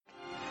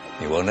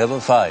You will never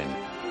find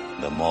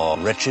the more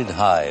wretched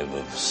hive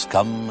of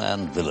scum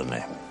and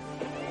villainy.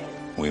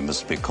 We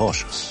must be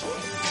cautious.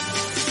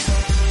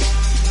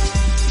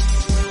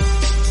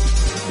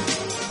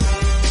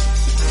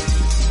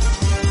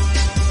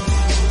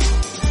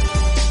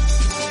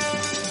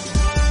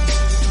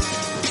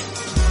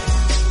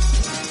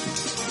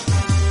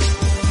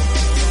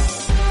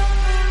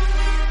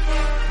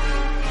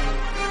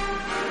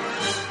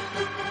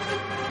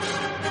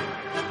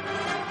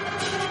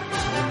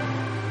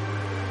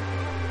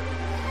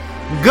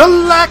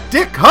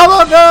 Galactic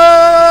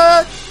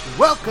Holonet!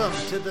 Welcome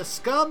to the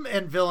Scum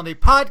and Villainy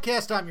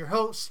podcast. I'm your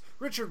host,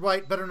 Richard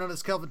White, better known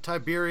as Kelvan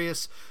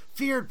Tiberius,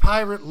 feared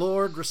pirate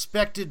lord,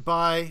 respected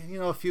by,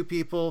 a few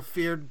people,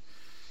 feared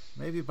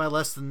maybe by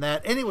less than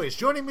that. Anyways,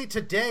 joining me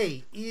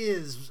today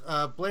is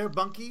Blair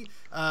Bunky,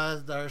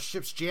 our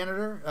ship's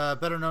janitor,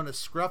 better known as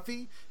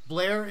Scruffy.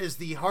 Blair is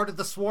the heart of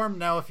the swarm.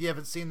 Now, if you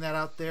haven't seen that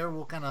out there,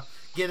 we'll kind of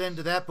get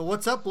into that. But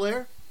what's up,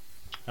 Blair?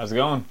 How's it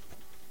going?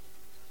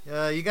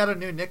 You got a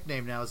new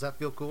nickname now. Does that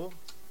feel cool?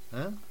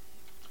 Huh?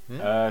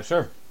 Yeah.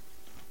 Sure.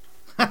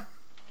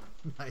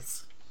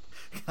 Nice.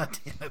 God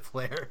damn it,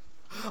 Blair.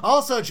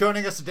 Also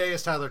joining us today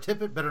is Tyler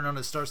Tippett, better known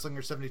as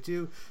Starslinger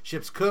 72,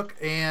 ship's cook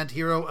and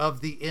hero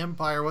of the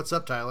Empire. What's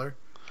up, Tyler?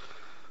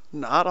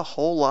 Not a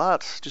whole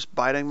lot. Just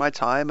biding my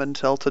time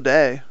until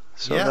today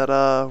so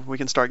that we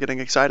can start getting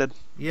excited.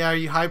 Yeah, are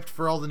you hyped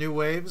for all the new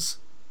waves?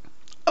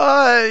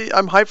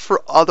 I'm hyped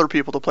for other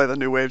people to play the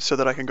new waves so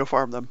that I can go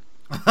farm them.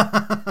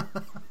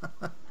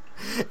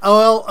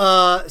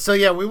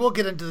 We will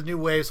get into the new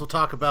waves. We'll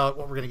talk about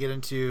what we're going to get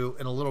into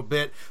in a little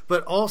bit.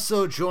 But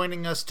also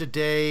joining us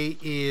today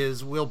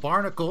is Williarm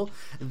Barnickel,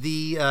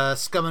 the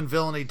Scum and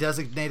Villainy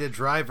designated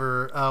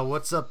driver.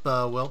 What's up,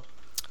 Will?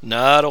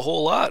 Not a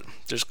whole lot.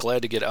 Just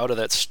glad to get out of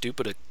that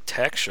stupid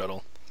attack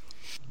shuttle.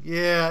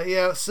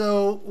 Yeah.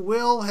 So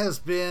Will has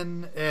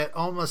been at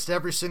almost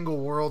every single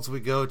Worlds we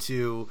go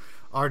to,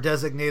 our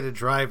designated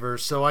driver.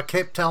 So I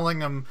kept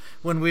telling him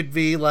when we'd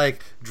be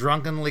like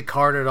drunkenly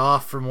carted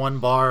off from one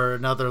bar or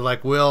another,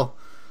 like, Will,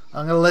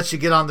 I'm going to let you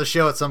get on the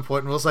show at some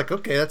point. And Will's like,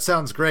 okay, that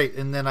sounds great.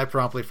 And then I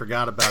promptly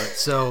forgot about it.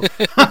 So,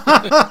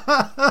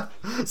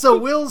 so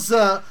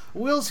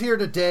Will's here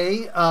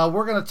today.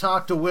 We're going to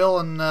talk to Will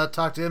and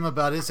talk to him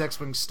about his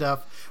X-Wing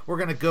stuff. We're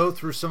going to go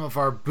through some of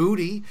our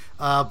booty.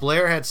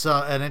 Blair had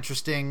an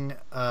interesting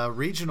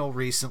regional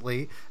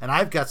recently, and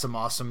I've got some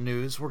awesome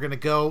news. We're going to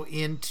go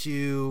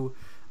into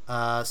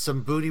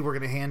some booty we're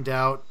going to hand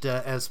out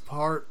as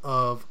part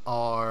of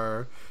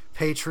our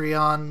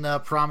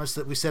Patreon promise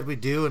that we said we'd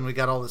do, and we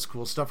got all this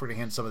cool stuff. We're going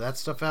to hand some of that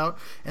stuff out,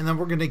 and then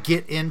we're going to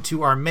get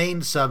into our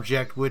main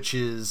subject, which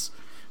is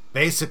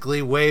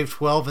basically Wave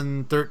 12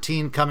 and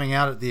 13 coming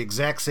out at the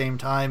exact same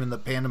time and the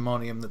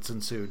pandemonium that's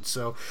ensued.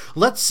 So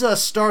let's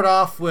start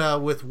off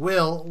with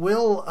Will.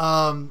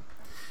 Will,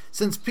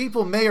 since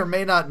people may or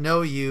may not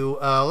know you,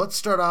 let's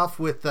start off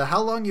with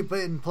how long you've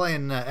been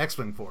playing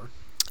X-Wing for?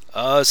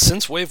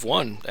 Since Wave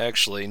 1,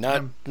 actually.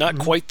 Not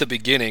quite the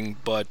beginning,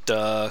 but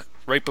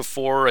right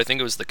before, I think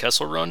it was the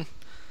Kessel run.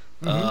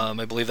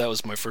 I believe that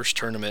was my first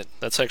tournament.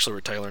 That's actually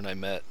where Tyler and I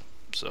met.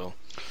 So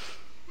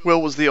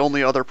Will was the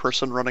only other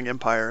person running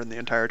Empire in the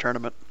entire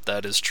tournament.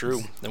 that is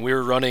true. And we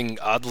were running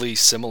oddly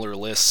similar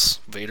lists.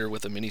 Vader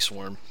with a mini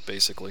swarm,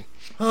 basically.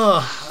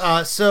 God,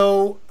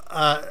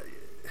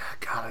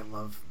 I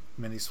love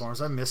mini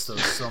swarms. I miss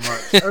those so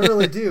much. I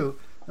really do.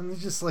 And they're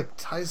just like,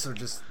 ties are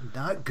just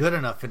not good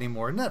enough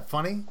anymore. Isn't that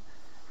funny?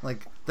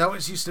 Like, that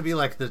was used to be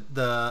like the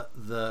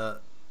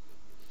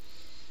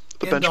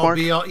benchmark?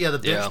 The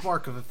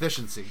benchmark of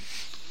efficiency.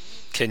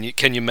 Can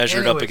you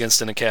measure it up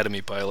against an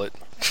Academy pilot?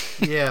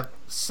 Yeah.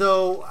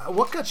 So,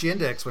 what got you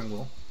into X-Wing,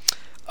 Will?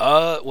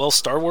 Well,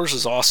 Star Wars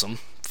is awesome,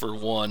 for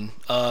one.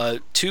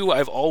 Two,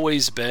 I've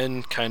always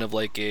been kind of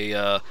like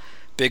a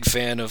big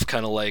fan of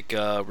kind of like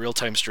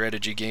real-time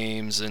strategy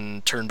games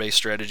and turn-based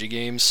strategy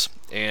games.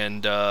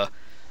 And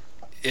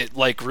it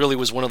like really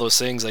was one of those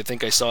things. I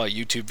think I saw a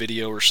YouTube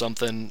video or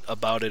something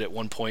about it at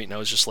one point, and I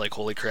was just like,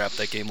 holy crap,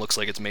 that game looks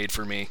like it's made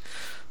for me.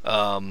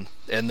 And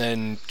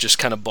then just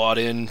kind of bought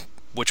in,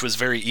 which was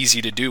very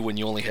easy to do when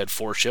you only had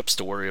 4 ships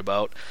to worry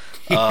about.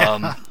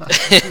 I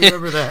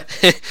remember that.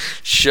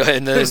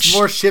 And then there's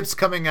more ships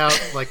coming out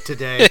like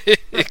today.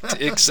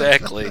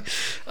 Exactly.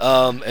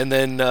 And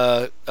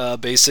then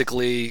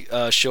basically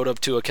showed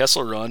up to a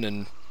Kessel run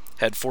and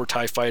had 4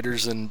 TIE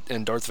fighters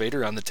and Darth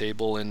Vader on the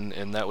table,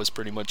 and that was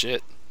pretty much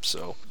it.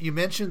 So you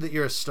mentioned that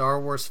you're a Star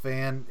Wars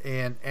fan,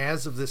 and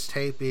as of this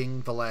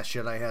taping, The Last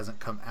Jedi hasn't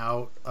come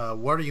out.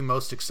 What are you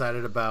most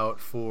excited about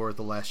for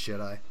The Last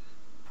Jedi?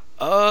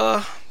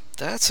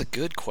 That's a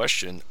good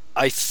question.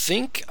 I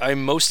think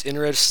I'm most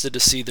interested to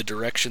see the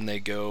direction they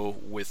go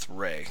with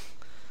Rey.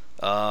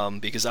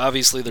 Because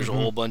obviously there's a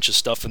whole bunch of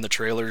stuff in the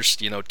trailers,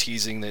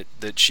 teasing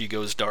that she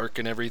goes dark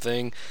and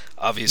everything.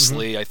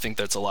 Obviously, I think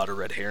that's a lot of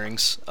red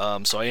herrings.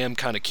 So I am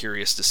kind of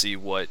curious to see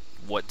what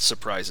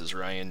surprises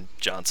Rian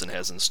Johnson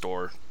has in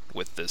store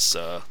with this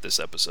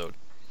episode.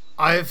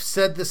 I've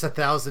said this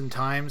 1,000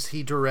 times.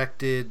 He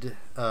directed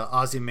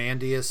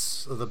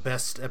Ozymandias, the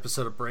best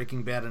episode of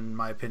Breaking Bad, and in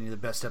my opinion, the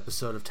best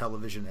episode of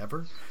television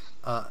ever.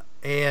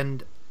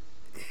 And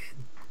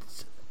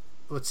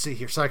let's see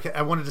here. So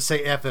I wanted to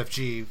say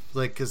FFG,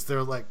 like, because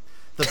they're like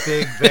the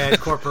big bad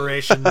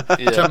corporation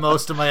to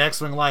most of my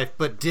X-Wing life.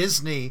 But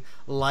Disney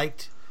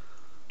liked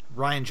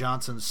Rian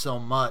Johnson so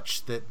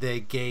much that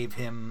they gave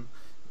him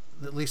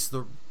at least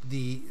the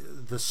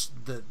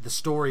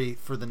story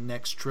for the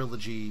next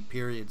trilogy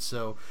period.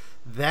 So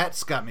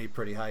that's got me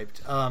pretty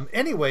hyped.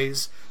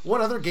 Anyways, what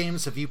other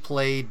games have you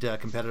played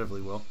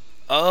competitively, Will?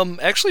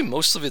 Actually,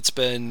 most of it's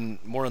been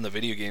more on the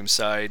video game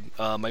side.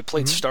 I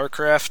played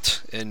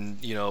StarCraft and,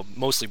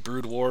 mostly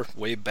Brood War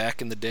way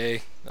back in the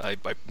day.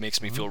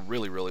 Makes me feel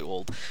really, really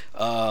old.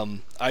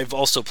 I've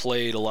also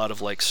played a lot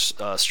of like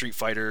Street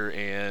Fighter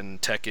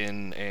and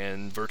Tekken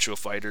and Virtua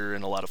Fighter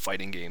and a lot of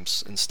fighting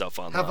games and stuff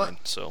online.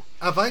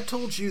 Have I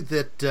told you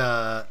that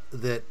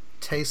that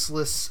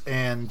Tasteless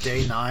and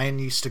Day 9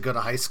 used to go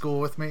to high school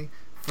with me?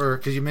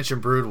 Because you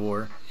mentioned Brood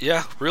War.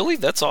 Yeah, really?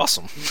 That's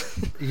awesome.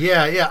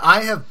 Yeah.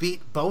 I have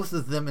beat both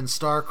of them in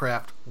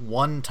StarCraft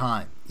one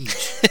time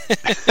each.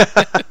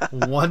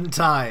 One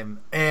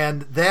time.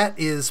 And that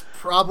is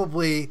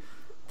probably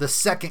the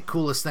second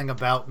coolest thing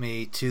about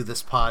me to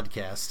this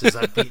podcast, is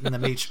I've beaten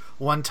them each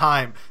one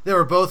time. They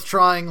were both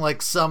trying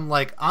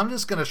I'm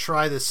just going to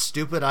try this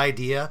stupid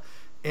idea.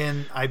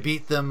 And I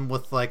beat them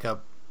with I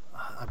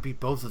beat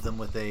both of them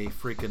with a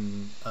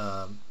freaking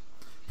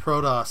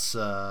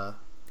Protoss...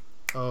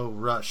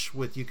 rush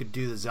you could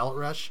do the Zealot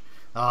Rush.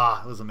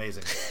 It was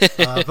amazing.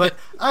 But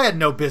I had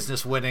no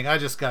business winning. I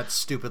just got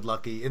stupid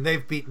lucky, and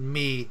they've beaten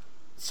me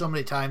so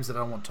many times that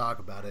I won't talk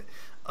about it.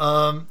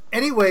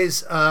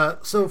 Anyways,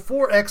 so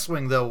for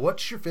X-Wing though,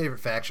 what's your favorite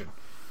faction?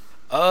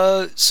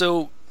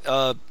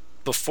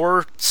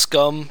 Before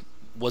Scum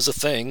was a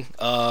thing,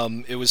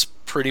 it was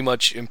pretty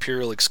much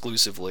Imperial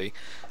exclusively.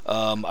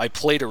 I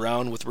played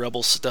around with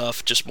Rebel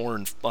stuff, just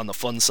more on the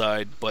fun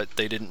side, but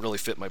they didn't really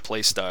fit my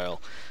play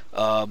style.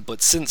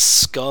 But since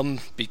Scum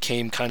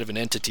became kind of an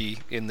entity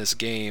in this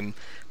game,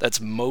 that's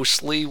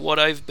mostly what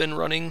I've been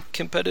running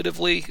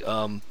competitively.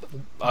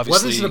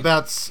 Obviously,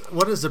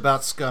 what is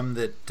about Scum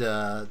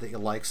that you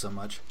like so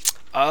much?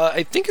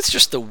 I think it's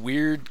just the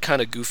weird kind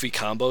of goofy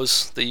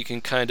combos that you can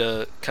kind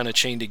of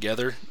chain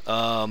together.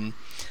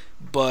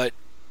 But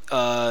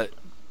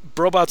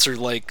Brobots are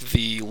like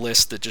the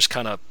list that just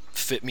kind of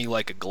fit me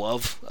like a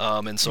glove,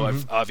 and so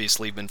I've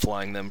obviously been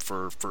flying them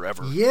for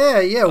forever.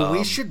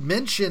 We should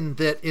mention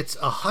that it's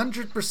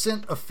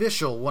 100%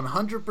 official,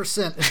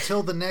 100%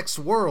 until the next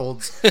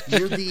Worlds.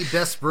 You're the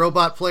best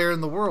robot player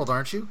in the world,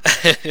 aren't you?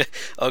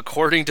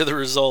 According to the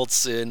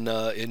results in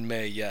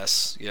May,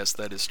 yes,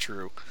 that is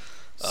true.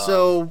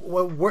 So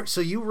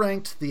you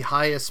ranked the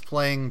highest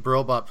playing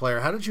Brobot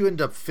player. How did you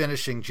end up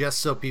finishing, just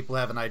so people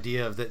have an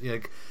idea of that?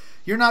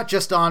 You're not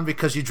just on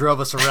because you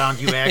drove us around.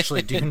 You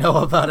actually do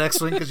know about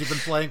X-Wing because you've been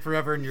playing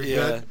forever and you're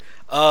good.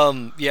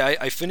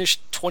 I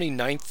finished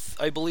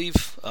 29th, I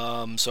believe.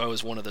 So I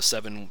was one of the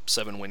seven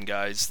win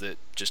guys that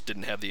just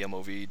didn't have the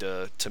MOV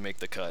to make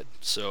the cut.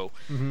 So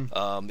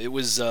it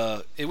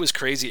was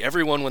crazy.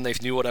 Everyone, when they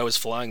knew what I was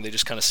flying, they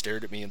just kind of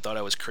stared at me and thought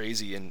I was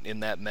crazy in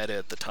that meta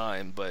at the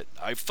time. But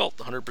I felt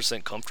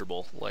 100%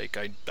 comfortable. Like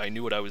I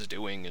knew what I was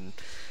doing, and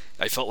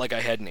I felt like I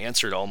hadn't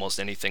answered almost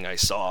anything I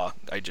saw.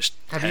 I just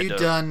have you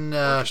done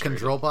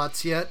control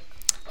bots yet?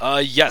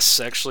 Yes,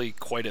 actually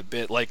quite a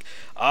bit. Like,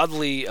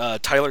 oddly,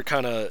 Tyler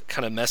kind of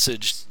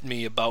messaged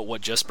me about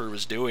what Jesper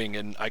was doing,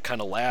 and I kind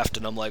of laughed,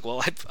 and I'm like,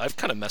 well, I've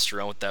kind of messed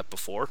around with that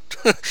before.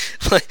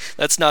 Like,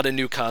 that's not a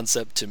new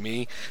concept to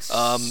me.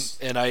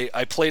 And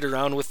I played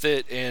around with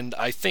it, and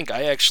I think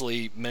I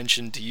actually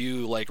mentioned to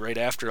you, like, right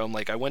after, I'm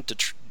like, I went to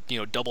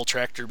double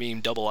tractor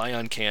beam, double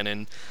ion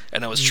cannon,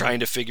 and I was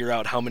trying to figure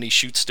out how many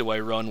shoots do I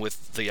run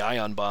with the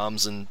ion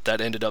bombs, and that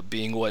ended up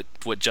being what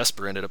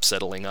Jesper ended up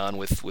settling on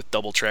with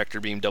double tractor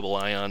beam, double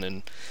ion,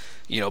 and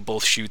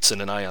both shoots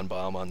and an ion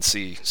bomb on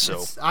C.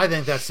 So I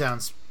think that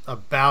sounds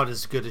about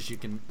as good as you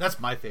can. That's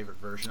my favorite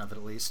version of it,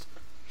 at least.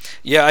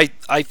 Yeah,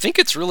 I think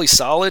it's really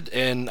solid,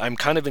 and I'm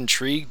kind of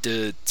intrigued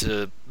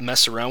to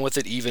mess around with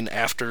it even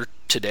after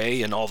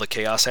today and all the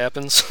chaos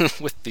happens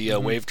with the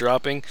wave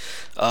dropping.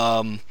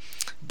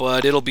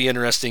 But it'll be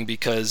interesting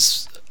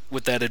because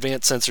with that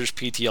advanced sensors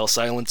PTL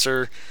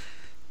silencer,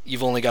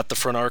 you've only got the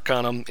front arc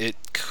on them. It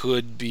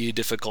could be a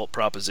difficult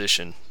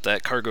proposition.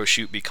 That cargo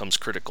chute becomes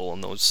critical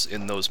in those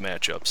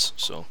matchups.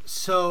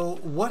 So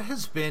what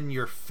has been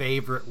your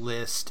favorite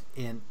list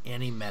in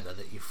any meta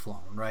that you've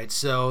flown, right?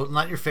 So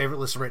not your favorite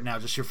list right now,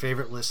 just your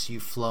favorite list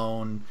you've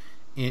flown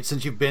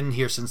since you've been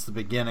here since the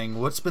beginning.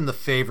 What's been the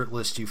favorite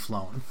list you've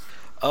flown?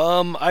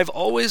 I've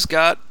always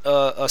got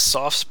a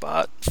soft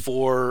spot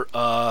for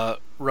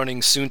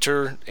running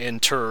Soontir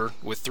and Tur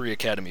with 3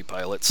 Academy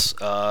pilots.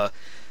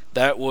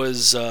 That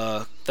was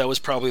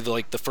probably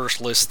the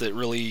first list that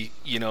really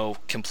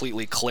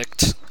completely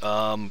clicked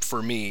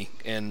for me,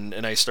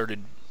 and I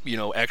started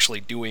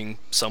actually doing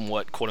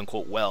somewhat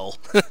quote-unquote well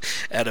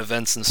at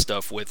events and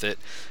stuff with it.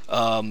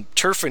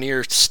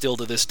 Turfineer still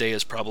to this day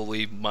is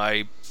probably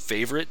my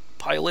favorite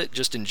pilot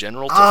just in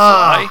general to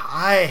fly.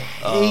 I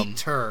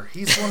hate her.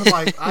 He's one of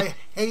my... I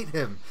hate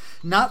him.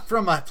 Not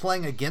from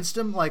playing against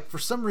him. Like, for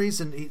some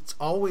reason, it's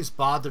always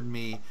bothered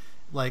me,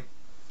 like,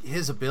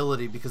 his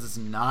ability, because it's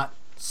not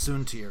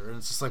Soontir, and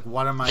it's just like,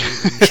 what am I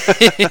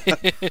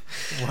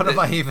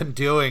even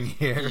doing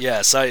here?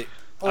 Yes,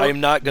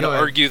 I'm not going to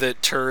argue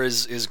that Tur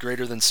is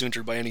greater than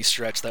Soontir by any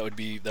stretch. That would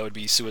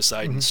be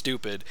suicide and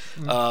stupid.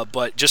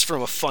 But just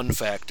from a fun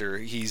factor,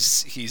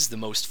 he's the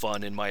most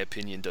fun in my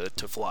opinion to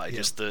fly. Yeah.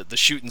 Just the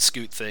shoot and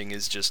scoot thing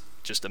is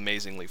just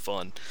amazingly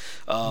fun.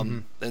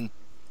 And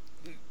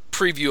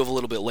preview of a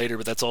little bit later,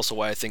 but that's also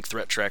why I think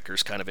Threat Tracker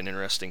is kind of an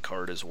interesting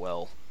card as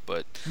well.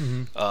 But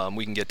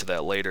we can get to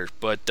that later.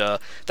 But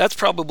that's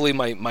probably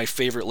my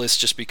favorite list,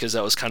 just because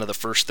that was kind of the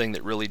first thing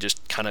that really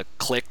just kind of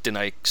clicked, and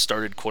I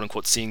started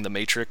quote-unquote seeing the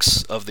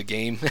matrix of the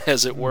game,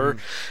 as it were.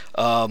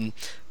 But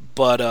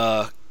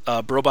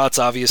Brobots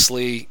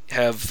obviously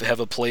have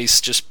a place,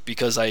 just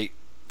because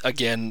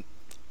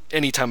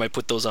anytime I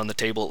put those on the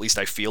table, at least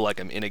I feel like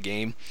I'm in a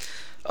game.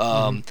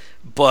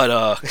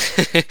 But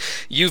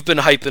you've been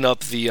hyping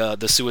up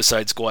the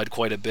Suicide Squad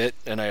quite a bit,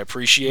 and I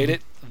appreciate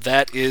it.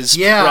 That is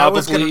probably... I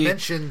was going to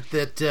mention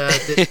that,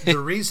 that the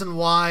reason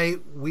why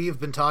we've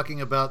been talking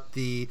about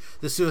the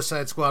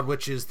Suicide Squad,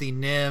 which is the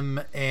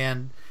Nim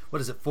and,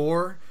 what is it,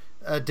 4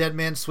 Dead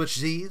Man Switch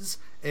Z's,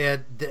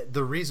 and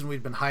the reason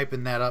we've been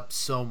hyping that up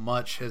so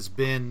much has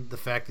been the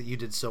fact that you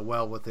did so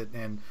well with it.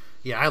 And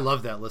yeah, I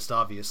love that list,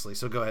 obviously.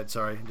 So go ahead,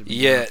 sorry.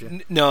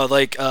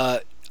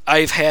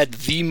 I've had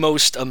the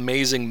most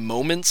amazing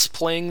moments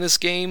playing this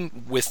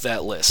game with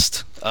that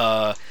list.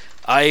 What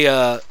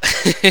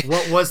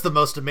was the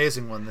most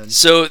amazing one then?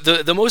 So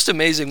the most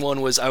amazing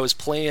one was I was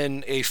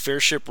playing a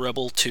Fairship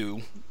Rebel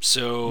 2.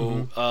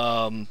 So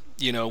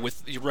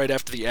with right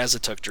after the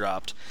Azatuk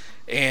dropped,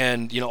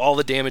 and all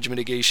the damage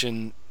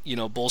mitigation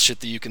bullshit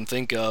that you can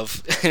think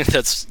of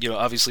that's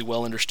obviously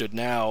well understood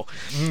now,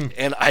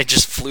 and I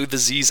just flew the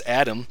Z's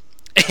at him.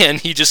 And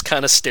he just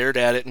kind of stared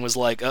at it and was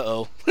like,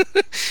 uh-oh,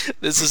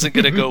 this isn't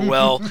going to go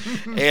well.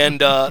 And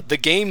the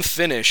game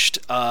finished,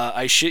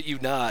 I shit you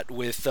not,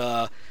 with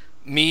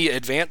me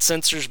advanced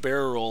sensors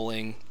barrel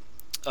rolling,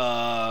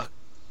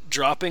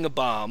 dropping a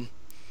bomb,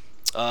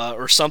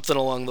 or something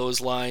along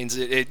those lines,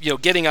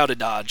 getting out of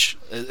dodge,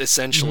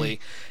 essentially.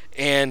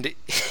 And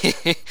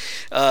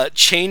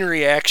chain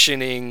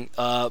reactioning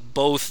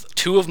both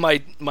 2 of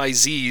my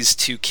Z's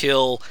to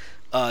kill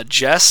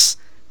Jess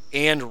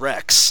and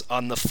Rex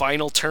on the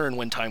final turn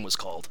when time was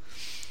called.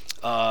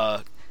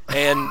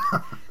 And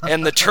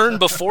the turn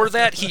before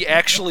that, he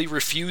actually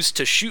refused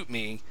to shoot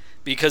me,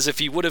 because if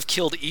he would have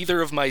killed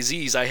either of my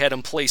Z's, I had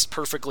him placed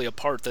perfectly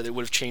apart that it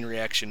would have chain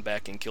reaction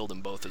back and killed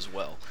them both as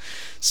well.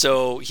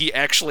 So he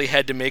actually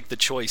had to make the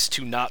choice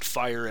to not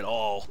fire at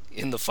all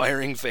in the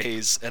firing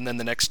phase, and then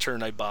the next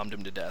turn I bombed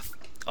him to death.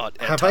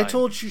 Have I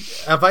told you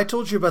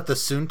about the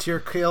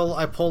Soontir kill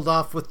I pulled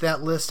off with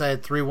that list? I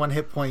had 3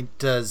 1-hit point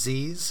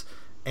Z's,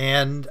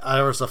 and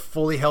there was a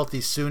fully healthy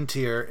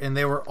Soontir, and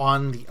they were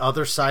on the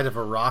other side of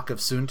a rock of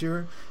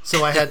Soontir.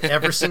 So I had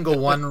every single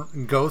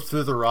one go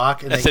through the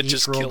rock, and they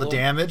each rolled the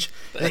damage.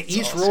 They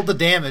each rolled the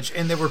damage,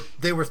 and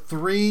they were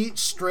 3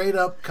 straight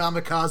up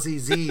kamikaze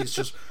Z's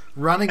just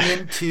running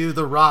into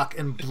the rock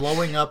and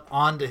blowing up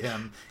onto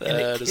him, and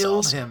it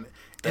killed him.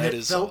 And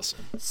it felt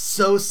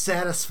so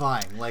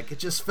satisfying. Like, it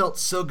just felt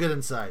so good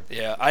inside.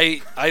 Yeah,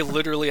 I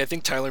literally, I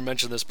think Tyler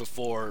mentioned this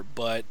before,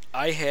 but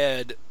I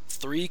had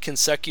 3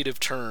 consecutive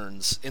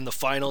turns in the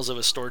finals of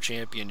a store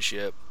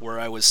championship where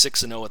I was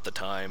 6-0 at the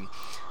time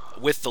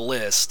with the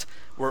list,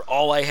 where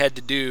all I had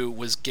to do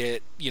was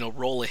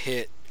roll a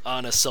hit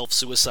on a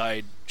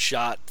self-suicide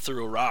shot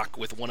through a rock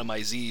with one of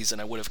my Z's,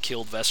 and I would have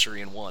killed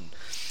Vessery and won.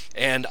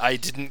 And I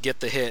didn't get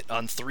the hit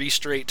on 3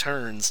 straight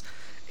turns.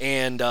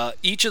 And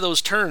each of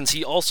those turns,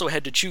 he also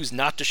had to choose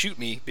not to shoot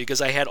me, because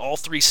I had all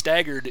 3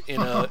 staggered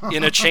in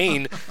a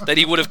chain that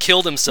he would have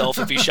killed himself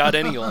if he shot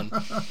anyone.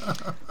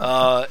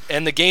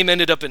 And the game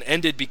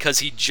ended because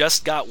he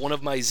just got one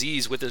of my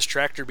Z's with his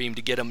tractor beam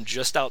to get him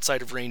just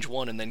outside of range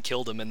 1, and then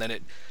killed him, and then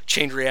it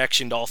chain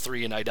reactioned all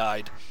 3, and I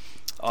died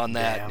on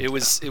that. Damn. It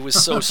was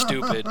so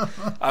stupid.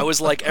 I was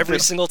like, every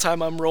single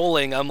time I'm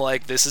rolling, I'm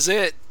like, this is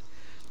it.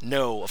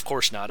 No, of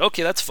course not.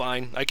 Okay, that's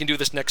fine. I can do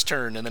this next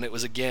turn. And then it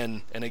was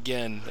again and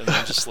again. And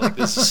I'm just like,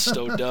 this is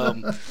so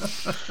dumb.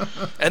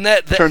 And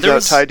that turns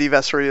out Tidy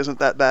Vessery isn't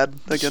that bad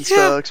against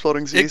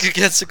Exploding Z's.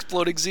 Against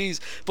Exploding Z's.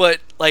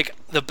 But, like,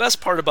 the best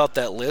part about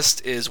that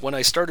list is when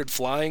I started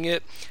flying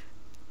it,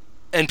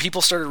 and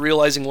people started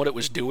realizing what it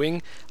was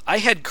doing, I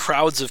had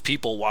crowds of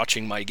people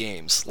watching my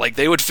games. Like,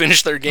 they would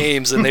finish their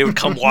games and they would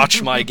come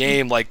watch my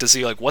game, like, to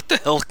see, like, what the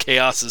hell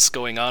chaos is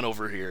going on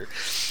over here.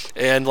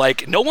 And,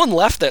 like, no one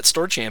left that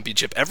store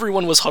championship.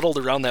 Everyone was huddled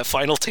around that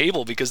final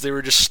table because they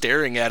were just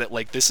staring at it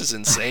like, this is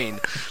insane.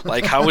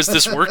 Like, how is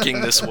this working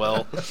this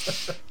well?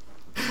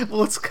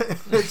 Well, it's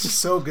just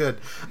so good.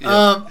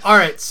 Yeah. All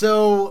right,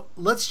 so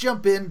let's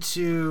jump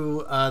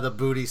into the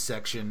booty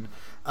section.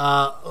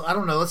 I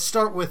don't know. Let's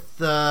start with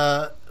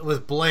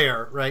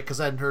Blair, right? Because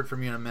I hadn't heard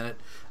from you in a minute.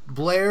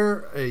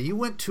 Blair, you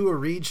went to a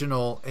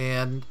regional,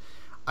 and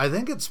I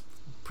think it's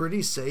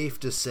pretty safe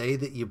to say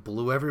that you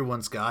blew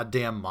everyone's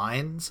goddamn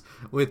minds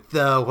with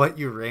what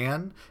you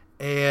ran.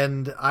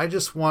 And I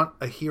just want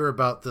to hear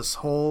about this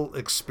whole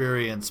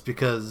experience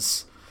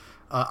because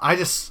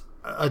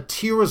a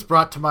tear was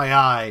brought to my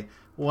eye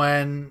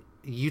when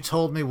you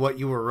told me what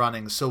you were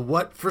running.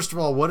 So first of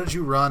all, what did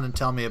you run, and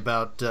tell me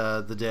about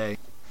the day?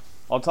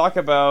 I'll talk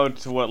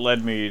about what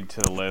led me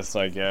to the list,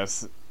 I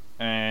guess.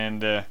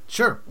 And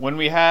sure.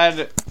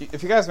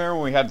 If you guys remember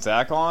when we had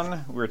Zach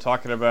on, we were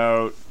talking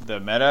about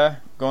the meta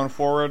going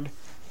forward,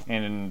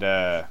 and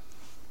I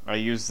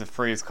used the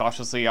phrase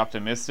cautiously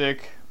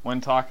optimistic when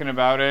talking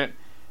about it.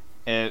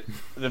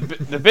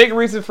 The big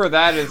reason for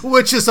that is...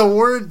 Which is a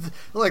word,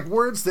 like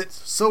words that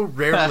so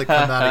rarely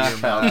come out of your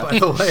mouth, by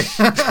the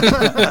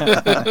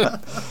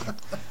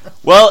way.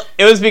 Well,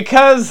 it was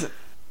because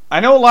I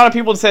know a lot of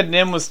people said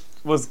Nim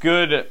was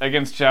good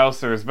against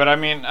Jousters, but I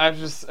mean,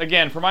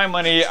 again, for my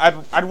money,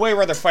 I'd way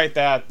rather fight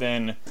that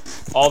than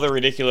all the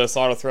ridiculous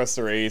auto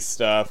thruster ace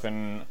stuff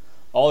and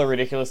all the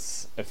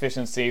ridiculous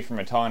efficiency from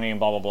Matani and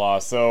blah blah blah.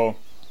 So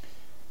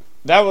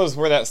that was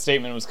where that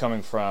statement was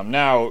coming from.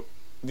 Now,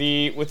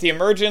 with the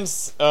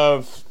emergence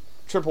of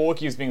Triple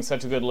Wookiees being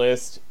such a good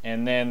list,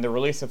 and then the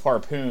release of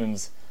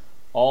Harpoons,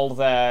 all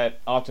that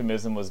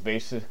optimism was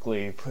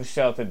basically pushed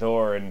out the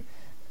door. And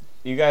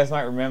you guys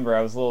might remember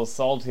I was a little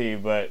salty,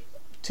 but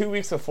 2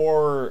 weeks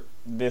before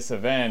this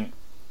event,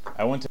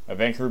 I went to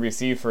Vancouver,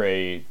 BC for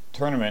a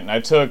tournament, and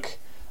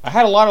I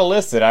had a lot of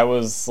lists that I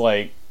was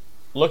like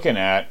looking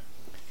at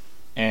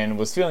and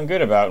was feeling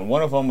good about, and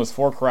one of them was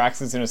 4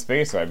 Caraxes in a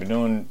Spacer. I've been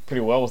doing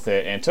pretty well with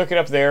it, and took it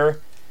up there,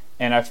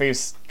 and I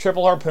faced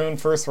triple Harpoon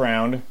first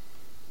round.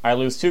 I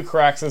lose 2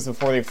 Caraxes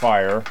before they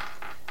fire,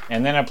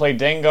 and then I play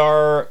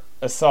Dengar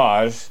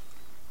Asajj,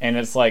 and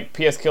it's like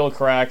PS kill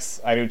Carax,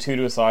 I do 2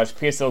 to Asajj,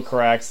 PS kill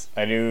Carax,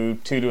 I do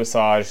 2 to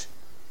Asajj,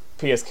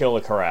 PS kill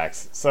a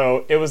Carax.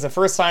 So it was the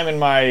first time in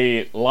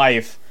my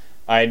life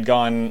I'd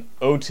gone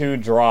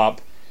 0-2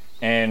 drop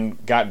and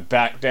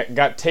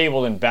got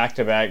tabled in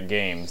back-to-back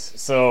games.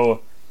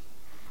 So,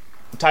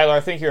 Tyler,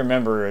 I think you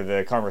remember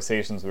the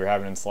conversations we were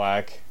having in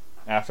Slack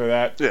after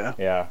that? Yeah.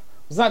 Yeah. I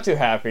was not too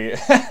happy.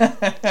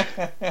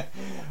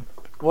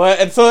 Well,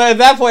 and so at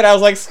that point I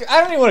was like,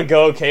 I don't even want to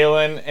go,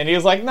 Kalen. And he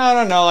was like,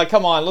 no, like,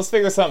 come on, let's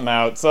figure something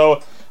out.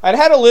 So I'd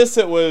had a list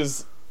that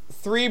was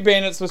 3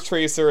 Bandits with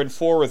Tracer and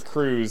 4 with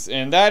Cruise,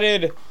 and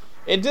it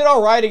did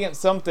all right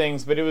against some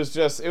things, but it was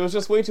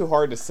just way too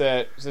hard to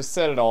set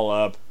it all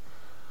up.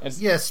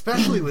 Yeah,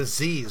 especially with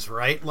Z's,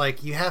 right?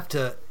 Like you have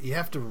to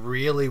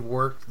really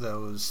work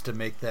those to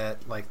make that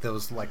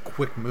those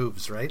quick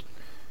moves, right?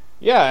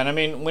 Yeah, and I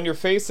mean when you're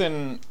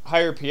facing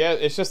higher PS,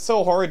 it's just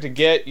so hard to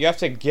get. You have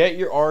to get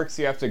your arcs,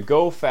 you have to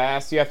go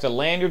fast, you have to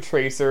land your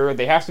tracer.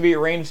 They have to be at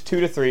range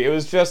 2 to 3.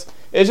 It's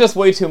just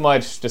way too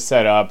much to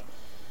set up.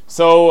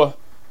 So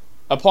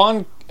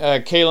upon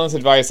Kalen's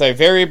advice, I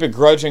very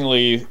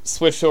begrudgingly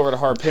switched over to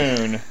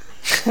Harpoon.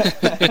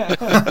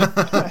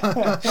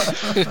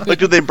 Like,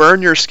 did they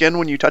burn your skin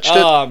when you touched it?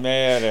 Oh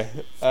man.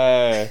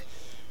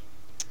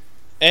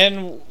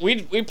 And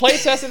we play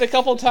tested a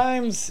couple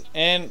times,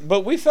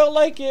 but we felt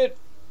like it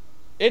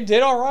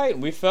did all right.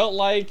 We felt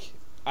like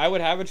I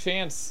would have a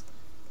chance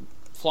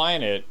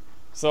flying it.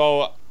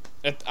 So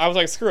I was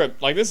like, screw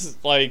it. Like, this is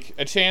like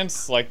a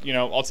chance. Like,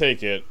 I'll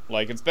take it.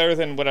 Like, it's better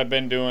than what I've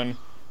been doing.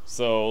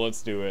 So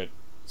let's do it.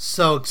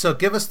 So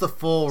give us the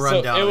full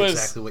rundown of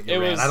exactly what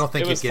you ran. I don't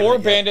think it was you 4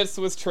 Bandits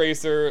with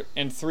Tracer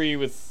and 3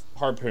 with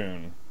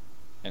Harpoon.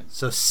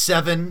 So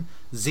 7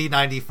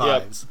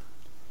 Z95s. Yep.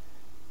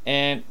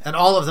 And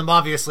all of them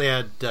obviously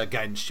had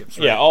guidance chips,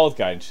 right? Yeah, all with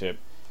guidance chip.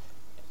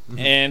 Mm-hmm.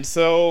 And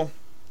so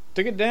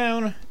took it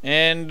down,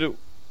 and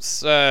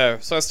so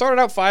I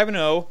started out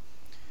 5-0,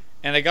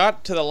 and I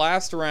got to the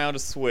last round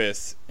of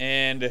Swiss,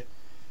 and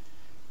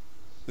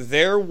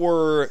there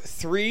were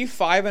 3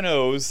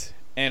 5-0s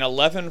and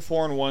 11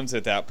 4-1s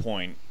at that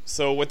point.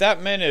 So what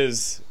that meant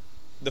is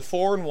the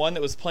 4-1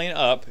 that was playing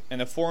up and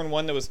the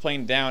 4-1 that was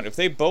playing down, if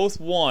they both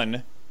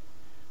won,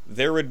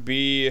 there would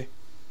be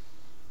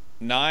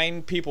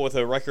 9 people with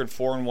a record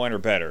 4-1 or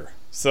better.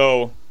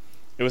 So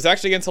it was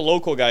actually against a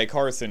local guy,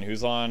 Carson,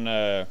 who's on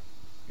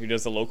who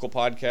does the local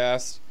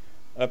podcast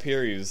up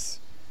here. He's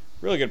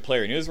a really good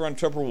player, and he was running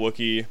Triple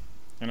Wookie,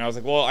 and I was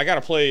like, well, I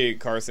gotta play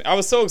Carson. I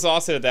was so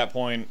exhausted at that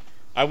point.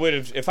 I would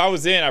have, if I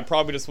was in, I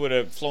probably just would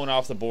have flown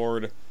off the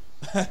board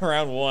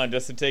round 1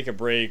 just to take a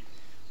break.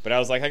 But I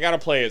was like, I gotta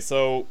play it.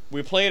 So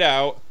we played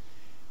out,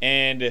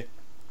 and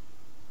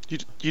you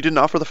didn't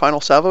offer the final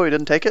salvo? You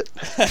didn't take it?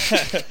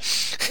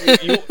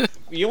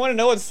 you want to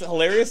know what's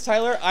hilarious,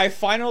 Tyler? I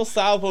final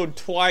salvoed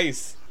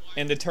twice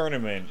in the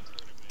tournament.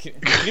 Can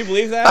you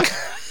believe that?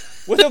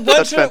 With a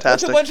bunch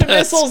of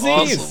missile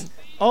Z's.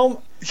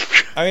 Awesome.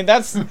 I mean,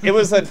 it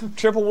was a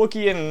triple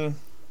Wookiee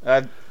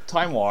and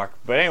time walk.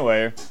 But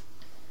anyway,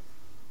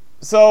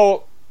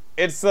 So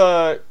it's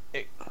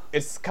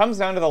it comes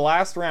down to the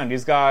last round.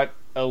 He's got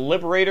a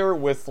Liberator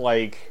with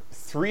like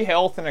 3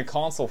 health and a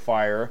Console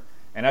Fire,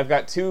 and I've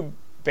got 2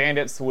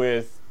 Bandits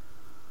with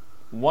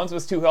one's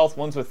with 2 health,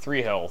 one's with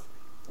 3 health.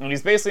 And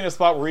he's basically in a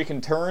spot where he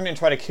can turn and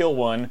try to kill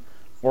one,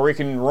 or he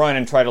can run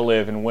and try to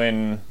live and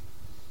win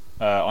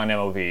on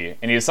MOV.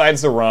 And he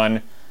decides to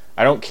run.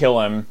 I don't kill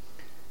him,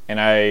 and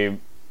I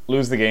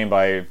lose the game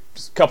by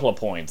just a couple of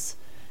points.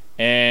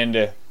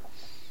 And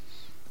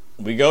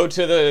we go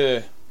to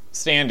the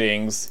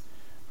standings.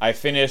 I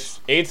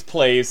finished 8th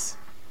place.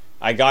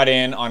 I got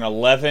in on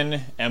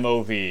 11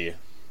 MOV.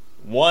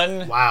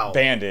 One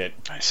bandit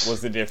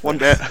was the difference. One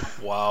bandit.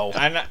 Wow.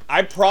 And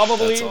I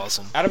probably, That's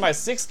awesome. out of my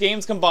 6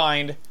 games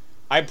combined,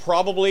 I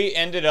probably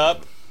ended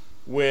up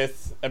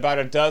with about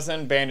a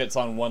dozen bandits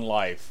on 1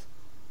 life.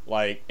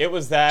 Like, it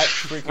was that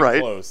freaking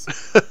close.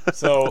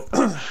 So,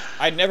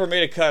 I'd never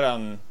made a cut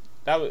on...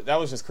 That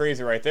was just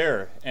crazy right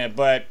there.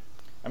 But,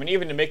 I mean,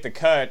 even to make the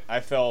cut,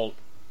 I felt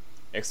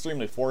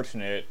extremely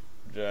fortunate.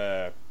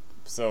 But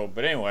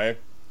anyway.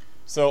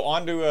 So,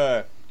 on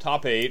to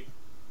top 8.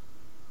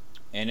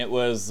 And it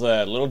was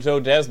Little Joe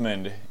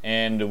Desmond.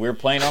 And we were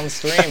playing on the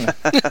stream.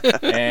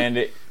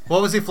 And...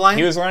 What was he flying?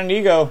 He was running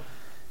Ego.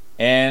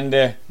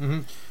 And...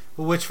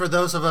 Which, for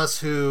those of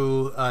us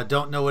who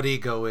don't know what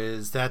Ego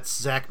is, that's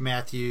Zach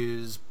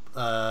Matthews,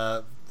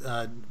 what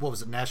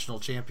was it, National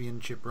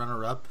Championship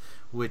runner-up,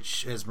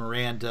 which is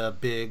Miranda,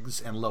 Biggs,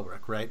 and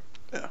Lowrick, right?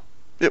 Yeah.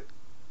 Yep.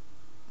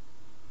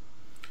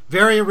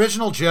 Very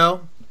original,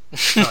 Joe.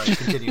 Sorry,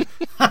 continue.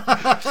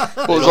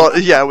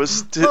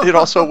 It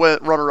also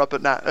went runner-up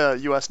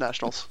at U.S.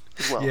 Nationals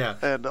as well. Yeah.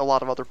 And a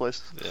lot of other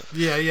places.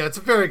 Yeah, it's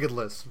a very good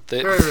list.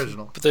 Very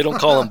original. But they don't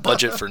call him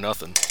budget for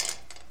nothing.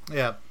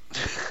 Yeah.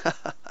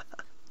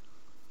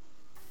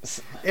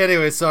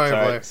 Anyway, sorry,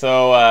 Blair.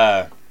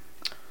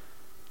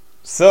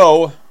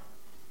 So,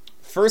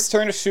 first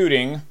turn of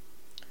shooting,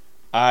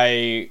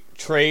 I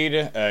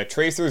trade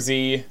Tracer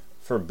Z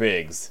for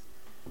Biggs.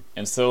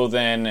 And so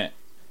then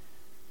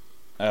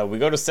we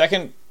go to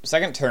second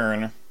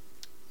turn.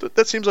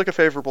 That seems like a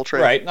favorable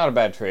trade. Right, not a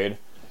bad trade.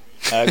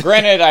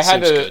 Granted, I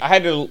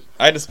had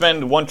to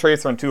spend 1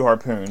 Tracer on 2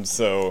 Harpoons,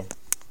 so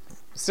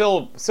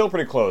still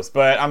pretty close.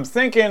 But I'm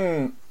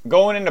thinking,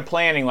 going into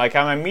planning, like,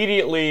 I'm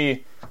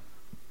immediately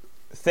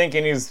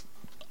thinking he's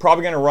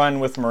probably going to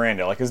run with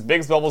Miranda. Like, his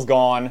Biggs bubble's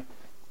gone.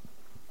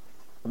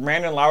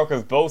 Miranda and Laurick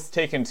have both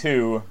taken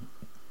 2.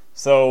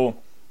 So,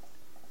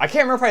 I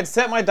can't remember if I'd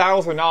set my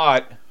dials or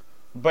not,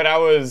 but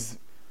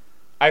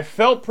I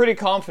felt pretty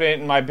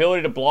confident in my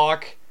ability to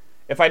block.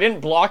 If I didn't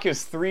block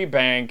his 3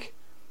 bank,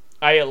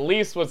 I at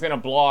least was going to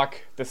block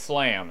the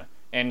slam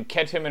and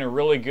catch him in a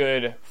really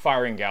good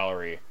firing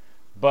gallery.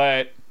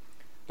 But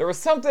there was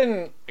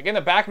something in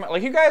the back of my...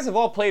 Like, you guys have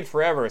all played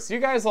forever, so you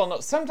guys all know...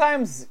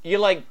 Sometimes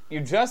you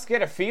just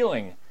get a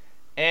feeling.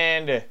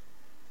 And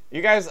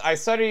you guys... I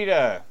studied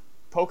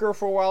poker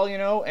for a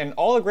while, and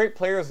all the great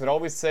players would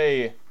always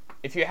say,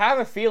 if you have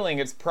a feeling,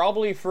 it's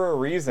probably for a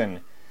reason.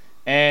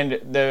 And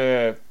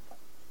the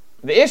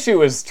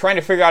issue is trying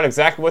to figure out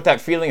exactly what that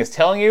feeling is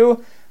telling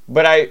you.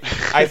 But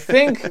I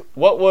think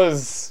what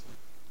was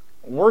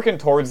working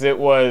towards it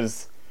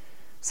was...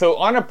 So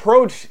on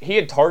approach, he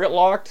had target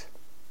locked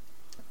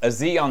a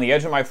Z on the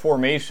edge of my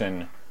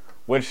formation,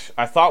 which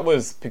I thought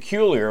was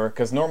peculiar,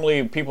 because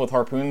normally people with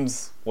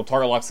harpoons will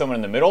target lock someone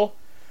in the middle.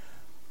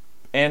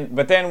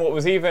 But then what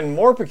was even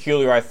more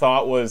peculiar, I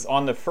thought, was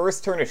on the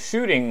first turn of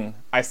shooting,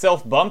 I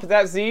self-bumped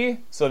that Z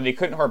so that he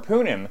couldn't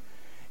harpoon him.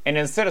 And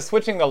instead of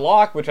switching the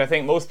lock, which I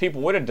think most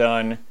people would have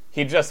done,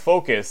 he just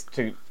focused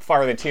to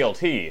fire the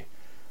TLT.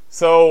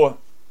 So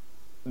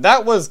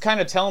that was kind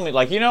of telling me,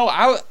 like,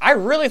 I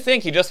really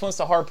think he just wants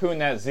to harpoon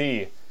that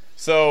Z.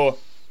 So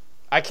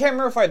I can't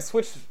remember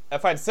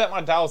if I'd set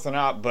my dials or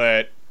not,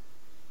 but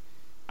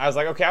I was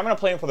like, okay, I'm going to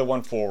play him for the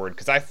 1 forward,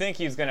 because I think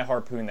he's going to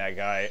harpoon that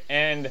guy.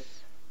 And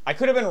I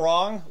could have been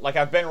wrong. Like,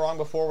 I've been wrong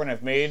before when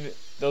I've made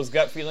those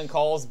gut feeling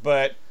calls,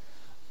 but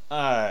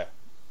I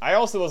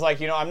also was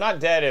like, I'm not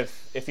dead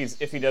if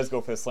he does go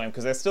for the slam,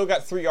 because I still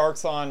got 3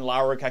 arcs on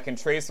Laurick. I can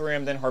tracer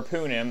him, then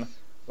harpoon him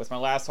with my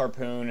last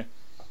harpoon,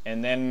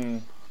 and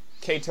then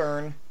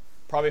K-turn,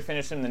 probably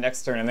finish him the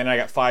next turn, and then I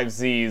got 5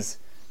 Zs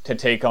to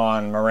take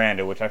on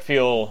Miranda, which I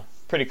feel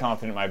pretty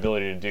confident in my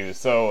ability to do.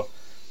 So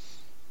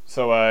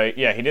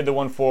yeah, he did the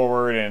 1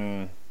 forward,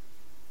 and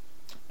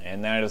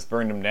then I just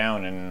burned him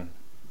down, and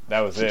that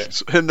was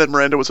it. And then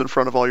Miranda was in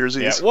front of all your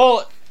Zs. Yeah,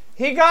 well,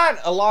 he got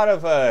a lot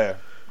of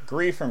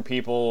grief from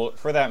people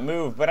for that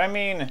move, but I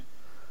mean,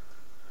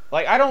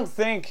 like, I don't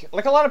think...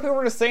 Like, a lot of people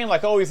were just saying,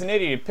 like, oh, he's an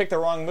idiot, he picked the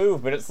wrong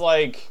move, but it's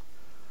like...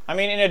 I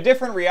mean, in a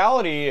different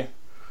reality...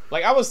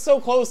 Like, I was so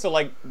close to,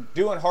 like,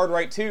 doing hard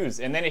right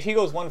 2s, and then if he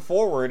goes 1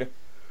 forward,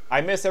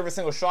 I miss every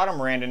single shot on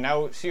Miranda, and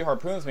now she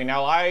harpoons me.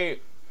 Now I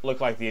look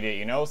like the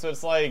idiot, So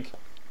it's like,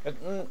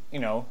 none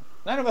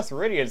of us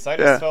were idiots. I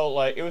just felt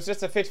like it was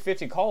just a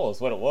 50-50 call is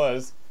what it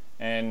was,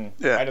 and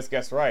I just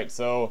guessed right.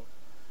 So,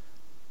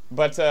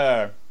 but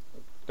there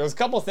was a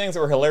couple of things that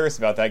were hilarious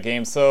about that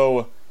game.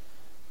 So,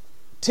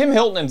 Tim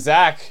Hilton and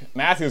Zach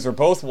Matthews were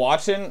both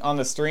watching on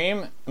the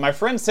stream. My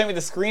friend sent me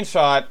the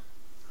screenshot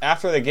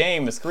after the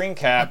game, the screen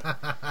cap,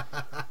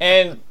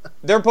 and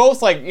they're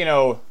both like,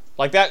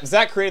 like that.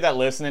 Zach created that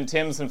list, and then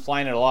Tim's been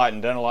flying it a lot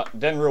and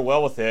done real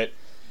well with it.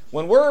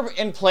 When we're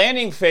in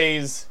planning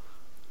phase,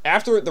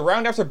 after the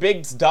round after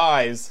Biggs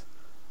dies,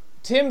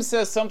 Tim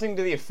says something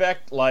to the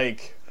effect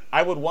like,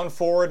 "I would one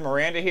forward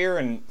Miranda here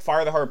and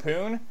fire the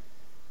harpoon,"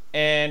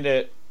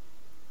 and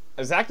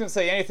Zach didn't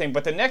say anything.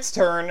 But the next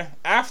turn,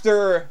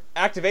 after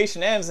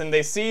activation ends and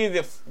they see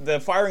the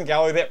firing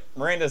gallery that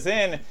Miranda's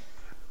in,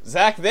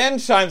 Zach then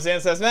chimes in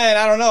and says, "Man,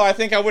 I don't know. I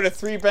think I would have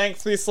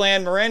 3-banked,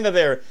 3-slammed Miranda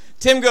there."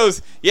 Tim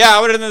goes, "Yeah,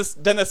 I would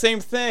have done the same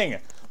thing."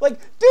 Like,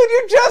 dude,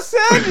 you just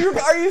said,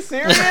 are you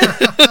serious?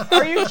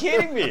 Are you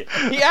kidding me?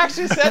 He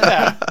actually said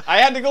that. I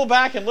had to go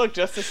back and look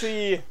just to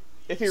see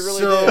if he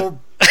really did.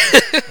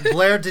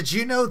 Blair, did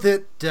you know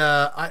that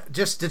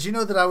did you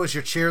know that I was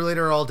your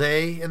cheerleader all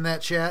day in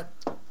that chat?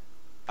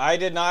 I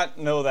did not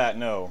know that,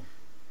 no.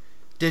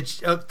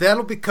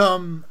 That'll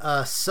become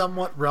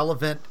somewhat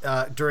relevant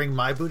during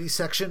my booty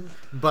section,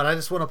 but I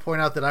just want to point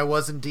out that I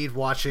was indeed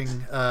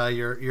watching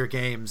your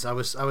games. I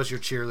was your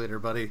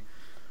cheerleader, buddy.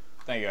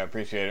 Thank you, I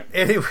appreciate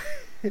it.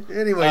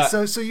 Anyway,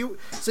 so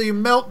you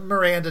melt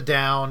Miranda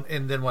down,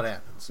 and then what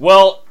happens?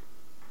 Well,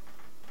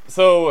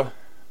 so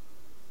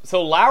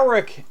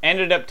Lowrick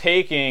ended up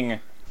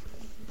taking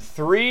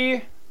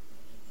 3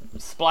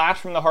 splash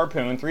from the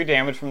harpoon, 3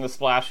 damage from the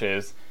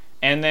splashes,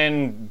 and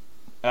then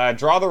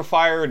Drawther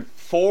fired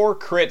 4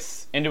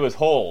 crits into his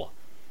hole,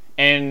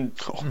 and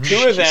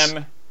 2 of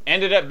them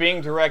ended up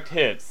being direct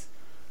hits.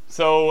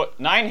 So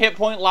 9 hit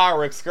point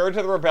Lowrick, Scourge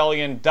of the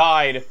Rebellion,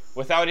 died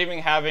without even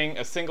having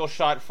a single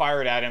shot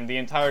fired at him the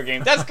entire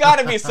game. That's got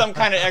to be some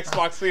kind of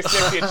Xbox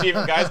 360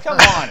 achievement, guys. Come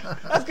on,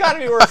 that's got to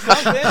be worth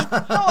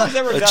something. No one's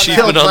ever done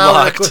Achievement that.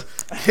 unlocked.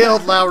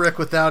 Killed Lowrick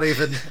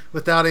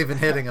without even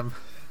hitting him.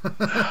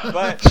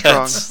 But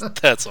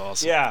that's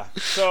awesome. Yeah.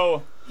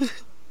 So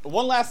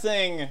one last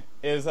thing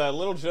is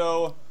Little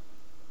Joe.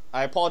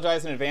 I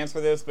apologize in advance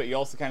for this, but you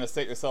also kind of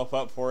set yourself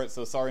up for it.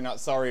 So sorry, not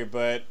sorry.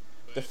 But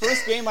the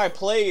first game I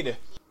played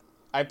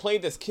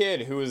this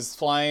kid who was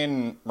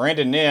flying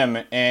Miranda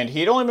Nim, and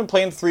he'd only been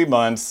playing 3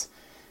 months.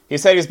 He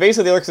said he's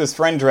basically there because his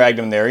friend dragged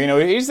him there.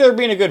 He's there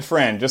being a good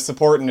friend, just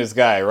supporting his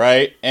guy,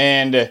 right?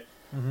 And,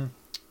 doesn't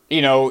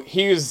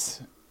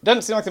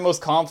seem like the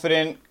most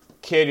confident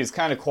kid. He's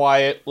kind of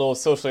quiet, a little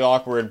socially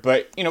awkward,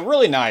 but,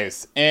 really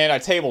nice. And I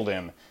tabled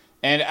him.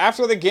 And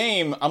after the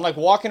game, I'm, like,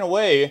 walking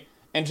away,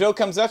 and Joe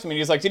comes up to me, and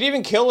he's like, "Did he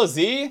even kill a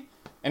Z?"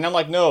 And I'm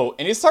like, "No."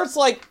 And he starts,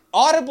 like,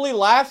 audibly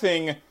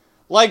laughing,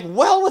 like,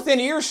 well within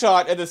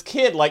earshot of this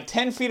kid, like,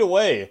 10 feet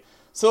away.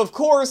 So, of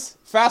course,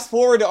 fast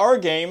forward to our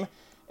game,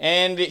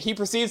 and he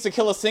proceeds to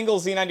kill a single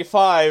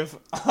Z95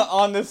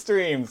 on the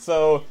stream.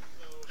 So,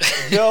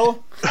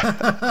 Joe,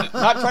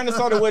 not trying to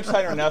start a witch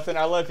hunt or nothing.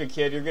 I love you,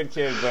 kid. You're a good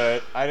kid,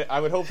 but I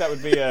would hope that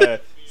would be a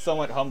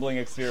somewhat humbling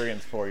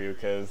experience for you,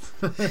 because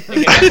it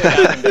can definitely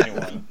happen to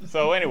anyone.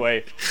 So,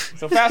 anyway,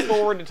 fast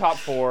forward to top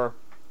 4.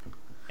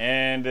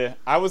 And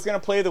I was going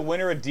to play the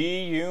winner of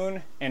D.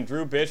 Yoon and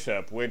Drew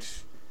Bishop,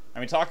 which,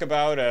 talk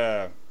about,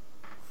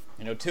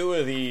 2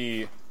 of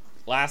the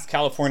last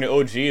California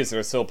OGs that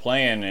are still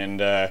playing.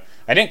 And I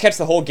didn't catch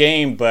the whole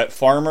game, but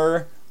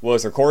Farmer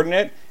was recording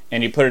it,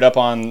 and he put it up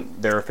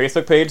on their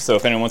Facebook page. So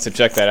if anyone wants to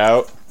check that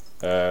out,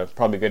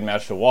 probably a good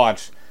match to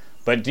watch.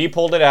 But D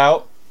pulled it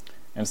out,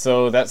 and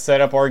so that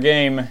set up our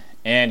game.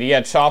 And he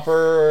had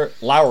Chopper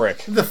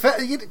Lowrick.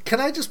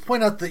 Can I just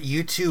point out that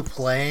you two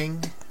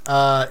playing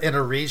in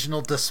a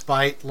regional,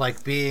 despite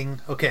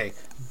being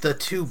the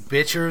 2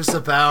 bitchers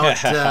about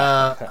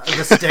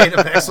the state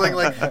of X-Wing,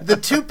 the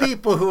 2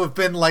 people who have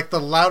been the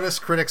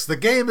loudest critics. The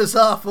game is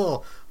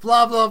awful,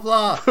 blah blah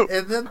blah,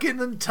 and then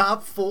getting in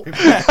top 4.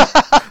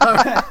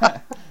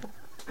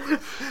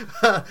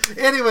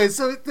 Anyway,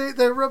 so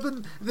they're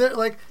rubbing.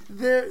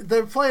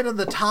 They're playing in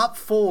the top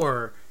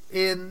 4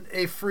 in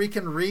a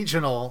freaking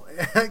regional.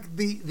 I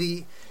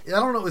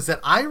don't know, is that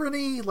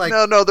irony?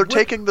 No, they're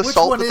taking the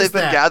salt that they've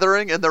been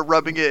gathering and they're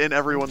rubbing it in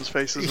everyone's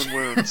faces and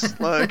wounds.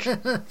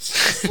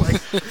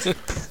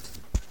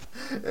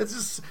 It's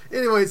just,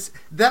 anyways,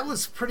 that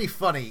was pretty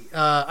funny.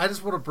 I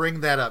just want to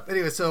bring that up.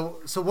 Anyway, so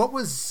what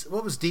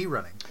was D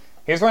running?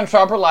 He's running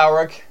Chopper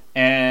Lowrick,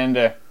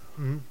 and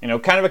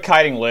kind of a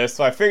kiting list.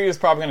 So I figured he was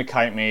probably going to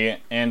kite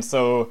me, and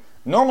so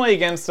normally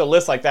against a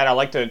list like that, I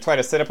like to try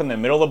to sit up in the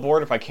middle of the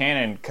board if I can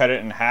and cut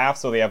it in half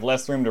so they have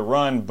less room to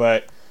run.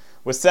 But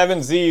with 7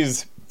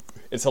 Zs,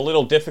 it's a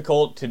little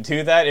difficult to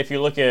do that if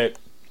you look at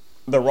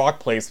the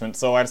rock placement.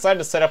 So I decided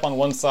to set up on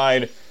one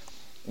side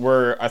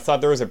where I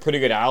thought there was a pretty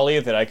good alley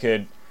that I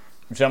could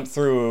jump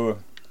through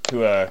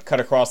to cut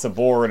across the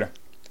board.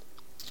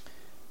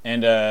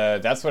 And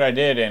that's what I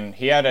did. And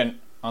he had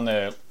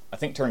I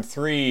think turn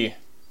 3,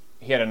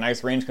 he had a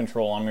nice range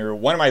control on me.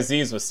 One of my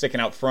Zs was sticking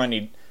out front.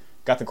 He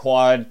got the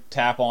quad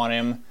tap on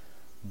him,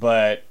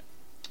 but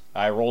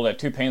I rolled at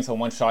 2 paints on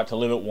 1 shot to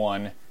live at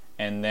 1.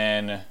 And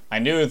then I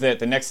knew that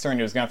the next turn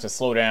he was going to have to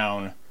slow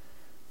down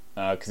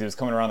because he was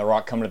coming around the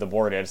rock, coming to the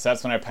board edge. So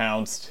that's when I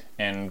pounced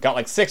and got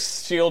like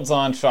 6 shields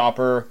on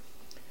Chopper.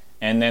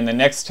 And then the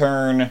next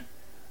turn,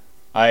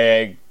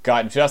 I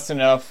got just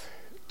enough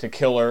to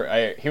kill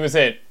her. He was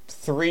at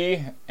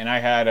 3, and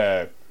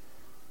I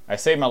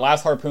saved my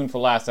last harpoon for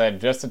last. I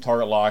had just a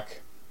target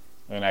lock,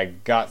 and I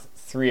got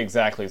 3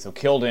 exactly, so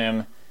killed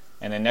him.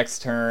 And then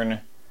next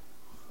turn,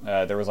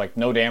 there was like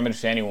no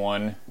damage to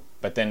anyone.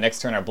 But then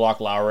next turn I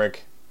blocked Lowrick,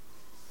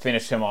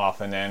 finished him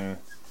off, and then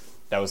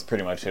that was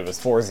pretty much it. It was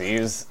 4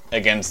 Zs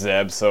against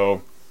Zeb,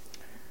 so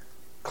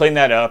cleaned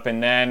that up.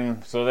 And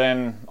then,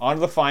 on to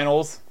the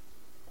finals.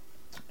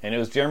 And it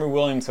was Jeremy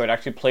Williams, so I'd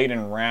actually played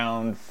in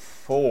round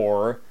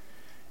 4,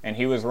 and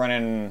he was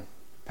running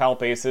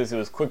Palp Aces. It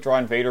was Quick Draw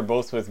and Vader,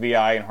 both with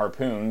VI and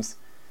Harpoons.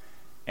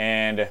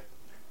 And,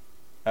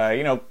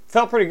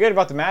 felt pretty good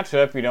about the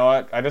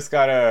matchup. I just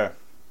gotta,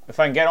 if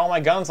I can get all my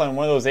guns on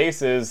one of those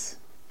aces,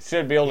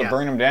 should be able to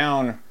burn him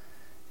down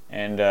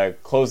and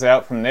close it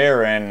out from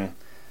there. And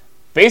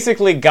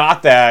basically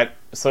got that.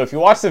 So if you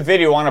watch the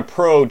video on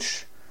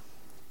approach,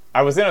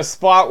 I was in a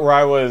spot where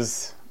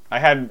I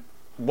had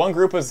one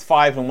group was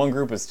 5 and one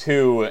group was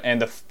 2,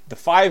 and the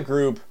 5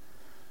 group,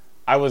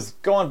 I was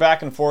going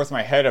back and forth in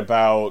my head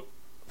about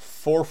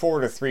 4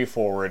 forward or 3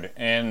 forward,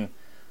 and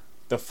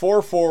the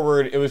 4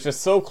 forward, it was just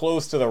so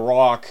close to the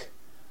rock,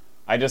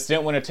 I just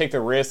didn't want to take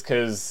the risk,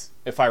 because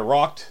if I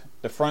rocked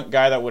the front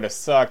guy, that would have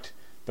sucked,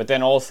 but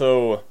then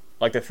also,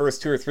 like the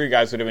first 2 or 3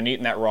 guys would have been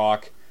eating that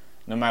rock,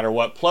 no matter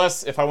what.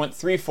 Plus, if I went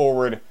 3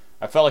 forward,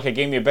 I felt like it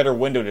gave me a better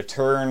window to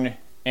turn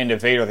into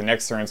Vader the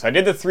next turn, so I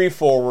did the 3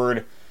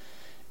 forward,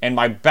 and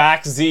my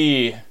back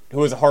Z, who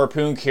was a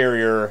harpoon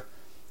carrier,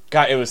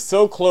 God, it was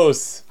so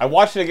close. I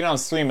watched it again on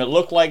stream. It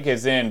looked like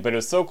it's in, but it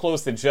was so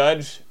close. The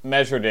judge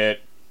measured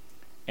it,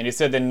 and he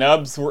said the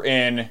nubs were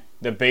in,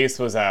 the base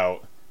was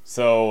out.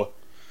 So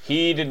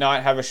he did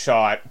not have a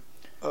shot.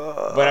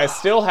 But I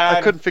still had...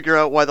 I couldn't figure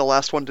out why the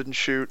last one didn't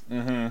shoot.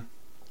 Mm-hmm.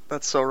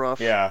 That's so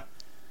rough. Yeah.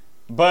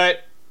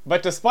 But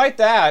despite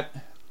that,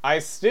 I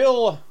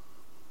still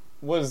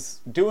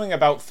was doing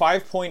about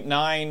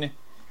 5.9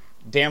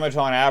 damage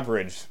on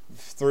average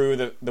through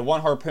the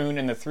 1 harpoon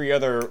and the 3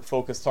 other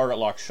focused target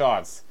lock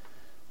shots.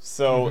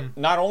 So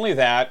not only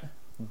that,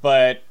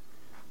 but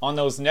on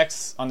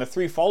the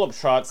 3 follow-up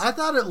shots, I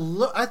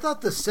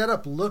thought the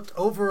setup looked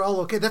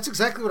overall okay. That's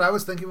exactly what I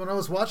was thinking when I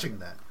was watching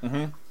that.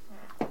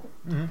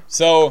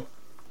 So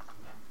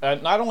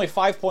not only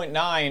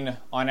 5.9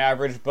 on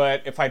average,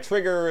 but if I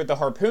trigger the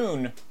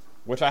harpoon,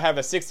 which I have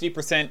a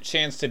 60%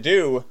 chance to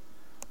do,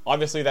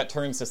 obviously that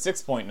turns to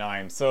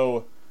 6.9.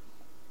 So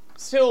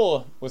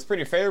still was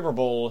pretty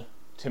favorable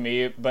to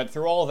me, but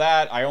through all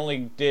that, I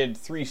only did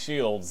 3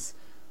 shields,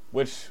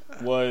 which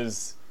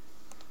was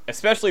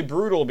especially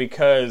brutal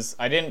because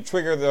I didn't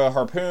trigger the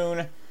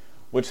harpoon,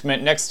 which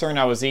meant next turn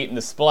I was eating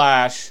the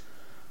splash,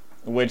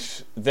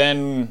 which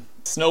then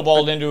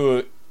snowballed into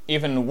an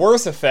even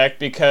worse effect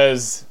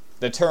because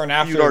the turn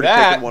after You'd already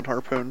taken 1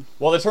 harpoon.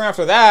 Well, the turn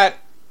after that,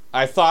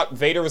 I thought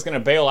Vader was going to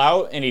bail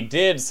out, and he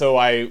did, so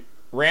I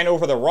ran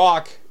over the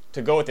rock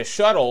to go with the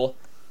shuttle,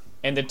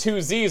 and the 2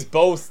 Zs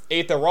both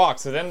ate the rock,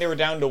 so then they were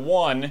down to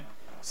 1.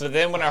 So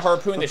then when I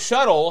harpooned the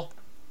shuttle,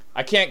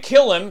 I can't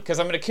kill him because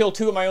I'm going to kill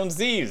 2 of my own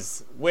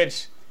Zs,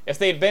 which, if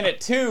they'd been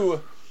at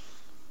 2,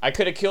 I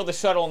could have killed the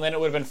shuttle, and then it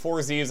would have been 4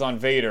 Zs on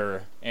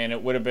Vader, and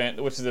it would have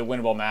been, which is a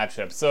winnable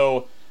matchup.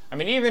 So, I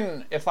mean,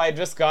 even if I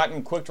just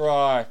gotten quick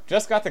draw,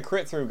 just got the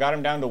crit through, got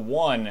him down to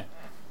 1,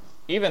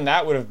 even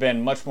that would have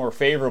been much more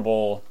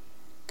favorable,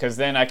 because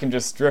then I can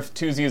just drift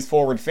 2 Zs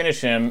forward,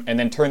 finish him, and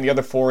then turn the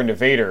other 4 into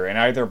Vader, and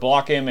either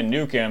block him and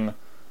nuke him,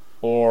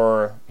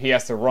 or he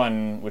has to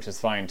run, which is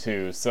fine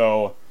too.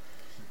 So,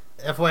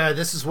 FYI,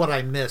 this is what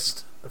I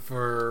missed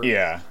for...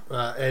 Yeah.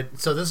 And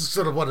so this is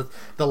sort of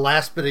the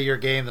last bit of your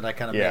game that I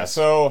kind of missed.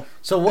 So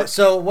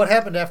what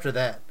happened after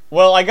that?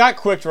 Well, I got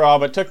quick draw,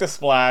 but took the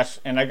splash,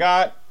 and I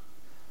got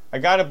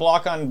a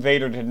block on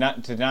Vader to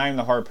deny him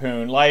the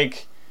harpoon.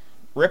 Like,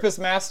 Ripus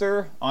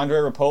Master, Andre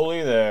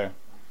Rapoli,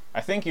 I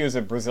think he was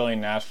a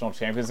Brazilian national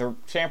champ. He's a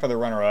champ of the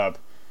runner-up.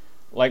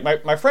 Like,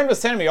 my friend was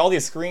sending me all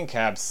these screen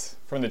caps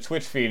from the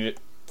Twitch feed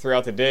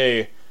throughout the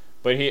day,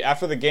 but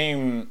after the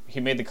game,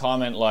 he made the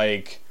comment,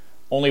 like,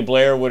 only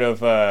Blair would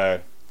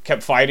have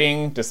kept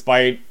fighting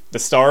despite the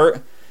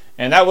start.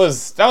 And that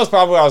was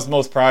probably what I was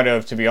most proud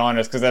of, to be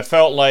honest, because I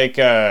felt like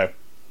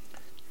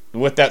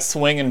with that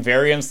swing and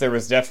variance, there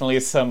was definitely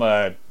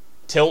some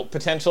tilt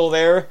potential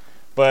there.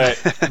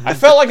 But I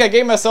felt like I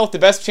gave myself the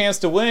best chance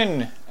to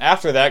win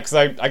after that, because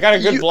I got a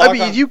good block. I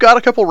mean, you got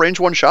a couple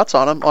range 1 shots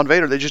on him, on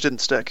Vader. They just didn't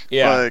stick.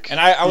 Yeah, and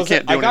I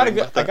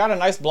got a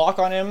nice block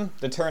on him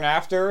the turn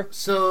after.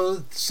 So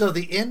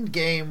the end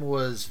game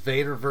was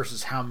Vader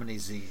versus how many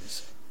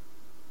Zs?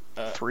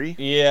 3?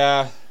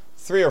 Yeah,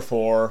 3 or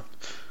 4.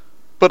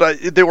 But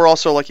they were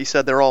also, like you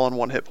said, they're all on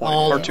 1 hit point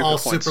or 2 all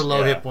hit points. super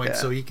low hit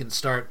points, so he can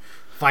start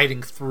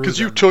fighting through.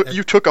 Because you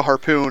took a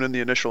harpoon in the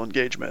initial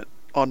engagement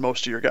on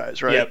most of your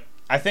guys, right? Yep.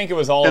 I think it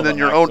was all and of then them,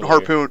 your own actually.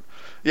 harpoon.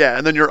 Yeah,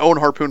 and then your own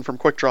harpoon from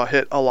Quick Draw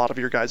hit a lot of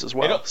your guys as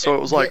well. So it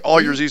was like all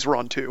your Z's were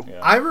on 2. Yeah.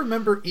 I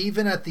remember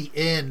even at the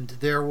end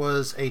there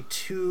was a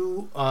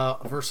 2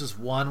 versus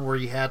 1 where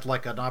you had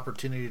like an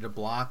opportunity to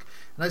block,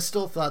 and I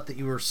still thought that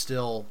you were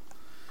still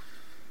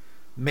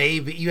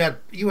maybe you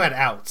had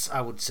outs.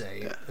 I would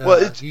say. Yeah.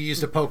 Well, you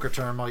used a poker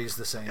term. I'll use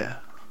the same. Yeah.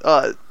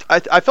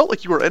 I felt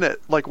like you were in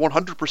it like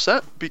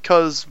 100%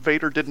 because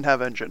Vader didn't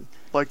have engine.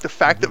 Like the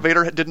fact that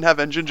Vader didn't have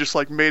engine just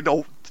like made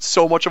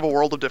so much of a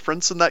world of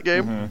difference in that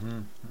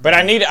game. But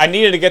I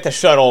needed to get the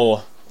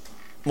shuttle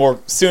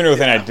more sooner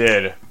than I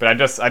did. But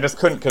I just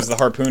couldn't because the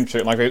harpoon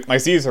trick. Like my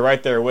Z's are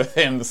right there with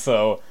him.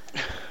 So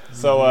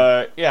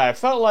yeah, I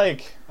felt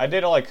like I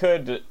did all I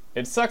could.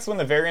 It sucks when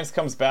the variance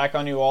comes back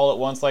on you all at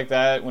once like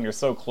that when you're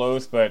so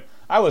close. But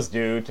I was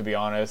due, to be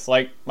honest.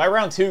 Like my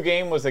round 2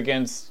 game was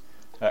against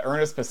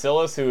Ernest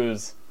Bacillus, who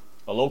is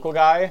a local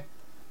guy.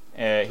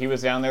 He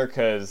was down there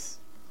because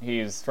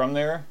he's from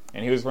there,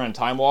 and he was running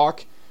Time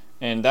Walk,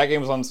 and that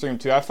game was on the stream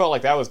too. I felt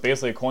like that was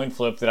basically a coin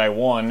flip that I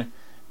won,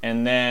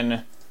 and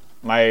then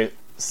my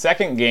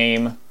second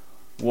game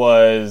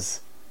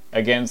was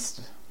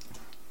against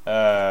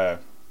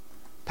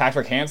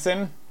Patrick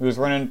Hansen, who was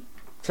running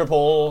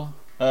triple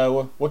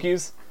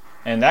Wookiees,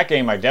 and that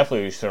game I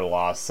definitely should have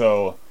lost.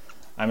 So,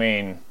 I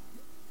mean,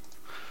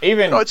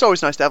 even... it's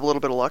always nice to have a little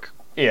bit of luck.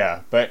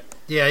 Yeah, but...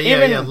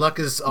 Yeah. Luck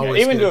is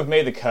always even good. to have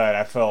made the cut,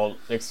 I felt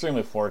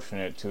extremely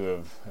fortunate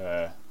to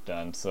have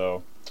done.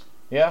 So,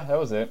 yeah, that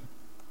was it.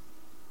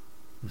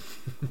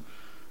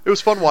 It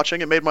was fun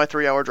watching. It made my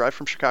 3-hour drive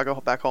from Chicago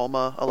back home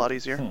a lot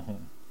easier.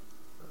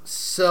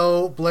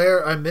 So,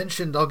 Blair, I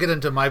mentioned... I'll get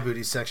into my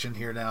booty section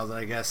here now,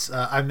 I guess.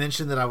 I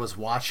mentioned that I was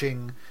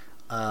watching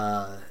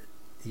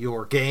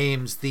your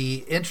games.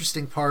 The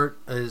interesting part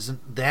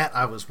isn't that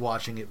I was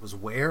watching, it was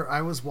where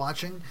I was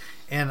watching.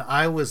 And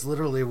I was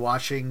literally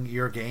watching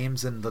your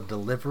games in the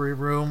delivery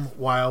room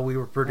while we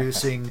were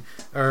producing...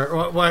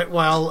 or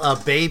while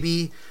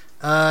baby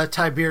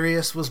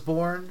Tiberius was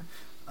born.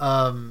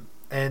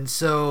 And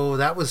so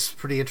that was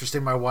pretty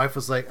interesting. My wife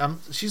was like,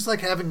 she's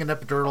like having an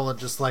epidural and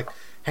just like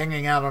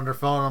hanging out on her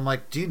phone. I'm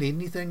like, do you need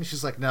anything?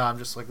 She's like, no, I'm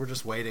just like, we're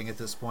just waiting at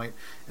this point.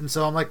 And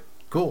so I'm like,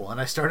 cool. And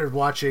I started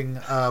watching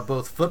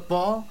both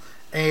football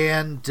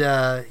and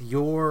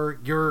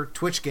your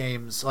Twitch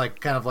games, like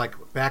kind of like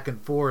back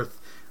and forth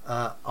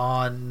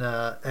on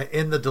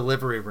in the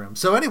delivery room.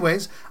 So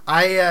anyways,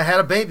 I had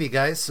a baby,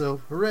 guys.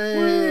 So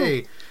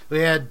hooray. Woo.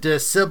 We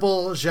had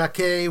Sybil,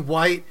 Jacquet,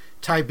 White,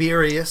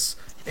 Tiberius.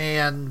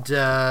 And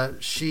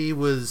she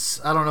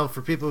was, I don't know,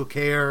 for people who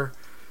care,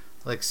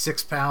 like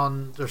 6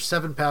 pounds or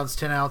 7 pounds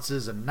 10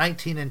 ounces and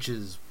 19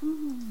 inches.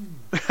 Woo.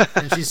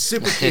 And she's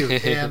super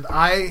cute. And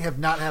I have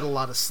not had a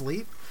lot of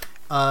sleep,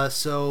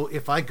 so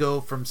if I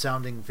go from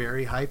sounding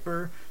very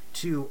hyper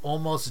to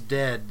almost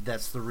dead,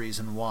 that's the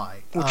reason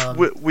why.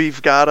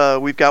 We've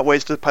got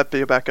ways to pipe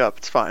you back up.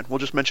 It's fine. We'll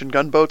just mention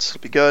gunboats.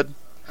 It'll be good.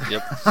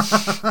 Yep.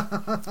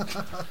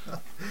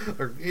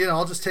 Or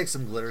I'll just take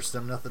some glitter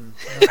stem. Nothing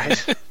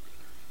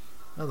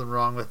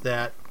wrong with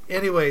that.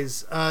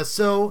 Anyways,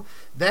 so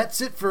that's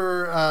it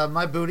for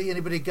my booty.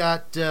 Anybody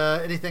got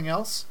anything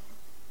else?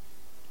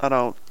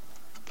 I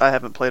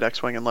haven't played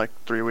X-Wing in like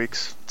 3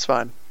 weeks. It's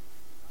fine.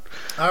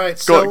 All right,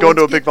 so going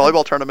to a big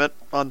volleyball tournament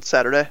on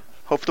Saturday.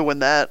 Hope to win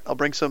that. I'll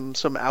bring some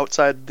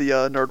outside the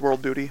Nerd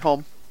World booty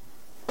home.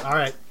 All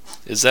right.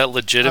 Is that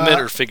legitimate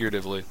or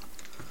figuratively?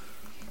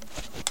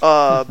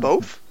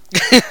 Both.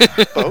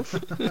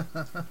 Both.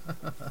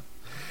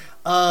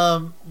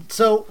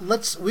 So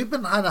we've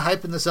been kind of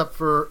hyping this up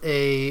for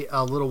a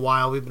little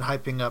while. We've been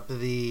hyping up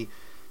the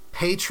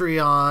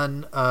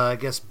Patreon, I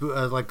guess,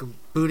 like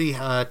booty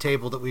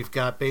table that we've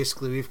got.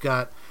 Basically, we've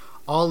got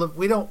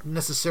we don't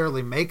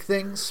necessarily make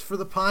things for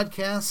the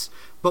podcast,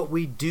 but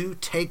we do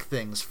take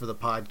things for the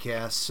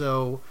podcast.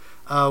 So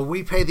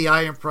we pay the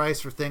iron price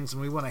for things,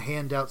 and we want to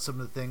hand out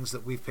some of the things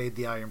that we've paid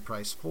the iron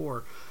price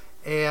for.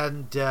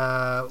 And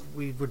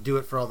we would do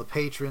it for all the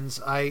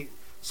patrons. I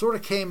sort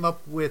of came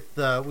up with,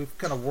 we've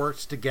kind of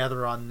worked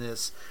together on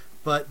this,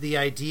 but the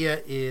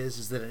idea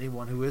is that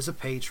anyone who is a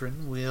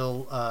patron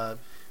will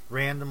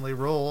randomly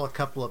roll a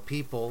couple of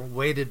people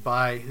weighted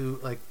by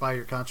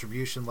your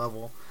contribution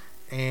level,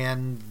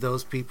 and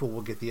those people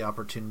will get the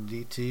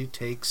opportunity to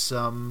take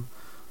some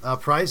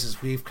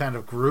prizes. We've kind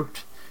of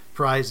grouped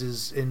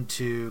prizes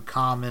into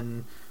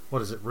common,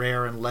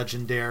 rare and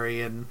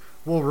legendary, and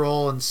we'll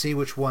roll and see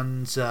which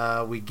ones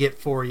we get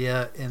for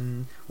you,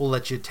 and we'll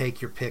let you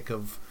take your pick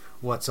of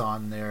what's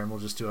on there, and we'll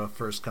just do a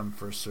first come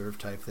first serve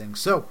type thing.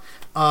 So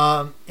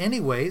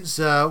anyways,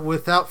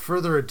 without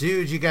further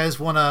ado, do you guys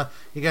want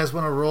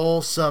to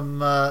roll some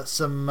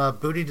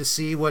booty to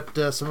see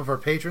what some of our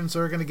patrons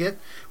are going to get?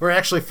 We're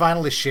actually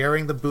finally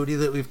sharing the booty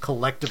that we've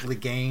collectively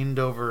gained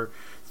over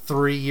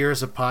 3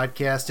 years of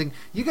podcasting.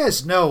 You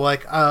guys know,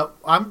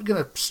 I'm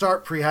going to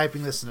start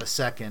pre-hyping this in a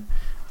second,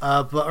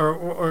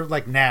 but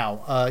like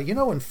now,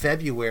 in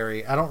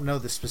February, I don't know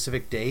the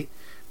specific date,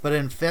 but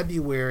in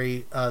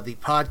February, the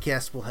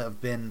podcast will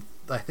have been,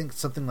 I think,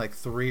 something like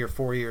 3 or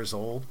 4 years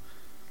old.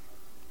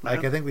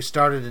 Like, I think we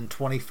started in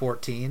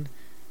 2014.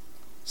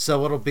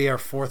 So it'll be our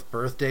 4th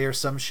birthday or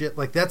some shit.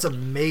 Like, that's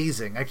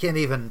amazing. I can't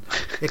even...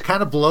 It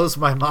kind of blows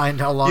my mind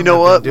how long You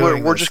know I've what? been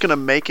doing We're this. just going to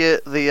make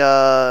it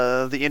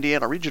the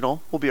Indiana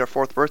Regional will be our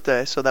 4th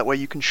birthday, so that way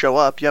you can show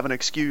up. You have an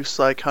excuse,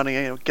 like,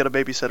 honey, get a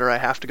babysitter. I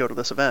have to go to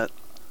this event.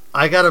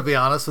 I got to be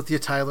honest with you,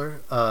 Tyler.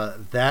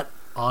 That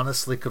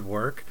honestly could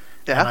work.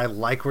 Yeah. And I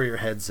like where your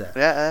head's at.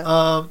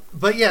 Yeah.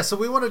 But yeah, so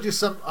we want to do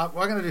some...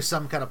 we're going to do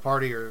some kind of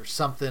party or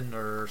something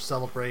or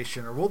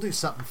celebration, or we'll do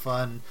something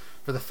fun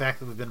for the fact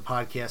that we've been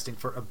podcasting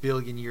for a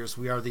billion years.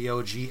 We are the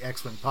OG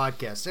X-Wing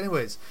podcast.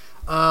 Anyways,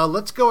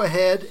 let's go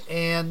ahead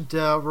and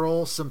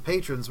roll some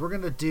patrons. We're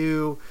going to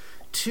do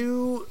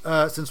 2,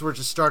 since we're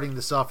just starting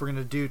this off, we're going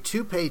to do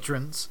 2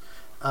 patrons.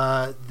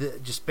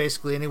 Just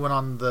basically anyone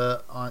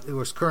on who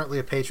is currently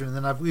a patron.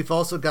 And then we've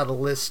also got a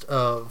list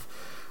of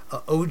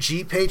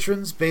OG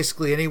patrons,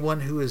 basically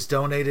anyone who has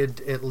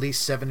donated at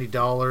least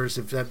 $70,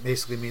 if that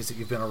basically means that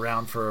you've been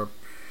around for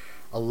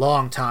a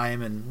long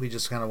time, and we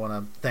just kind of want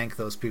to thank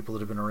those people that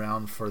have been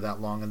around for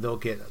that long, and they'll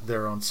get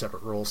their own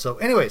separate role. So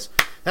anyways,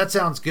 that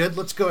sounds good.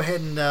 Let's go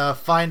ahead and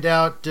find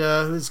out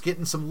who's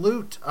getting some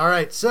loot. All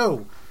right,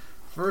 so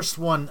first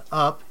one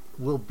up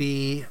will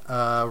be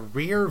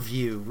Rear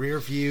View. Rear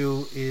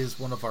View is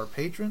one of our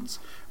patrons.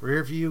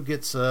 Rear View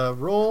gets a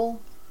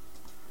roll,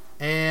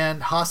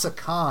 and Hassan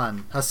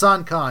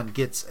Khan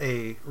gets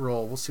a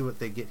roll. We'll see what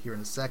they get here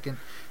in a second.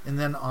 And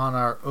then on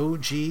our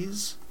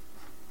OGs,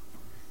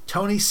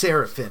 Tony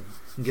Seraphin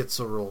gets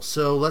a roll.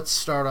 So let's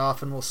start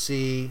off and we'll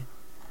see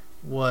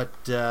what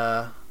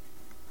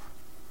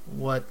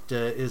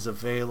is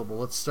available.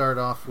 Let's start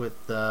off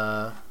with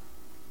oh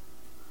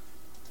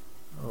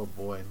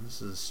boy,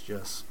 this is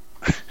just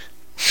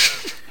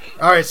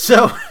all right.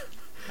 So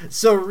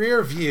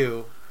Rear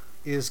View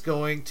is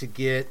going to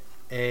get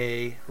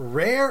a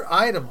rare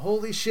item.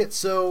 Holy shit!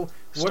 So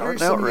what are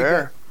some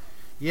rare?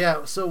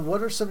 Yeah. So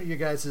what are some of you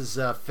guys'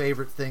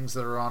 favorite things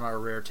that are on our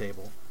rare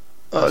table?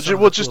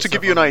 Just to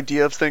give you an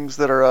idea of things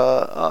that are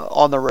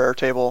on the rare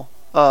table,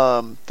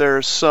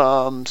 there's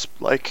some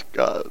like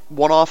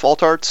one-off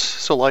alt arts,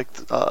 so like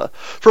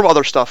from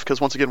other stuff,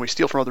 because once again we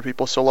steal from other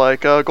people. So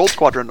like Gold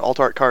Squadron alt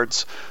art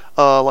cards,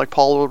 like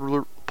Paul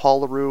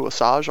LaRue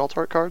Asajj alt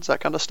art cards, that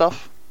kind of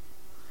stuff.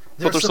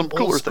 But there's some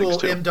cooler things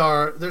too.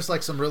 Imdar, there's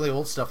like some really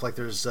old stuff, like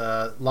there's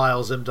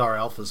Lyle's Imdar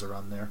alphas are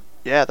on there.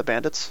 Yeah, the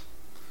Bandits.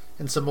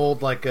 And some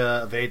old like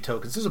evade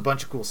tokens. There's a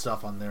bunch of cool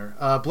stuff on there.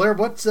 Blair,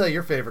 what's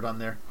your favorite on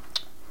there?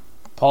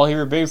 Paul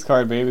Heber Biggs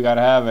card, baby, gotta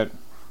have it.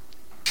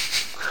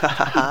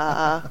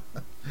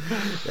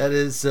 That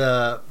is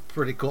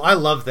pretty cool. I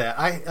love that.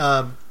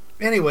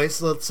 Anyways,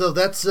 so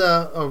that's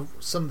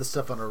some of the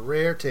stuff on a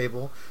rare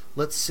table.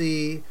 Let's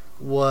see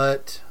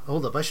what...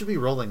 Hold up, I should be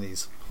rolling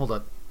these. Hold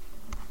up.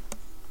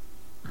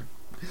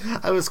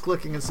 I was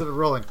clicking instead of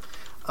rolling.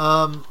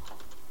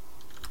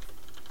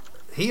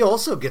 He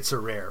also gets a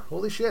rare.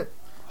 Holy shit.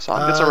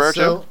 Hassan gets a rare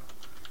too?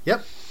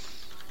 Yep.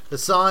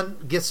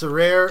 Hassan gets a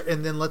rare,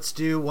 and then let's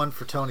do one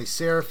for Tony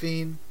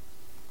Seraphin.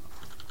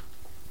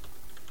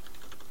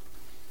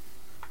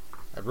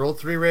 I rolled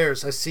 3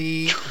 rares. I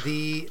see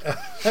the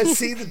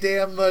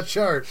damn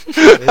chart.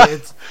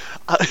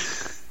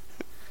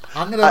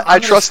 I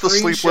trust the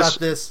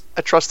sleepless.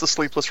 I trust the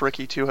sleepless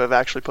Ricky to have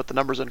actually put the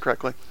numbers in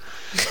correctly.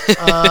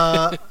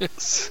 I'm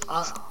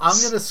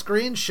gonna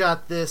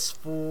screenshot this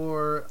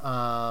for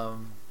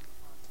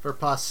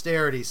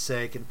posterity's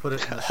sake and put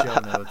it in the show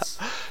notes.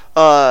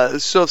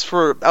 So it's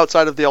for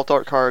outside of the alt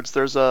art cards.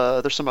 There's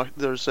an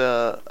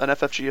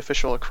FFG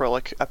official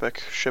acrylic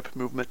epic ship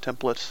movement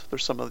template.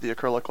 There's some of the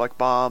acrylic like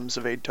bombs,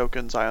 evade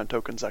tokens, ion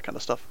tokens, that kind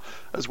of stuff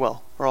as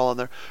well. Are all in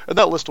there, and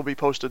that list will be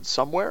posted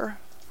somewhere,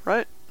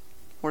 right?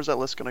 Where's that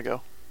list gonna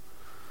go?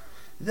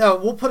 No,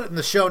 we'll put it in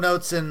the show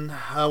notes, and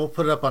we'll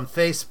put it up on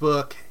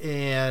Facebook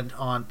and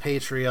on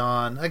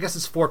Patreon. I guess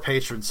it's for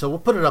patrons, so we'll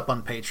put it up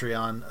on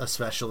Patreon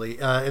especially.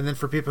 And then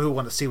for people who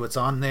want to see what's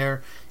on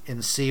there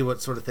and see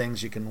what sort of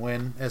things you can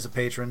win as a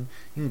patron,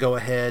 you can go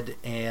ahead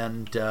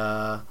and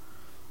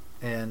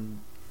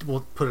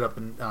we'll put it up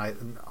in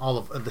all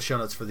of the show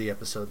notes for the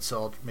episode,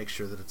 so I'll make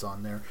sure that it's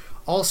on there.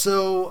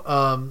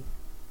 Also,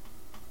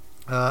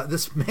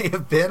 this may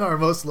have been our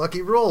most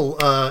lucky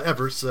roll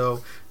ever,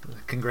 so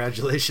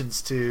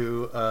congratulations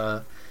to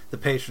the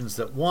patrons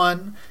that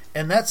won.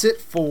 And that's it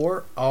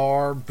for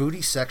our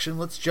booty section.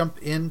 Let's jump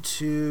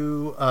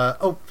into...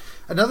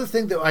 another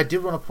thing that I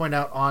did want to point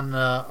out on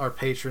our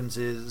patrons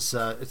is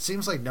it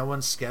seems like no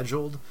one's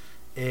scheduled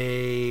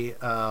a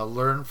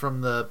Learn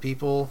from the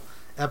People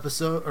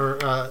episode or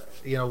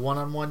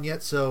one-on-one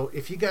yet. So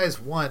if you guys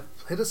want,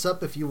 hit us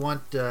up if you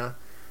want...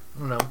 I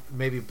don't know,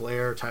 maybe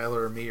Blair or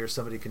Tyler or me or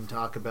somebody can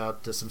talk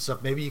about some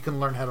stuff. Maybe you can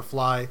learn how to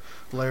fly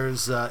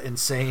Blair's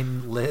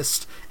insane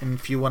list. And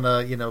if you want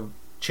to,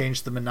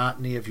 change the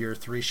monotony of your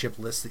 3-ship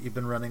list that you've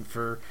been running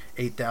for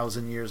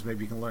 8,000 years,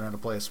 maybe you can learn how to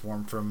play a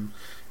swarm from,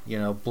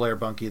 Blair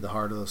Bunky, the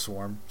heart of the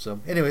swarm.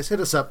 So anyways, hit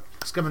us up,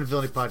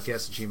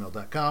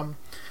 scumandvillainy@gmail.com.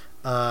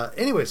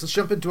 Anyways, let's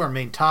jump into our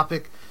main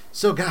topic.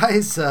 So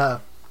guys,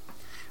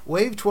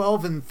 Wave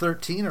 12 and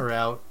 13 are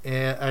out,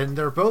 and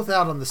they're both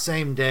out on the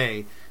same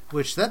day,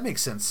 which that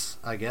makes sense,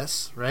 I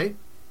guess, right?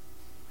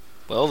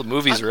 Well, the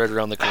movie's right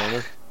around the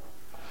corner.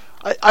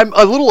 I'm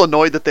a little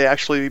annoyed that they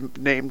actually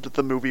named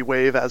the movie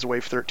Wave as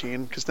Wave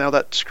 13, because now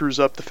that screws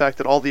up the fact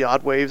that all the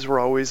odd waves were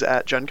always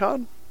at Gen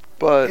Con.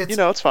 But,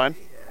 it's fine.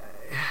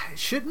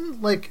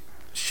 Shouldn't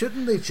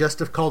they just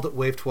have called it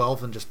Wave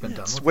 12 and just been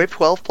done with it? Wave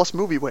 12 plus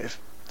movie Wave.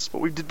 That's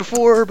what we did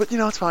before, but,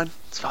 it's fine.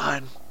 It's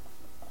fine.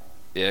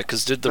 Yeah,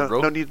 because did the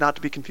Rogue... No need not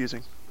to be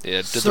confusing.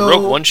 Yeah, did the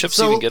Rogue One ships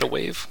even get a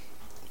wave?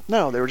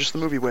 No, they were just the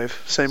movie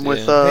Wave. Same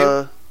with...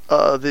 the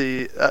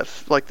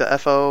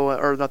FO,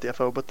 or not the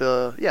FO, but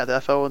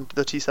the FO and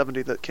the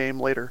T-70 that came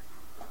later.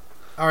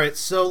 All right,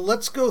 so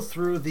let's go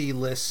through the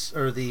lists,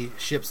 or the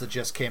ships that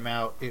just came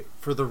out.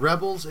 For the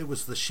Rebels, it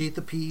was the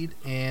Sheathipede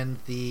and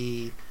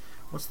the...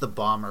 What's the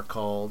bomber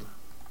called?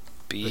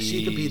 The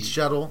Sheathipede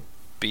shuttle.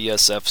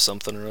 BSF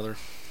something or other.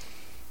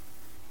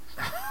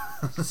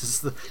 This is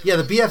the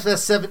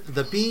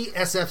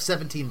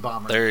BSF-17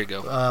 bomber. There you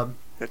go.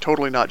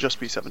 Totally not just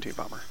B-17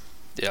 bomber.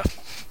 Yeah.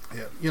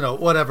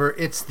 Whatever.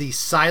 It's the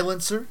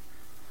Silencer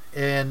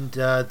and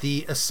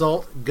the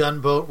Assault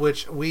Gunboat,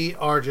 which we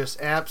are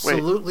just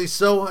absolutely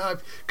so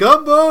hyped.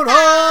 Gunboat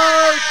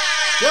high!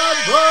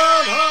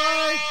 Gunboat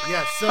high!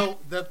 Yeah, so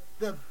the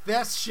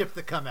best ship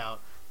to come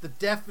out, the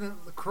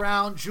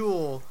crown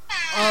jewel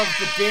of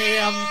the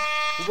damn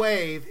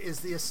wave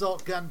is the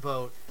Assault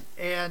Gunboat.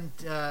 And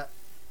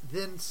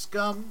then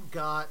Scum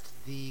got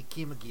the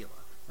Kimagila.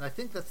 And I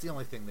think that's the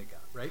only thing they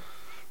got, right?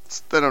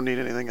 They don't need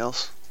anything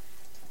else.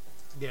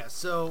 Yeah,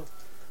 so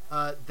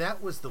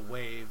that was the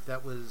wave.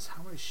 That was...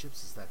 How many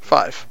ships is that?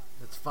 5.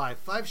 That's 5.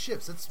 5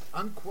 ships. That's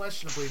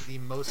unquestionably the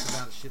most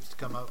amount of ships to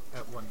come out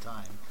at one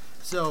time.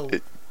 So...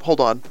 Hold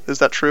on. Is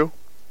that true?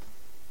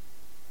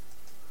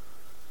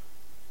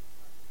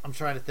 I'm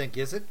trying to think.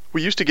 Is it?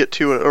 We used to get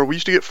 2, or we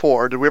used to get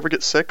 4. Did we ever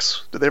get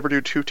 6? Did they ever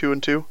do 2, 2,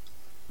 and 2?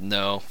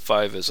 No,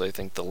 5 is, I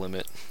think, the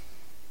limit.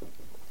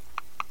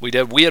 We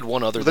had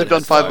one other. They've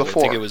done 5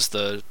 before. I think it was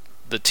the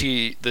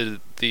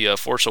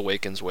Force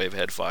Awakens wave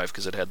had 5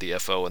 because it had the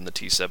FO and the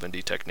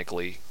T-70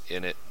 technically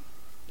in it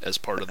as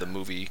part of the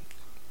movie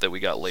that we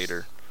got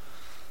later.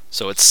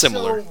 So it's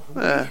similar.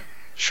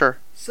 Sure.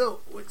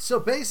 So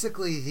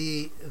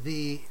basically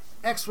the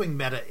X-Wing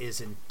meta is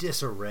in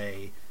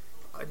disarray.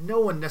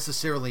 No one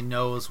necessarily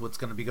knows what's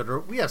going to be good.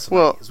 Or we have some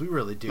ideas, we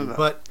really do. No.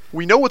 But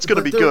we know what's going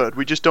to be good.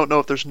 We just don't know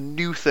if there's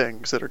new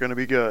things that are going to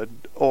be good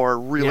or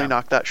really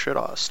knock that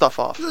stuff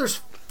off. There's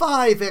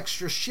 5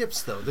 extra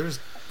ships though.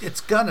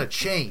 It's gonna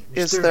change.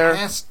 Is there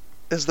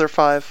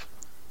 5?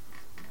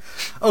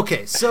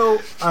 Okay, so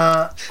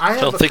I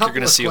don't think you're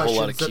going to see a whole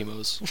lot of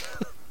chemos.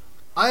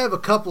 I have a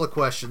couple of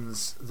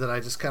questions that I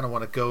just kind of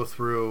want to go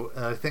through.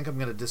 I think I'm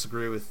going to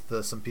disagree with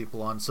some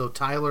people on. So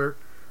Tyler,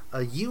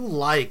 you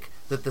like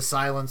that the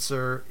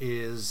Silencer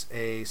is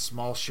a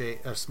small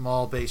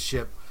base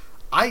ship.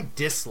 I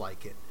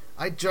dislike it.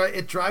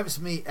 It drives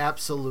me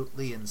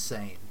absolutely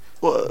insane.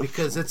 Well,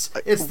 because it's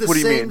the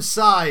same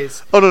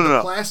size. Oh, no.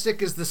 The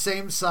plastic is the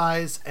same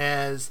size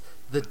as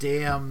the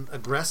damn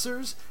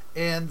aggressors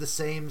and the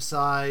same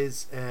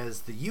size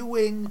as the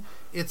U-wing.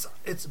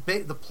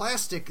 The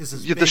plastic is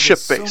as big the ship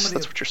as base. So many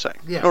that's what you're saying.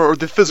 Yeah. Or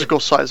the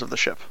physical size of the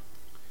ship.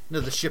 No,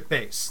 the ship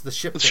base. The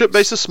ship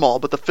base is small,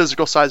 but the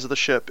physical size of the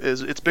ship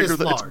is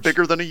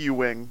bigger than a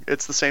U-wing.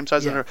 It's the same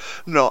size. Yeah.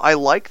 No, I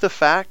like the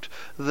fact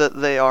that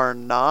they are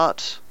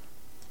not,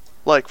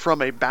 like,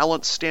 from a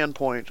balance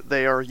standpoint,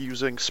 they are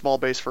using small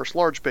base versus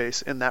large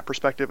base in that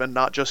perspective, and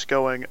not just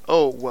going,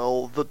 oh,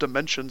 well, the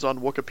dimensions on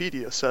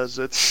Wikipedia says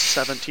it's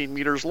 17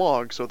 meters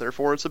long, so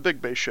therefore it's a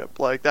big base ship.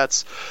 Like,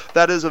 that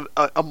is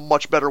a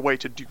much better way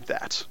to do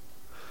that.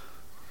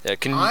 Yeah,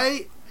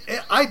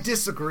 I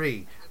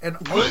disagree. And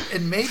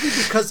maybe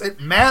because it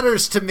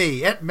matters to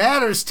me. It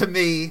matters to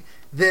me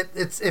that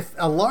if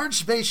a large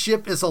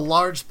spaceship is a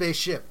large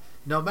spaceship,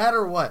 no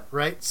matter what,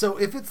 right? So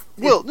if it's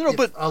what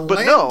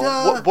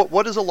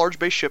does a large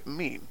spaceship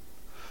mean?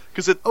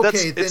 Because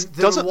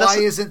why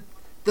isn't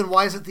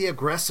the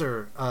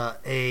aggressor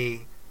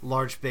a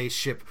large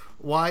spaceship?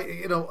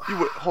 Why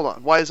hold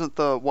on? Why isn't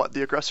the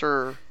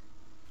aggressor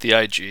the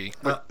IG?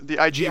 The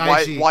IG.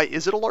 Why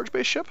is it a large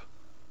spaceship?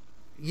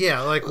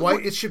 Yeah, like why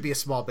it should be a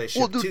small base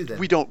ship too. Then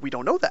we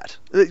don't know that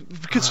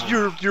because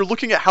you're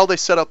looking at how they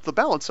set up the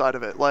balance side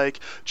of it. Like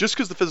just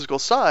because the physical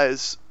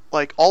size,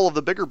 like all of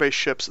the bigger base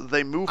ships,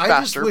 they move faster.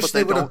 I just wish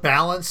they would have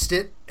balanced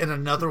it in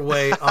another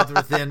way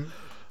other than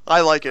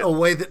I like it a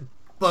way that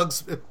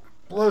blows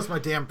my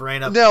damn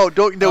brain up. No,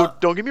 don't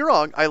get me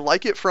wrong. I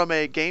like it from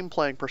a game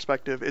playing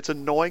perspective. It's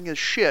annoying as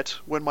shit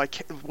when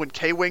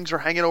K-wings are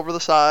hanging over the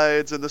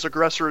sides and this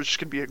aggressor is just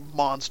gonna be a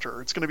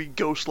monster. It's gonna be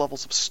ghost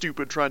levels of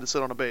stupid trying to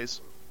sit on a base.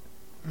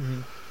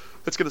 Mm-hmm.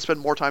 It's gonna spend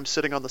more time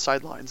sitting on the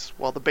sidelines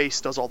while the base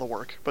does all the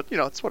work. But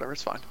it's whatever.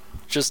 It's fine.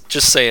 Just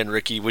saying,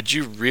 Ricky. Would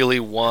you really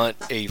want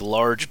a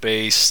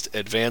large-based,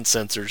 advanced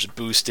sensors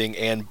boosting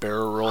and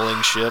barrel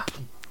rolling ship?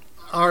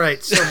 All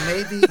right, so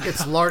maybe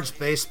it's large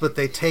base, but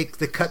they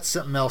cut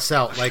something else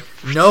out. Like,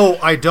 no,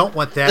 I don't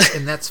want that,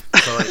 and that's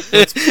So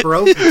it's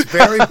broke. It's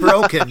very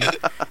broken,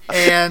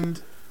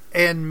 and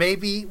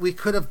maybe we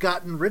could have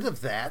gotten rid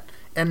of that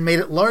and made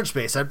it large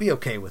base. I'd be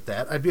okay with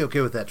that. I'd be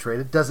okay with that trade.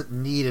 It doesn't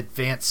need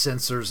advanced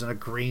sensors and a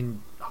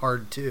green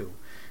hard 2.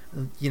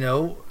 You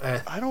know,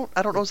 I don't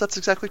know if that's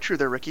exactly true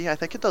there, Ricky. I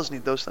think it does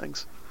need those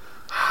things.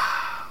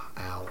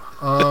 Ow.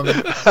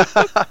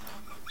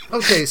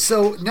 Okay,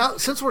 so now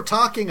since we're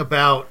talking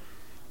about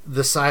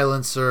the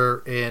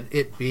silencer and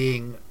it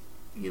being,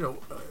 you know,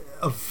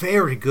 a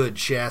very good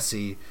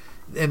chassis,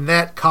 and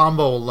that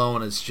combo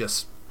alone is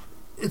just,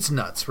 it's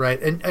nuts,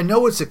 right? And I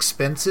know it's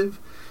expensive,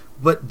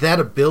 but that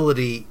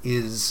ability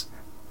is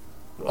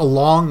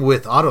along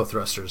with auto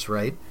thrusters,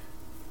 right?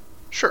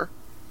 Sure.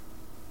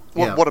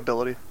 Yeah. What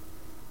ability?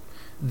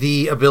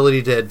 The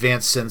ability to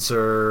advance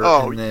sensor.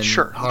 Oh, and then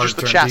sure. hard Just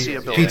the turn chassis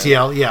ability.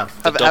 PTL, yeah.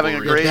 Having a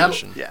great,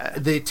 yeah.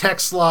 The tech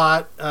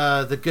slot,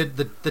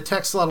 the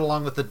tech slot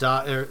along with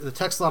the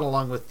tech slot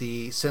along with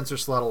the sensor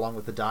slot along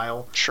with the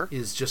dial. Sure.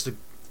 Is just a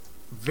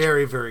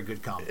very, very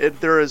good combo.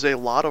 There is a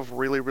lot of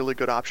really, really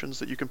good options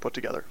that you can put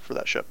together for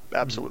that ship.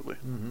 Absolutely.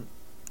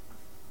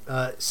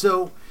 Mm-hmm.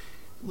 So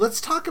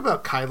let's talk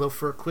about Kylo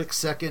for a quick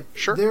second.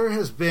 Sure. There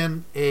has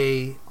been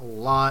a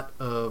lot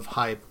of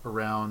hype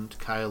around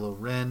Kylo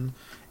Ren,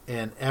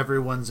 and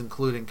everyone's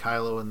including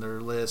Kylo in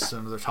their lists,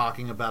 and they're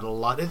talking about it a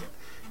lot.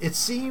 It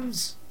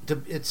seems to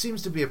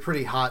be a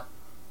pretty hot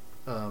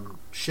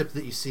ship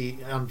that you see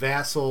on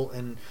Vassal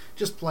and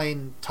just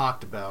plain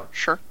talked about.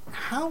 Sure.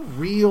 How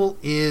real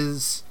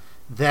is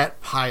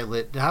that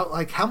pilot?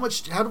 How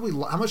much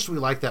do we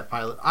like that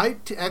pilot? I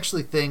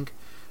actually think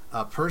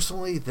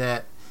personally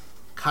that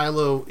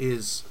Kylo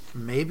is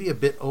maybe a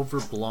bit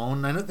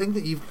overblown. I don't think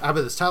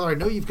that Tyler, I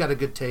know you've got a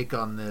good take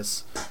on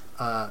this,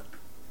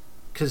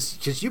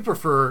 because you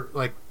prefer,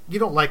 like, you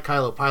don't like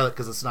Kylo Pilot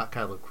because it's not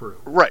Kylo Crew.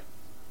 Right.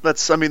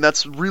 That's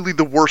really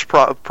the worst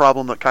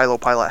problem that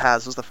Kylo Pilot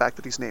has, is the fact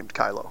that he's named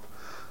Kylo.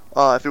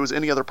 If it was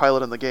any other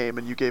pilot in the game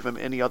and you gave him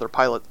any other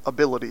pilot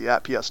ability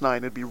at PS9,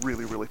 it'd be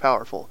really, really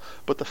powerful.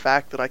 But the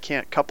fact that I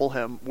can't couple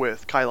him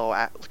with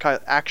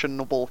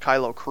actionable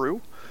Kylo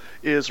Crew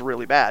is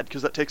really bad,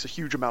 because that takes a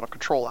huge amount of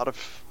control out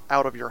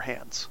of your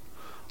hands.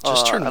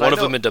 Just turn one of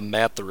them into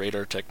Matt the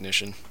Radar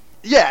Technician.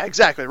 Yeah,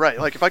 exactly, right.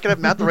 Like, if I could have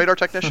Matt the Radar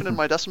Technician in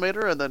my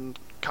Decimator and then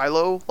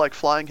Kylo, like,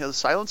 flying his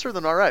silencer,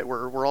 then alright,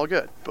 we're all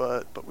good.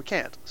 But we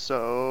can't.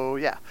 So,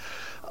 yeah.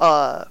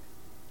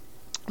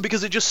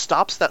 Because it just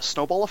stops that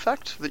snowball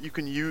effect that you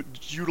can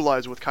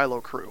utilize with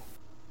Kylo Crew.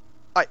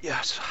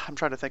 I'm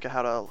trying to think of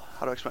how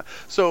to explain.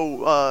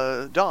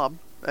 So, Dom,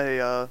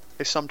 a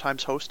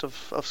sometimes host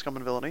of Scum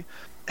and Villainy,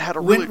 had a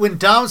really... When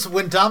Dom's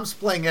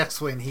playing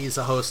X-Wing, he's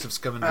a host of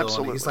Scum and Villainy.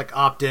 Absolutely. He's like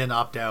opt in,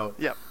 opt out.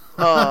 Yeah.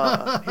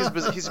 He's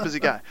a busy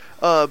guy.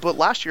 But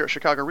last year at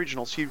Chicago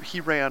Regionals, he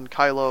ran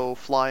Kylo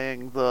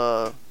flying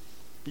the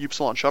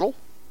Upsilon shuttle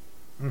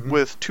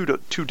with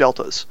two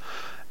deltas,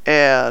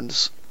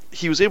 and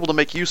he was able to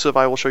make use of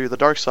I Will Show You the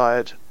Dark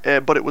Side,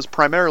 but it was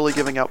primarily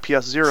giving out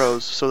PS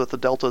zeros so that the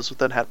deltas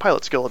then had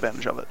pilot skill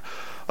advantage of it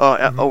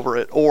over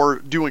it, or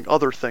doing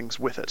other things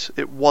with it.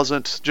 It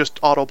wasn't just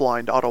auto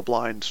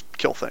blind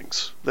kill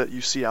things that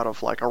you see out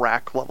of, like,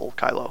 Iraq level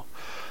Kylo,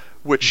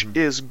 which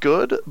is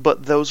good,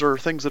 but those are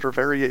things that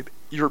are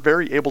you're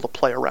very able to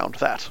play around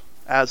that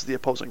as the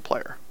opposing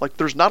player. Like,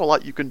 there's not a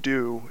lot you can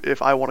do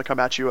if I want to come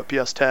at you at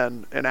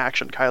PS10 and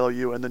action Kylo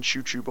you and then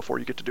shoot you before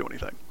you get to do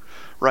anything,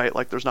 right?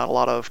 Like, there's not a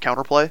lot of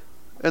counterplay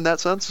in that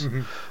sense.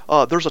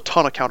 There's a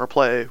ton of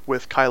counterplay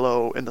with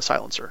Kylo in the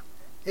silencer.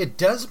 It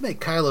does make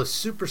Kylo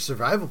super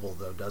survivable,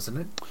 though, doesn't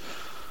it?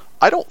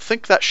 I don't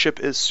think that ship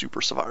is super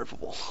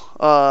survivable.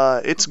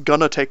 It's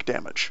gonna take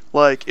damage.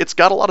 Like, it's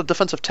got a lot of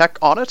defensive tech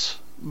on it,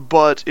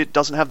 but it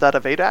doesn't have that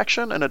evade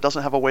action, and it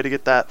doesn't have a way to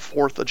get that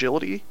fourth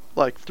agility,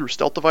 like through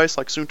stealth device,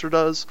 like Soontir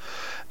does.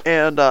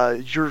 And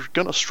you're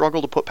gonna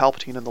struggle to put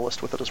Palpatine in the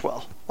list with it as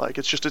well. Like,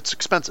 it's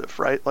expensive,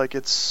 right? Like,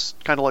 it's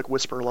kind of like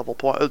Whisper level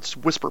it's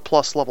Whisper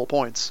plus level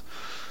points.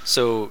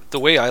 So the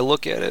way I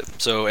look at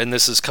it, and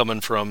this is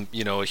coming from,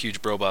 a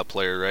huge Brobot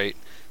player, right?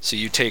 So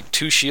you take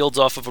 2 shields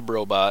off of a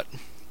Brobot,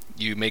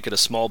 you make it a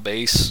small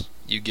base,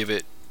 you give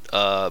it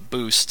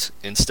boost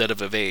instead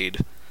of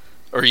evade,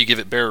 or you give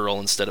it barrel roll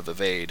instead of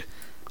evade.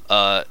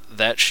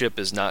 That ship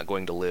is not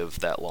going to live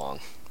that long.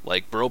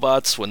 Like,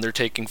 Brobots, when they're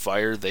taking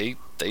fire, they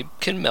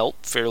can melt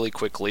fairly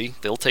quickly.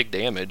 They'll take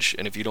damage,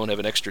 and if you don't have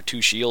an extra 2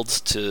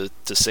 shields to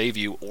save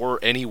you, or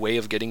any way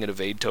of getting an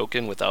evade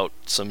token without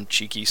some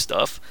cheeky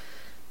stuff,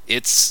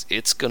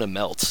 it's gonna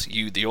melt.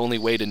 The only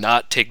way to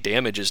not take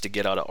damage is to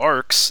get out of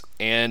arcs,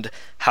 and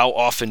how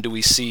often do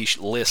we see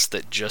lists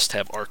that just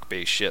have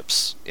arc-based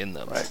ships in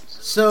them? Right.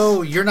 So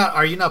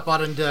are you not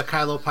bought into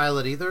Kylo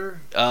Pilot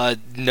either?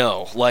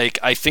 No. Like,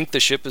 I think the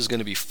ship is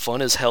gonna be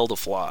fun as hell to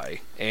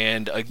fly,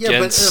 and against... Yeah,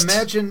 but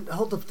imagine...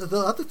 Hold up, the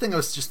other thing I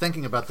was just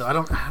thinking about, though, I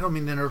don't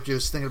mean to interrupt you, I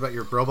was thinking about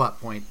your Brobot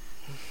point.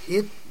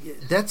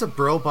 That's a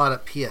Brobot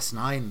at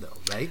PS9, though,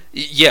 right?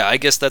 Yeah, I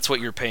guess that's what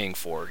you're paying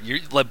for.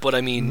 But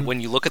I mean, when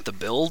you look at the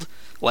build,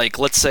 like,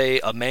 let's say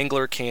a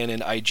Mangler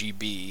Cannon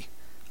IGB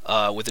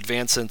with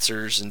advanced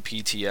sensors and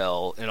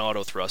PTL and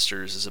auto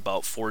thrusters is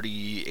about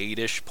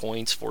 48-ish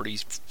points,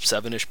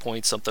 47-ish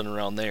points, something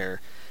around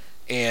there.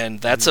 And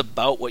that's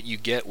about what you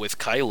get with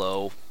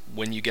Kylo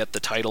when you get the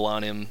title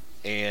on him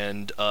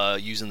and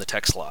using the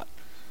tech slot.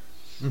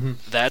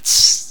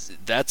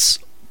 That's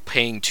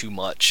paying too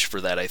much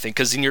for that, I think,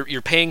 because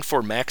you're paying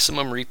for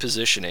maximum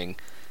repositioning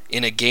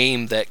in a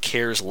game that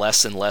cares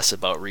less and less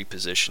about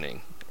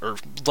repositioning, or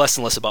less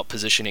and less about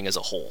positioning as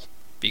a whole,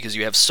 because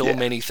you have so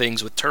many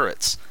things with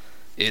turrets.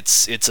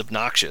 It's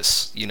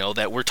obnoxious,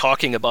 that we're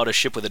talking about a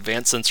ship with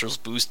advanced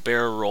sensors, boost,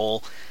 barrel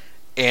roll,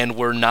 and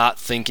we're not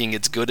thinking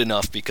it's good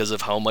enough because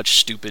of how much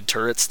stupid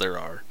turrets there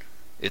are.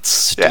 It's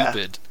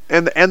stupid.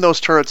 Yeah. And those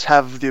turrets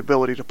have the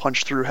ability to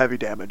punch through heavy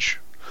damage.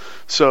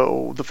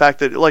 So the fact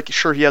that,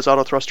 sure, he has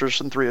auto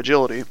thrusters and 3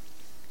 agility,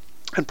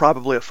 and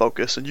probably a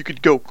focus, and you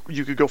could go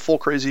full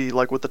crazy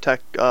with the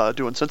tech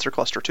doing sensor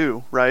cluster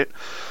too, right?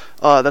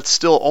 That's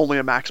still only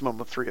a maximum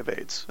of 3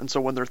 evades, and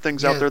so when there are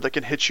things out there that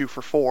can hit you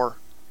for 4,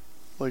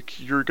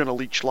 you're gonna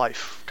leech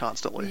life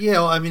constantly. Yeah,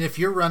 well, I mean, if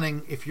you're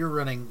running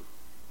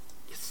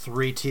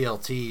 3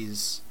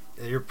 TLTs,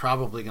 you're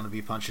probably going to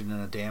be punching in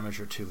a damage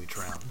or 2 each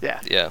round.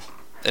 Yeah.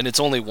 And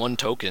it's only 1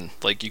 token.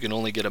 You can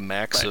only get a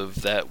max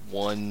of that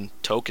 1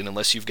 token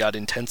unless you've got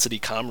intensity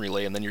comm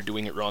relay, and then you're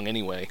doing it wrong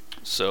anyway.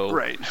 So,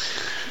 right.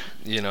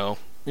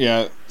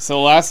 Yeah.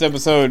 So last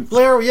episode,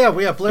 Blair.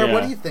 Blair,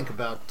 what do you think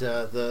about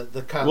the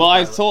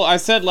Kylo? Well, I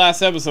said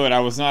last episode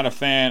I was not a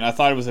fan. I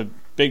thought it was a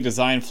big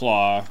design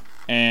flaw,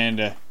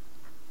 and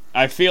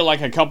I feel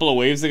like a couple of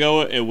waves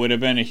ago it would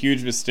have been a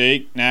huge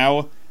mistake.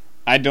 Now,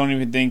 I don't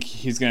even think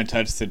he's gonna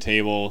touch the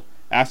table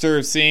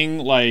after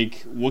seeing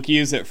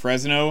Wookiees at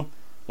Fresno.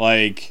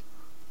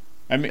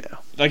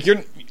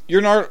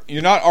 You're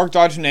not arc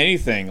dodging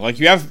anything.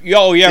 You have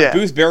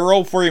boost barrel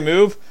roll before you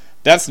move.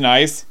 That's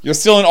nice. You're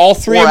still in all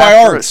 3 of my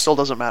arcs. It still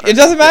doesn't matter. It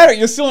doesn't matter.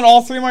 You're still in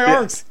all 3 of my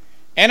arcs.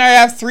 And I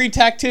have 3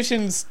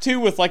 tacticians too,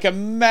 with a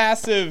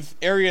massive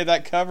area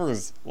that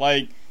covers.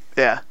 And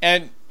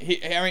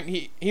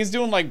he's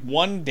doing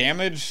 1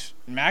 damage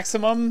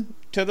maximum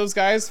to those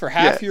guys for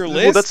half your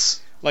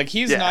list. Well,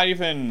 he's not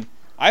even.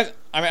 I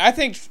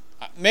think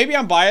maybe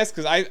I'm biased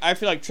because I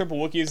feel like Triple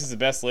Wookiees is the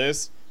best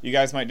list. You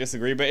guys might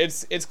disagree, but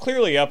it's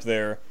clearly up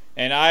there,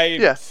 and I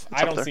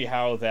don't see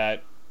how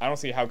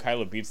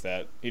Kylo beats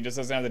that. He just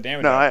doesn't have the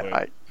damage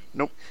output.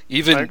 Nope.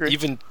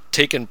 Even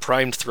taking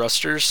primed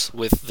thrusters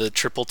with the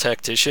triple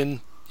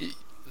tactician,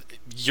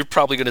 you're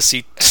probably going to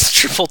see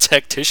triple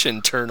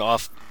tactician turn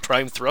off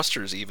primed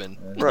thrusters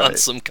on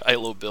some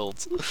Kylo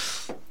builds.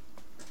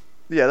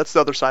 Yeah, that's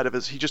the other side of it.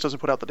 Is he just doesn't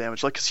put out the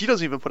damage, because he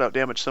doesn't even put out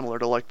damage similar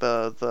to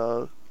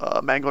the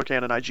Mangler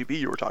Cannon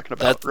IGB you were talking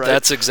about, right?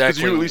 That's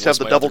exactly. Because you at least have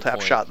the double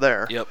tap shot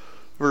there. Yep.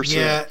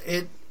 Versus,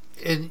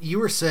 and you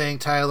were saying,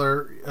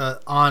 Tyler,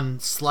 on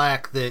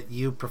Slack that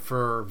you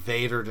prefer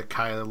Vader to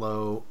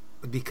Kylo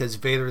because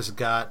Vader's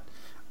got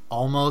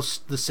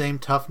almost the same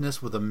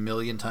toughness with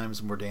 1,000,000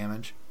 times more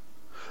damage.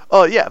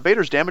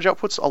 Vader's damage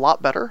output's a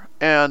lot better,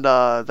 and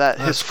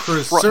his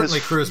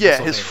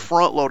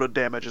front-loaded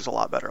damage is a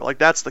lot better.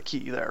 That's the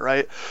key there,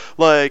 right?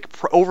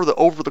 Over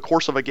the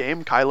course of a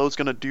game, Kylo's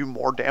gonna do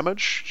more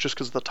damage just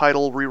because the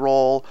title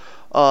reroll,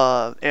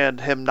 and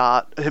him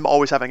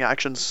always having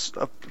actions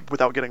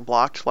without getting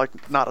blocked,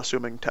 not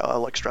assuming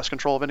stress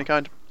control of any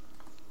kind.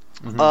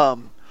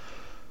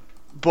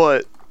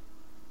 But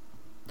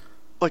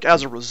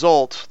as a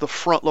result, the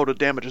front-loaded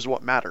damage is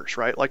what matters,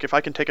 right? If I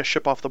can take a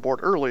ship off the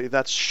board early,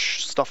 that's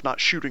stuff not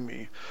shooting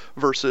me,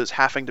 versus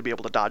having to be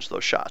able to dodge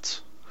those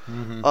shots.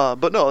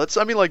 But no, it's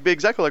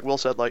exactly like Will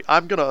said.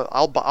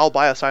 I'll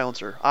buy a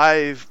silencer.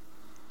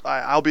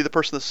 I'll be the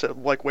person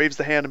that waves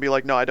the hand and be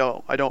like, no, I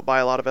don't buy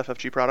a lot of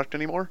FFG product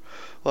anymore.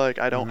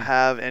 I don't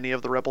have any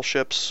of the Rebel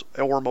ships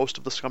or most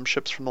of the Scum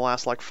ships from the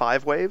last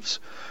 5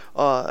 waves,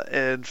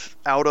 and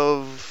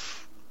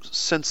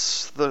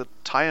since the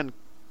tie-in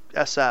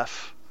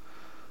SF.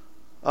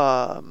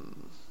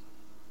 I'm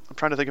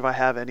trying to think if I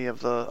have any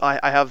of the.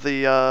 I have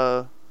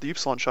the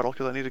Upsilon shuttle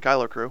because I need a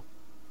Kylo crew,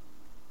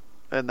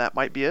 and that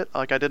might be it.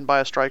 I didn't buy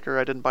a striker.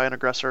 I didn't buy an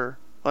aggressor.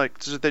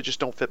 They just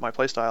don't fit my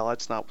playstyle.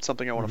 It's not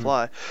something I want to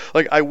fly.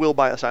 I will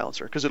buy a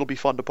silencer because it'll be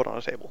fun to put on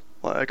a table.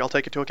 I'll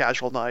take it to a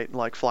casual night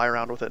and fly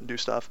around with it and do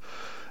stuff.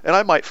 And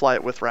I might fly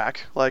it with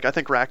Rack. I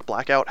think Rack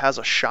Blackout has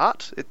a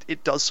shot.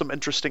 It does some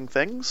interesting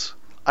things.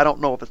 I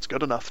don't know if it's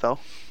good enough though.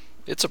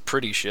 It's a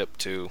pretty ship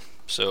too.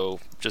 So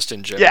just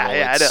in general,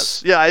 it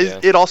is.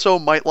 It also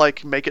might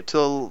make it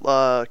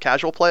to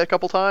casual play a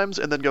couple times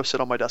and then go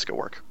sit on my desk at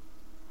work.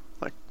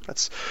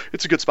 It's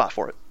a good spot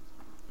for it.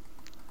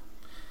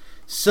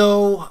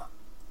 So,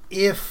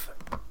 if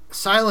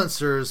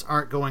silencers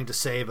aren't going to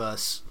save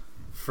us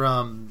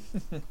from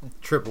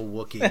Triple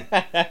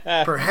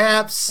Wookiee,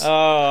 perhaps, maybe,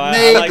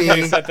 I like how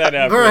you set that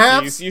up.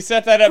 Perhaps you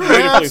set that up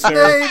beautifully, sir.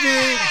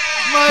 Maybe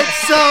might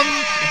some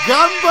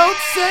gunboat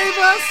save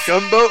us?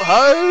 Gunboat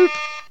hype.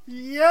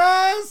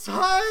 Yes,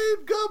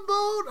 hype,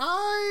 gunboat,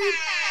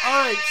 hype.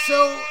 All right,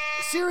 so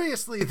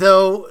seriously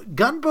though,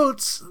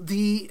 gunboats,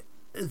 the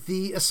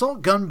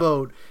assault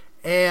gunboat,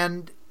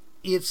 and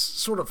it's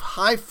sort of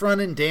high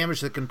front-end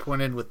damage that can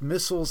point in with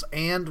missiles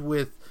and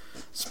with,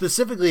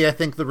 specifically, I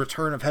think, the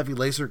return of heavy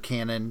laser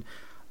cannon.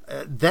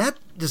 That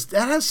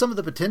has some of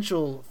the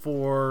potential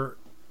for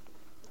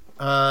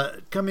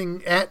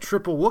coming at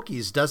triple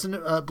Wookiees, doesn't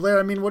it, Blair?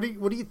 I mean, what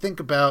do you think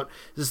about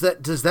does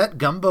that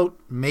gunboat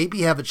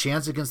maybe have a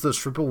chance against those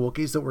triple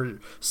Wookiees that we're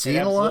seeing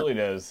a lot? It absolutely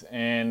does,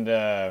 and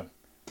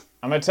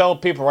I'm gonna tell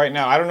people right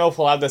now. I don't know if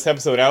we'll have this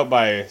episode out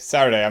by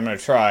Saturday. I'm gonna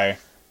try,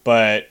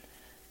 but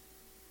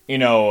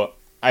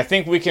I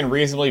think we can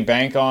reasonably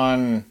bank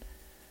on.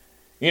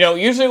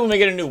 Usually when we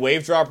get a new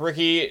wave drop,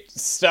 Ricky,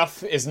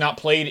 stuff is not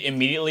played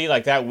immediately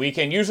like that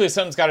weekend. Usually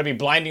something's got to be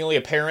blindingly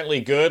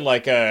apparently good,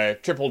 like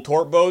triple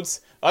torp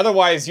boats.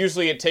 Otherwise,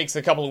 usually it takes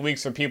a couple of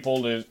weeks for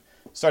people to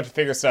start to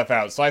figure stuff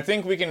out. So I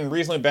think we can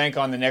reasonably bank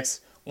on the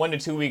next 1 to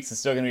 2 weeks is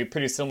still going to be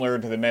pretty similar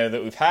to the meta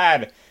that we've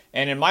had.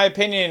 And in my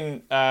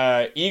opinion,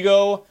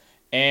 Ego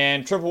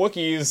and triple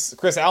Wookiees,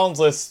 Chris Allen's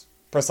list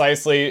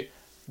precisely,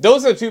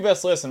 those are the two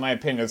best lists in my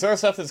opinion. There's other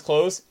stuff that's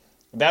close.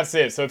 That's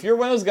it. So if you're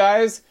one of those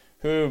guys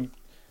who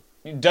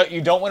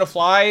you don't want to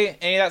fly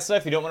any of that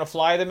stuff, you don't want to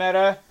fly the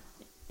meta,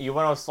 you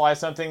want to fly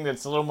something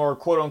that's a little more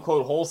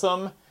quote-unquote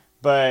wholesome,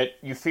 but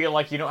you feel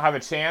like you don't have a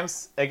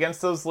chance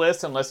against those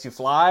lists unless you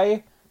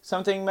fly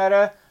something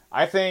meta,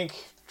 I think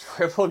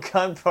triple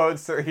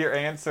gunboats are your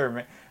answer,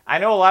 man. I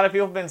know a lot of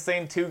people have been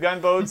saying 2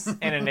 gunboats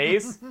and an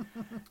ace,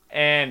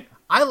 and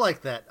I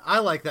like that.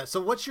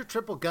 So what's your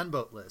triple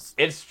gunboat list?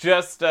 It's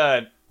just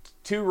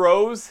 2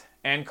 rows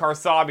and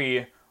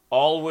Karsabi,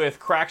 all with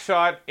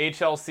crackshot,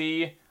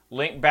 HLC,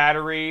 link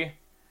battery,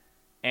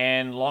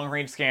 and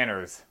long-range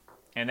scanners,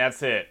 and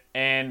that's it.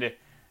 And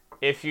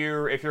if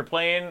you're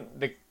playing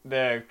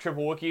the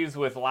triple Wookiees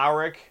with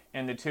Lowric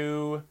and the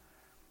 2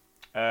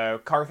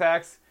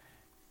 Karthaks,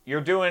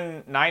 you're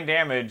doing 9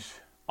 damage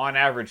on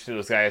average to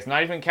those guys,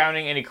 not even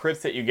counting any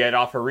crits that you get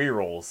off of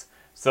rerolls.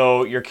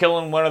 So you're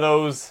killing one of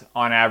those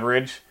on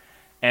average.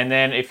 And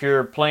then if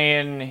you're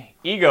playing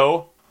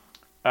Ego,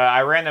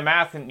 I ran the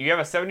math, and you have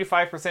a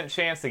 75%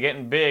 chance of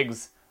getting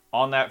bigs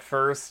on that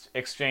first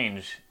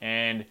exchange,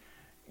 and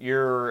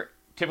you're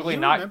typically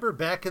not. Remember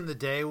back in the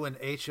day when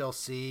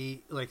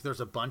HLC, like,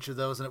 there's a bunch of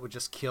those, and it would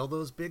just kill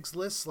those bigs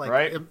lists. Like,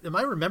 right? Am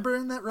I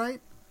remembering that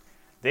right?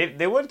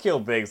 They would kill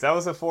bigs. That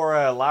was before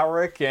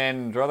Lowric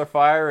and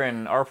Drotherfire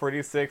and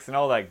R4D6 and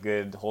all that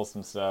good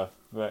wholesome stuff.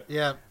 But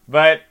yeah.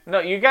 But no,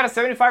 you got a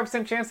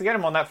 75% chance to get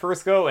them on that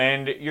first go,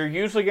 and you're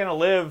usually going to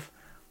live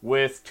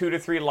with 2 to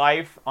 3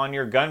 life on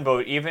your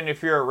gunboat, even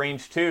if you're at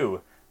range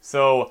 2.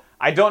 So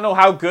I don't know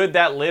how good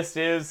that list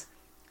is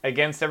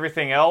against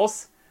everything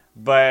else,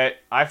 but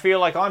I feel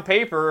like on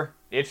paper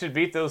it should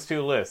beat those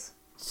 2 lists.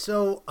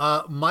 So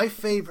my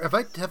favorite,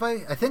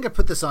 I think I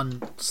put this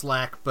on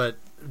Slack, but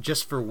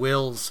just for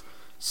Will's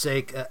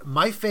sake,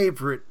 my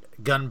favorite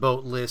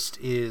gunboat list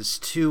is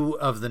 2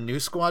 of the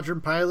new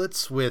squadron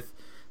pilots with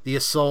the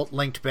assault,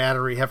 linked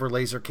battery, heavy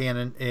laser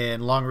cannon,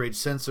 and long range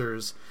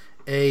sensors.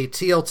 A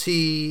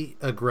TLT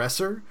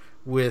aggressor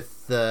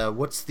with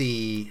what's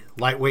the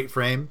lightweight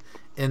frame,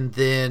 and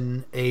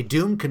then a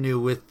Doom canoe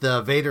with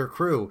the Vader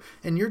crew,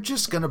 and you're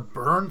just gonna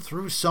burn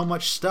through so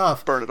much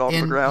stuff. Burn it all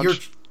to the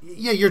ground.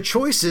 Your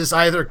choices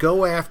either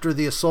go after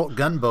the assault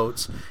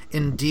gunboats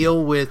and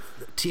deal with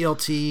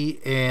TLT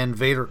and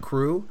Vader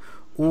crew,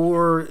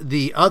 or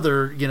the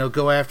other,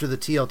 go after the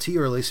TLT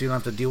early so you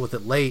don't have to deal with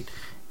it late,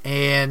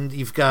 and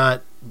you've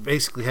got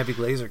basically heavy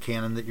laser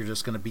cannon that you're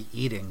just going to be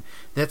eating.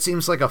 That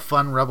seems like a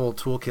fun Rebel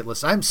toolkit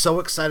list. I'm so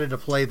excited to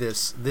play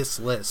this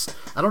list.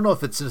 I don't know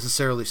if it's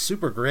necessarily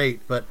super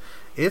great, but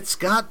it's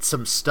got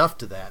some stuff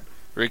to that.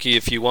 Ricky,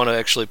 if you want to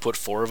actually put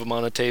 4 of them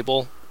on a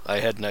table, I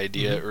had an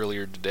idea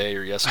earlier today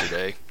or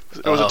yesterday.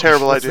 It was a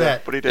terrible idea,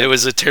 that? but he did. It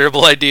was a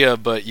terrible idea,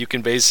 but you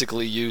can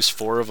basically use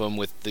 4 of them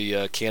with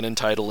the cannon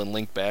title and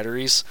link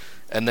batteries,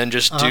 and then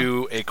just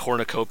do a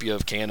cornucopia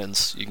of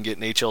cannons. You can get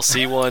an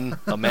HLC one,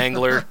 a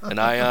Mangler, an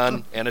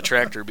Ion, and a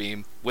tractor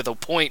beam, with a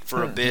point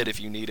for a bid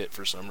if you need it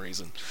for some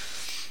reason.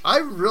 I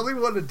really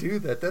want to do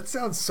that. That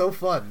sounds so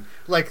fun.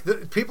 Like,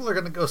 people are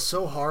going to go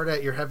so hard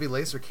at your heavy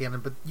laser cannon,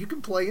 but you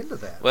can play into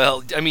that.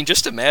 Well, I mean,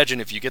 just imagine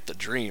if you get the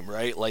dream,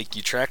 right? Like,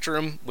 you tractor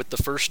him with the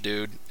first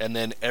dude, and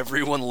then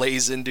everyone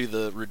lays into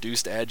the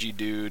reduced agi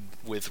dude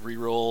with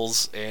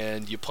rerolls,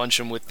 and you punch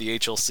him with the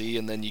HLC,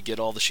 and then you get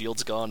all the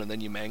shields gone, and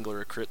then you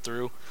mangler a crit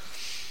through.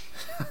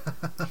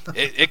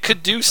 It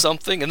could do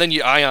something, and then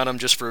you ion him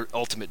just for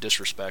ultimate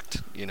disrespect,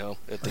 at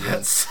the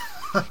end.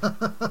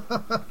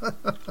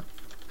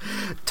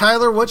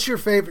 Tyler, what's your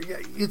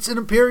favorite? It's an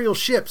Imperial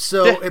ship,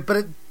 so it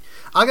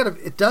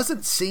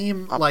doesn't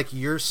seem like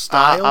your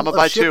style I'm a of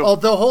buy ship. 2.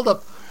 Although hold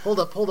up.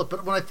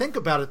 But when I think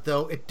about it,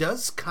 though, it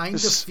does kind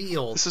of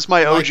feel. This is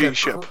my OG like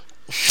ship.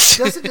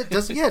 Doesn't it?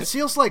 Yeah, it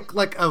feels like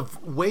a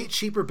way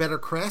cheaper, better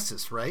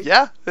Crassus, right?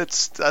 Yeah,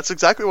 that's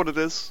exactly what it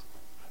is.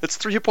 It's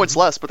 3 hit points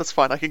less, but that's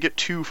fine. I can get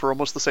 2 for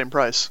almost the same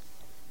price.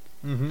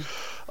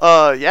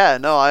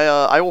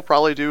 I will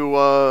probably do.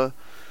 I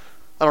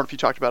don't know if you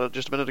talked about it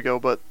just a minute ago,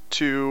 but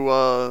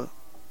to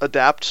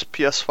adapt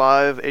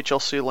PS5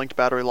 HLC linked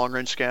battery long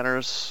range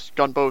scanners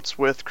gunboats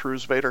with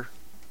Cruise Vader.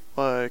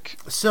 Like,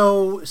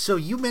 so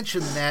you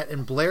mentioned that,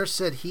 and Blair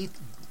said he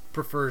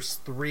prefers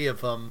 3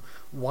 of them.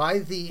 Why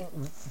do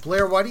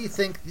you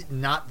think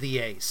not the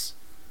Ace?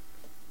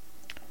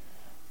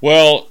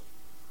 Well,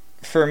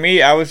 for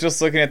me, I was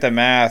just looking at the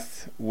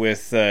math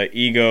with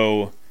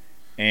Ego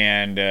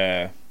and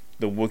the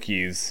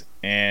Wookiees,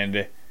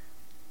 and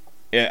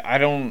I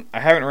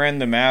haven't ran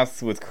the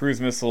math with Cruise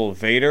Missile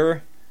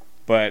Vader,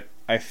 but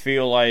I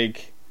feel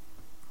like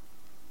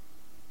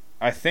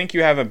I think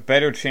you have a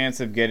better chance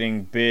of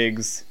getting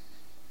Biggs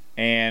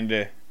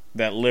and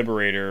that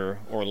Liberator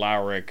or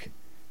Lowrick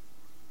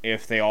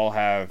if they all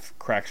have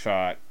crack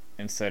shot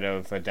instead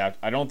of adapt.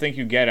 I don't think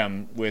you get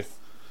them with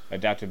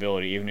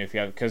adaptability, even if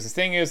you have, because the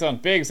thing is on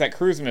Biggs, that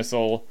cruise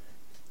missile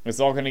is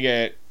all going to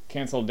get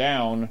canceled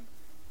down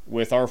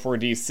with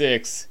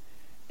R4D6,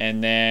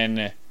 and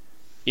then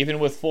even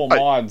with full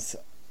mods.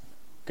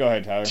 Go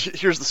ahead, Tyler.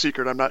 Here's the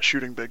secret: I'm not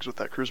shooting Biggs with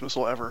that cruise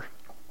missile ever.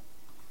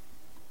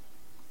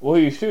 What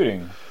are you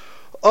shooting?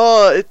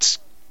 It's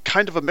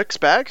kind of a mixed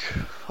bag.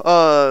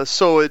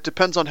 So it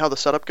depends on how the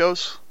setup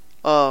goes.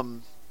 I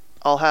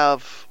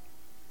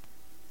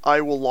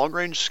will long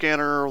range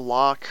scanner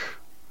lock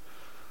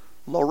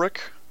Lowrick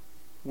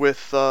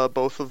with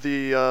both of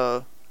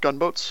the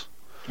gunboats,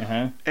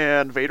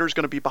 and Vader's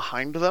going to be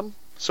behind them.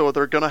 So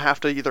they're going to have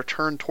to either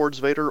turn towards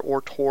Vader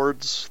or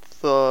towards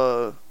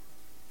the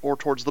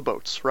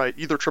boats, right?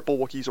 Either triple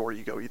Wookiees or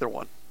Ego, either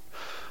one.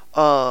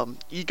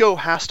 Ego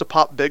has to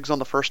pop Biggs on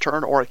the first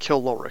turn, or I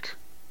kill Lowrick.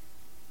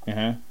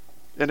 And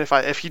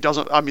if he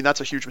doesn't, I mean,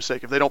 that's a huge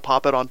mistake. If they don't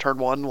pop it on turn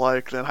 1,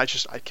 then I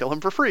kill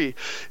him for free.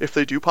 If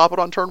they do pop it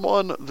on turn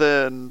 1,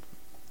 then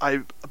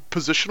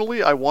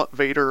positionally I want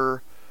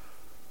Vader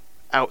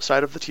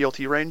outside of the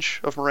TLT range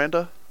of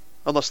Miranda,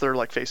 unless they're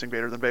facing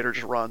Vader. Then Vader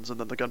just runs, and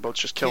then the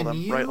gunboats just kill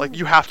them, right? Like,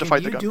 you have to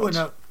fight the gunboats.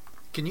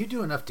 Can you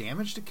do enough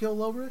damage to kill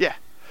Lowrick? Yeah,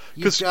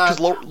 because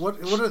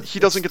he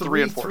doesn't get the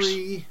reinforce.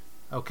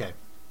 Okay.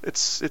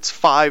 It's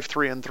 5,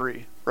 3, and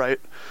 3, right?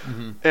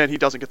 And he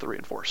doesn't get the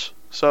reinforce.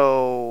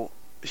 So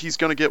he's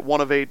going to get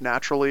 1 evade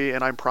naturally,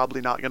 and I'm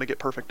probably not going to get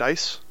perfect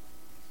dice,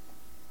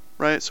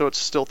 right? So it's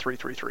still 3,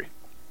 3, 3.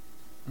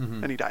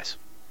 And he dies.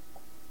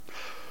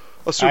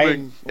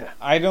 Assuming...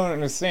 I don't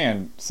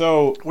understand.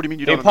 So what do you mean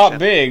you they don't pop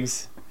understand?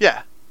 Biggs.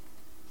 Yeah.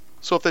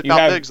 So if they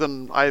pop Biggs,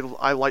 then I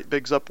light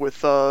Biggs up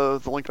with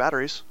the linked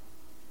batteries.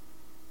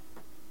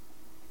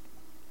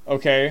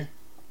 Okay.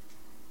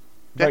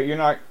 But you're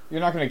not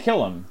going to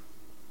kill him.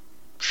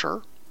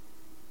 Sure.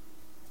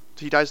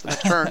 He dies the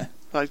next turn.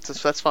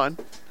 That's fine.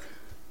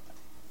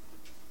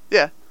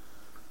 Yeah.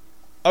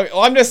 Okay,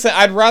 well, I'm just saying,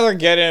 I'd rather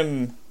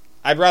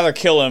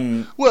kill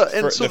him. Well,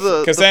 and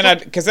because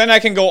then I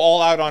can go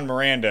all out on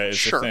Miranda.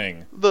 Is the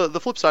thing. The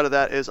flip side of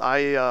that is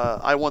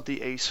I want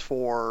the Ace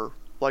for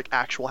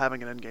actual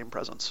having an in-game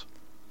presence.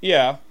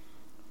 Yeah.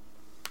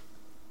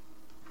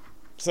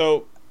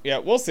 So yeah,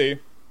 we'll see.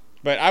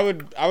 But I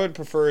would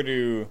prefer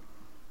to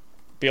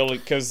be able to,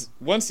 because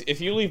if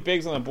you leave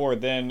Biggs on the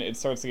board, then it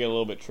starts to get a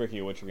little bit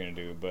tricky what you're going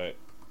to do, but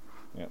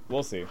yeah,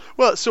 we'll see.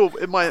 Well, so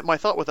my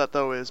thought with that,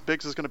 though, is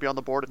Biggs is going to be on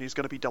the board and he's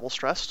going to be double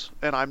stressed,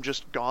 and I'm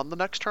just gone the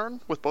next turn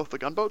with both the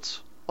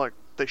gunboats.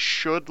 They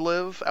should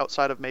live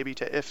outside of maybe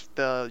if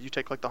you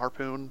take the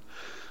harpoon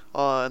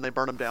and they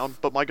burn them down,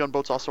 but my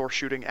gunboats also are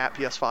shooting at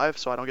PS5,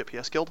 so I don't get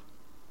PS killed.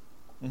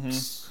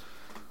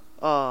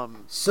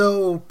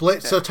 So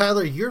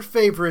Tyler, your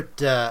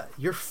favorite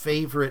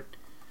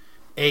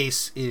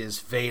Ace is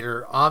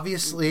Vader.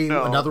 Obviously,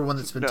 another one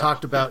that's been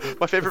talked about.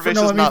 My favorite Ace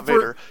is not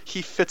Vader.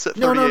 He fits at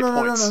 38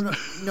 points.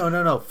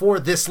 No. For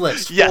this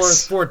list,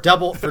 yes. for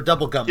double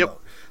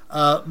gunboat.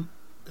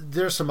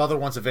 There's some other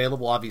ones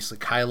available. Obviously,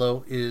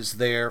 Kylo is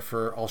there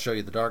for I'll Show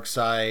You the Dark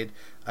Side.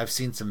 I've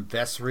seen some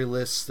Vessery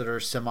lists that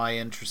are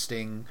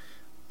semi-interesting.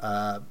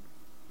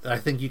 I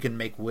think you can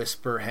make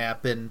Whisper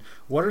happen.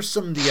 What are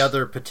some of the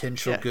other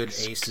potential good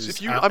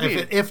aces?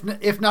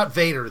 If not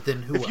Vader,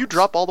 then who else? If you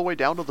drop all the way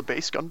down to the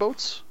base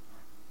gunboats,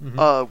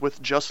 with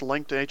just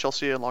linked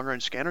HLC and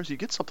long-range scanners, you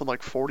get something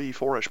like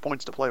 44-ish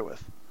points to play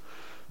with.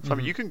 So I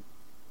mean, you can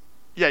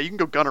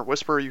go Gunner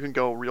Whisper, you can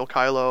go real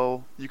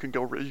Kylo, you can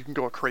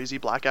go a crazy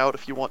Blackout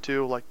if you want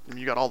to.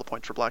 You got all the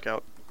points for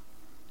Blackout.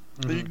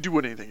 You can do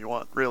anything you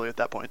want, really, at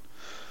that point.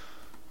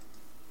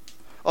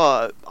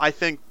 I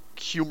think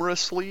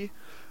humorously,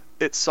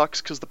 it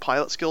sucks because the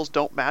pilot skills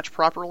don't match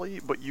properly,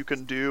 but you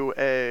can do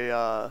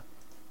a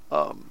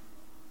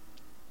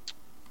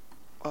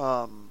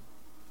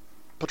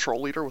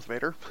patrol leader with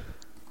Vader.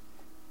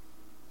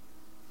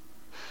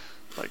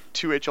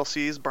 2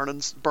 HLCs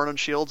burning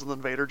shields, and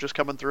then Vader just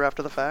coming through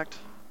after the fact.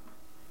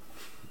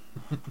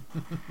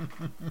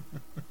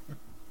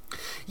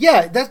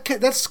 Yeah,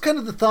 that's kind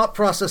of the thought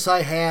process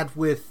I had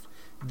with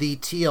the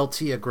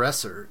TLT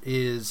Aggressor.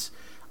 Is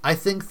I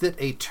think that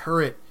a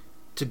turret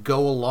to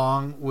go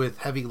along with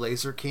heavy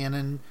laser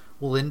cannon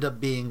will end up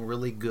being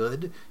really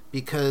good,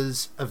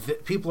 because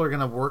people are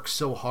going to work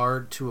so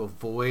hard to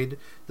avoid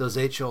those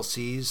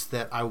HLCs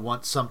that I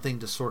want something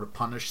to sort of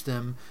punish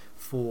them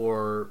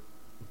for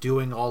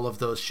doing all of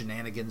those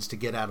shenanigans to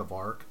get out of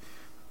arc.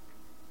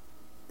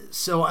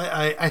 So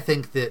I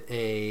think that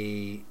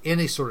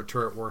any sort of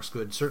turret works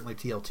good. Certainly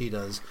TLT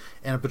does,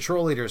 and a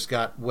patrol leader's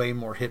got way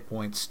more hit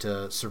points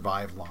to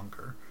survive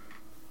longer.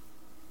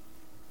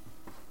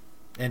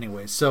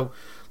 Anyway, so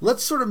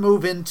let's sort of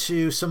move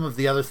into some of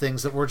the other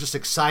things that we're just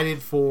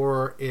excited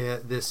for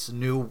this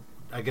new,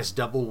 I guess,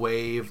 double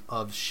wave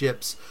of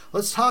ships.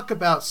 Let's talk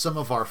about some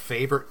of our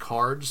favorite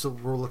cards that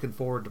we're looking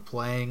forward to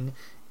playing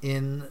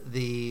in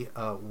the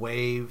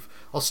wave.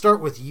 I'll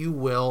start with you,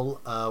 Will.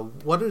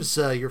 What is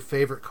your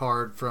favorite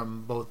card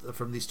from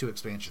these two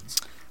expansions?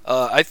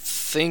 I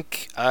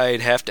think I'd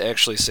have to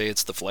actually say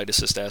it's the Flight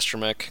Assist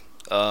Astromech.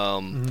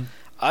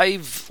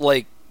 I've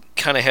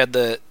kind of had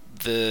the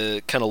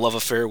kind of love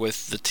affair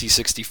with the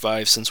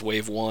T65 since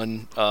Wave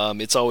 1.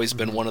 It's always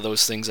been one of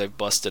those things I've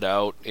busted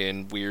out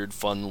in weird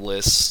fun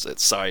lists at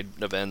side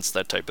events,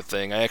 that type of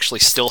thing. I actually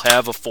still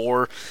have a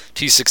 4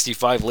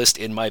 T65 list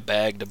in my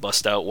bag to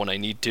bust out when I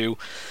need to.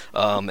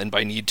 And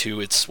by need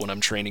to, it's when I'm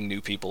training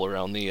new people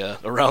around the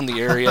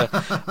area.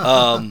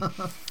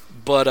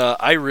 But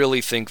I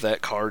really think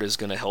that card is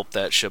going to help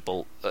that ship.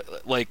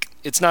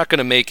 It's not going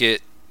to make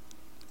it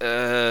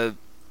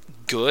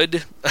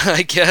good,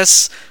 I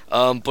guess,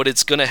 but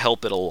it's going to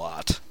help it a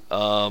lot.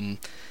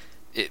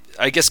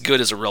 I guess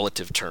good is a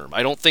relative term.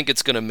 I don't think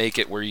it's going to make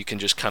it where you can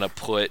just kind of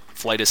put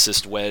Flight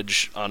Assist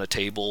Wedge on a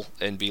table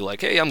and be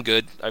like, hey, I'm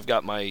good. I've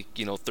got my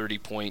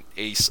 30-point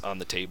ace on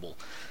the table.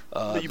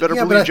 You better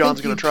believe John's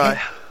going to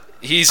try.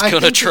 He's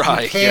going to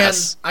try,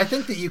 yes. I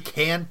think that you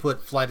can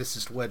put Flight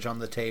Assist Wedge on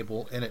the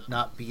table and it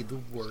not be the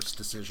worst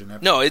decision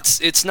ever. No,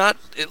 it's not.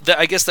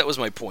 I guess that was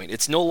my point.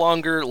 It's no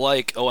longer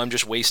like, oh, I'm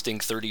just wasting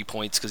 30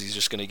 points because he's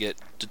just going to get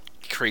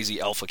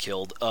crazy alpha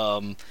killed.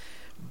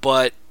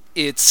 But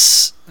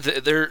it's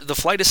the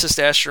Flight Assist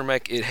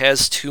Astromech, it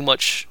has too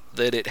much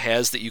that it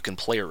has that you can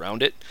play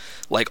around it.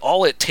 Like,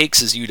 all it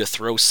takes is you to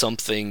throw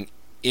something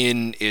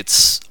in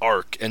its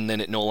arc, and then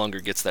it no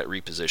longer gets that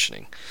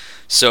repositioning.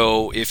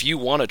 So if you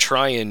want to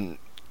try and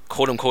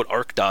quote-unquote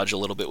arc dodge a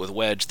little bit with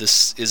Wedge,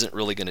 this isn't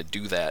really going to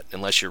do that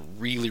unless you're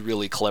really,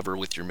 really clever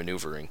with your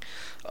maneuvering.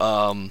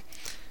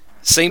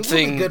 Same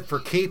thing. Good for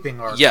keeping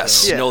arc.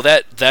 Yes, though. no,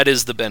 that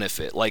is the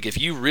benefit. Like, if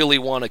you really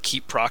want to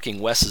keep proccing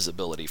Wes's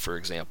ability, for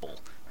example,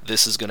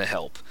 this is going to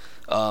help.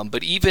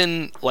 But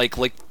even like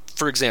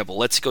for example,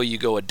 let's go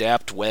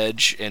adapt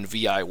Wedge and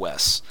VI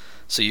Wes.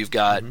 So you've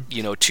got,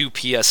 2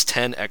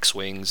 PS-10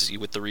 X-Wings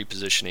with the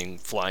repositioning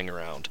flying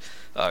around.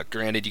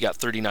 Granted, you got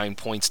 39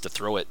 points to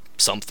throw at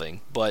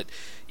something, but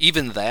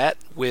even that,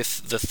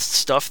 with the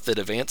stuff that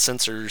Advanced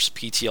Sensors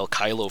PTL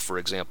Kylo, for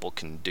example,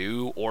 can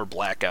do, or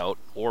Blackout,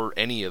 or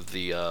any of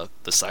the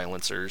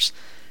silencers,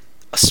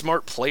 a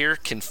smart player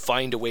can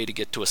find a way to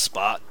get to a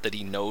spot that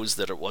he knows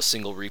that a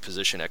single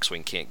reposition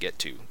X-Wing can't get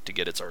to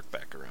get its arc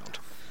back around.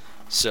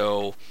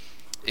 So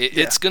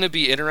it's going to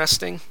be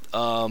interesting.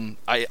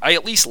 I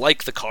at least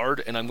like the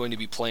card, and I'm going to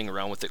be playing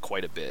around with it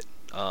quite a bit.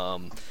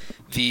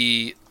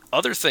 The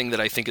other thing that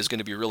I think is going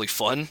to be really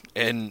fun,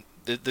 and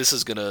this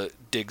is going to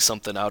dig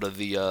something out of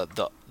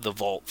the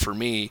vault for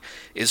me,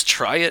 is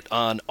try it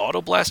on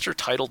Auto Blaster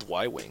titled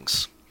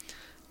Y-Wings.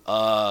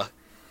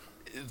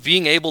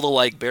 Being able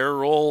to barrel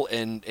roll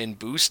and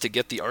boost to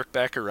get the arc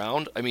back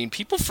around. I mean,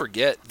 people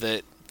forget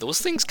that those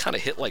things kind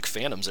of hit like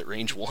phantoms at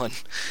range 1.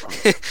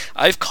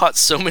 I've caught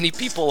so many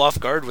people off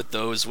guard with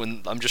those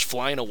when I'm just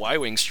flying a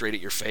Y-Wing straight at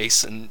your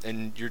face,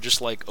 and you're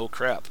just like, oh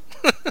crap.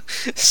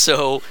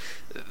 So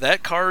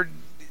that card,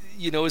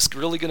 is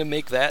really going to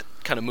make that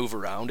kind of move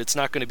around. It's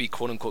not going to be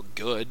quote-unquote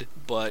good,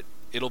 but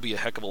it'll be a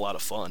heck of a lot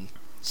of fun.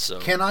 So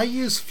can I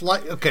use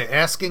flight? Okay,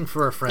 asking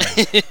for a friend.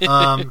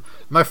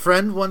 My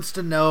friend wants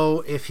to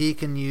know if he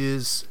can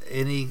use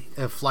any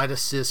flight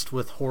assist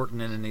with Horton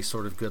in any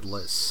sort of good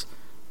lists.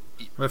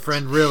 My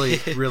friend really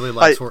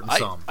likes Horton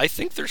Psalm. I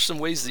think there's some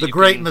ways that the you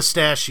great can,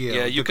 mustachio.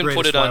 Yeah, you the can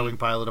put it on Y-wing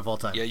pilot of all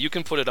time. Yeah, you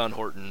can put it on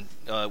Horton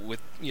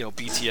with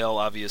BTL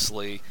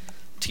obviously,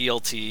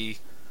 TLT,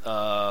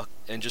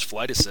 and just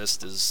flight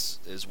assist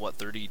is what,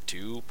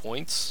 32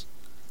 points.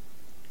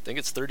 I think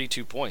it's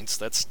 32 points.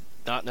 That's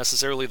not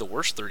necessarily the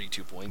worst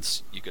 32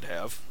 points you could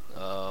have.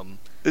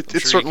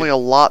 It's certainly a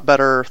lot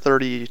better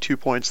 32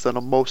 points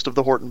than most of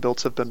the Horton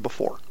builds have been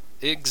before.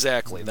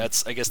 Exactly.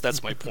 I guess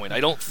that's my point. I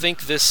don't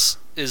think this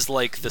is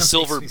like the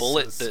silver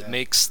bullet that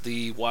makes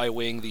the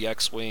Y-Wing, the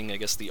X-Wing, I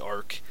guess the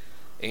Arc,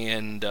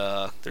 and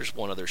there's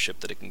one other ship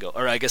that it can go,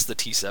 or I guess the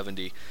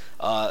T-70.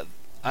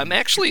 I'm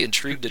actually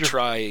intrigued to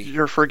try...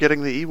 You're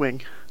forgetting the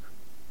E-Wing.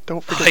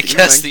 Don't forget I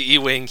guess the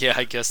E-Wing. Yeah,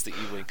 I guess the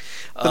E-Wing.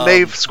 The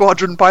Nave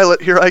Squadron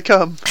pilot, here I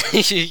come.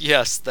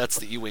 Yes, that's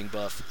the E-Wing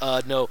buff.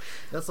 No.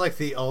 That's like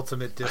the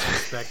ultimate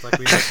disrespect. Like,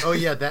 oh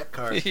yeah, that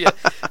card. Yeah.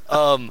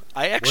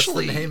 I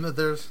actually... What's the name of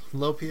their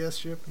low PS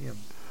ship?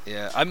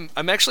 Yeah,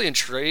 I'm actually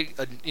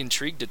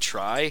intrigued to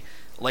try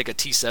like a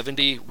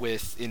T-70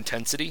 with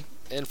intensity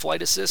and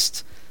flight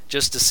assist,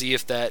 just to see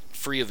if that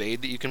free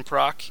evade that you can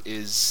proc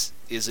is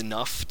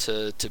enough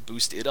to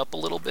boost it up a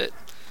little bit.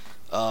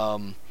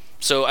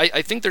 So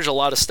I think there's a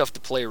lot of stuff to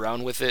play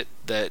around with it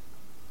that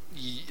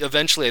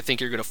eventually I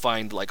think you're going to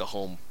find like a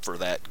home for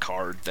that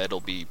card that'll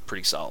be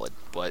pretty solid.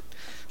 But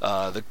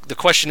the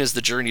question is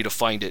the journey to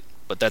find it.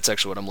 But that's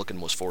actually what I'm looking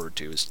most forward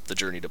to, is the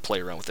journey to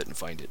play around with it and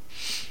find it.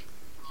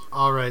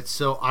 All right,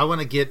 so I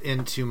want to get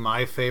into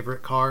my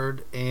favorite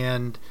card,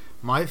 and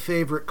my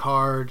favorite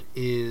card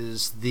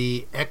is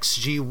the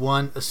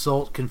XG1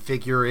 Assault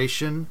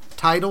Configuration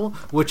title,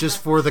 which is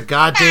for the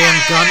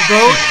goddamn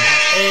gunboat.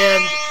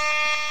 And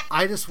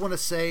I just want to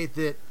say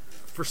that,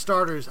 for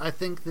starters, I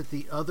think that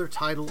the other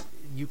title,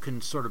 you can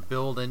sort of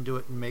build into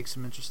it and make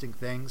some interesting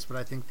things, but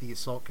I think the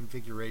Assault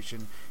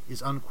Configuration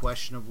is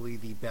unquestionably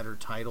the better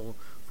title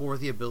for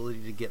the ability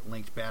to get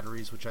linked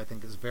batteries, which I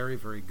think is very,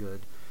 very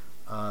good.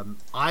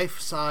 I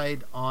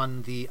side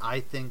on the I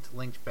think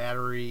linked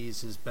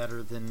batteries is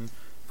better than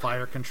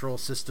fire control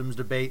systems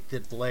debate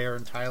that Blair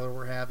and Tyler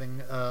were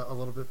having a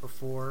little bit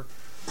before.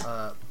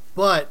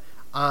 But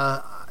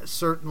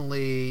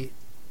certainly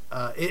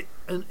it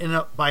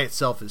by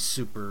itself is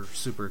super,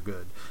 super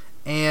good.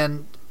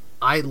 And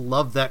I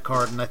love that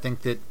card, and I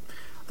think that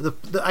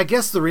I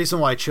guess the reason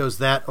why I chose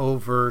that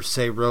over,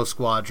 say, Row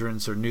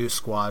Squadrons or New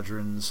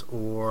Squadrons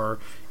or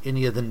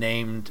any of the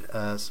named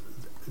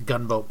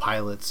gunboat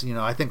pilots,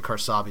 I think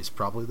Karsabi's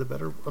probably the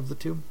better of the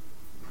two.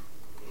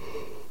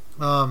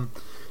 No,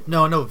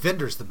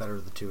 Vinder's the better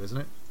of the two, isn't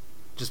it?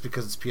 Just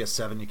because it's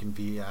PS7, you can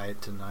VI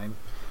it to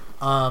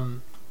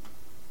 9.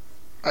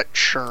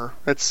 Sure.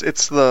 It's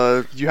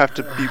the you have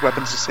to be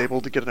weapons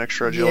disabled to get an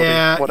extra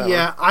agility. Whatever.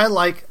 Yeah. I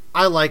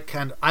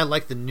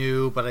like the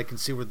new, but I can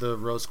see where the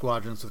Row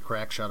Squadrons with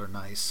Crackshot are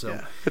nice. So,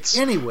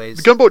 yeah. Anyways,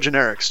 the gunboat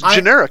generics,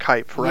 generic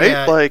hype,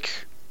 right?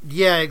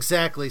 Yeah,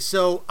 exactly.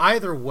 So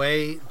either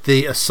way,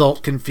 the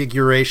assault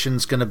configuration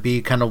is going to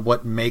be kind of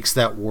what makes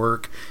that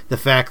work. The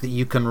fact that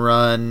you can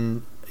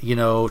run,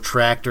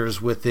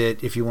 tractors with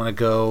it if you want to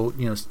go,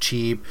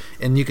 cheap,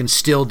 and you can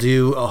still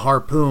do a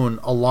harpoon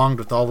along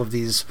with all of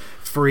these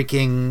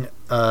freaking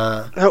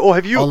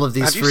all of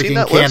these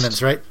freaking cannons,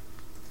 list? Right?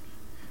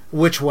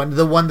 Which one?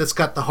 The one that's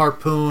got the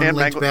harpoon and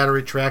linked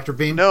battery tractor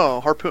beam? No,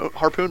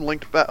 harpoon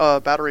linked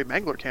battery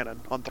mangler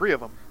cannon on 3 of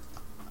them.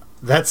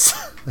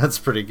 That's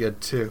pretty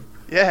good too.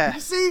 Yeah.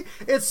 See,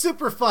 it's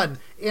super fun,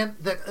 and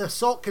the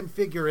assault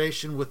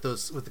configuration with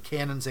the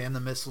cannons and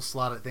the missile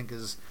slot, I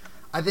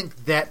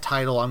think that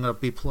title I'm going to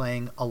be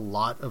playing a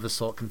lot of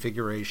assault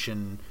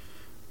configuration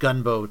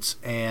gunboats,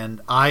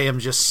 and I am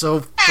just so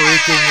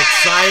freaking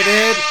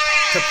excited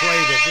to play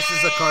that. This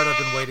is a card I've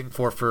been waiting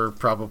for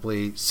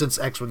probably since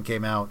X-Wing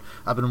came out.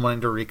 I've been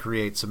wanting to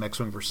recreate some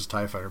X-Wing versus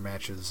TIE Fighter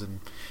matches,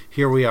 and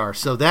here we are.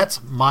 So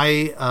that's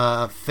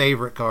my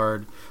favorite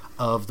card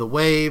of the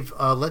wave.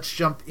 Let's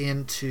jump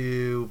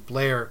into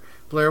Blair.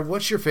 Blair,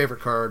 what's your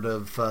favorite card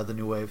of the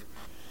new wave?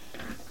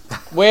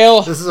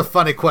 Well, this is a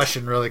funny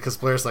question, really, because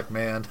Blair's like,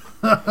 man.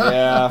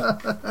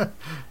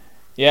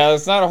 Yeah,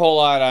 there's not a whole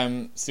lot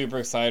I'm super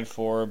excited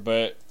for,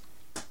 but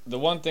the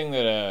one thing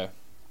that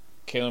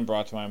Kalen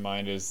brought to my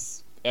mind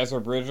is Ezra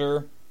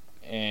Bridger,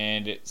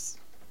 and it's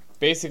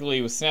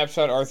basically with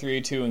Snapshot,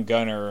 R3A2, and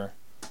Gunner,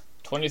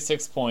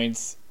 26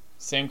 points,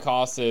 same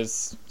cost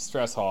as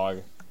Stress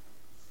Hog,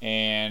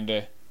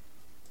 and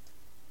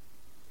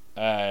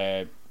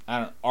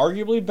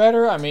arguably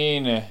better. I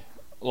mean,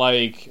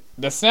 like,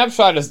 the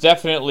Snapshot is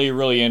definitely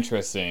really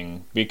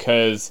interesting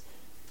because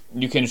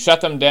you can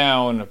shut them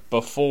down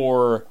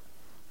before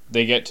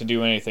they get to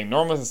do anything.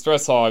 Normally with a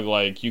Stress Hog,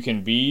 like, you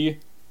can be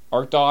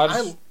arc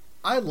dodge.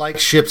 I like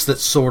ships that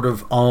sort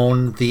of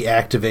own the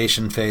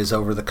activation phase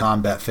over the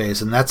combat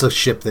phase, and that's a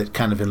ship that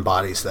kind of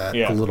embodies that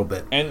a little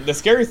bit. And the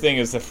scary thing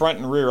is the front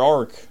and rear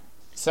arc.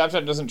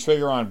 Snapshot doesn't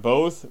trigger on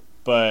both,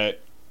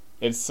 but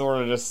it's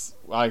sort of just,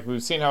 like,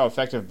 we've seen how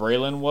effective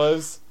Braylon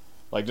was.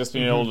 Like, just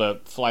being able to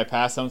fly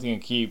past something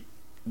and keep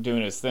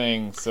doing his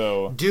thing.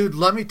 So, dude,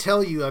 let me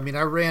tell you, I mean,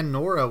 I ran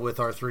Nora with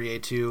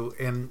R3A2,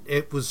 and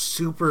it was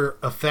super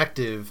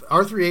effective.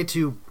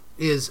 R3A2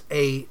 is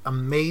a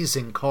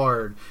amazing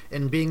card,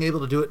 and being able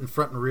to do it in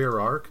front and rear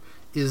arc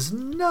is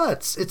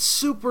nuts. It's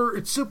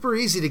super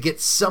easy to get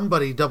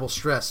somebody double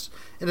stressed,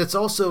 and it's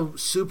also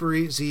super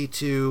easy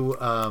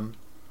to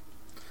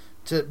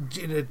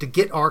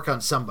get arc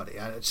on somebody.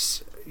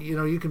 It's,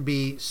 you can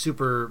be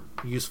super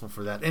useful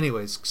for that.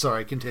 Anyways,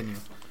 sorry, continue.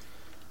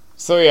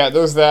 So yeah,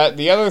 there's that.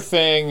 The other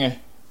thing,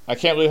 I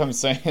can't believe I'm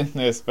saying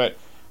this, but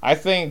I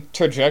think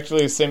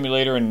Trajectory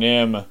Simulator and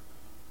Nim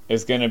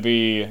is going to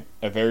be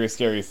a very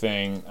scary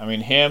thing. I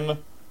mean, him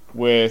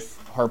with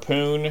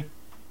Harpoon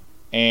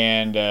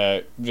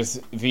and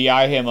just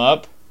VI him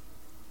up,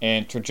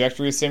 and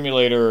Trajectory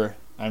Simulator,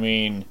 I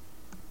mean,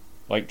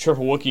 like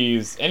Triple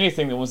Wookiees,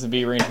 anything that wants to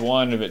be range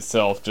 1 of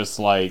itself, just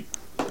like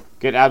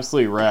get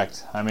absolutely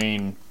wrecked. I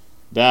mean,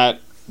 that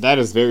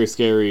is very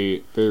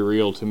scary, very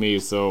real to me.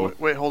 So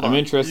wait, hold on. I'm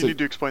interested. You need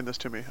to explain this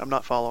to me. I'm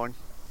not following.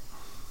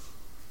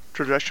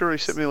 Trajectory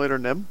Simulator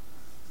Nim?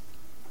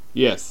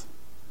 Yes.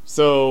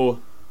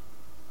 So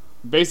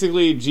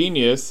basically,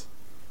 Genius,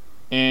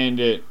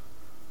 and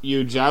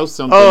you joust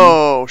something.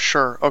 Oh,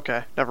 sure.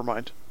 Okay, never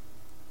mind.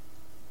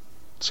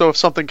 So if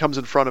something comes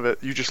in front of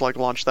it, you just like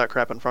launch that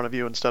crap in front of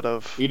you instead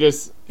of... You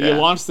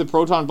launch the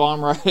proton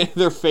bomb right in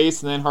their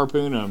face and then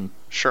harpoon them.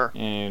 Sure.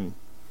 And...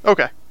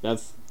 Okay.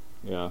 That's...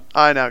 Yeah.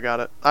 I now got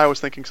it. I was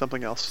thinking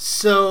something else.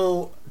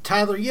 So,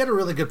 Tyler, you had a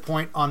really good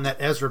point on that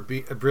Ezra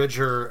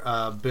Bridger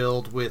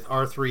build with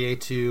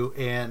R3A2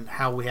 and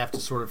how we have to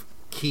sort of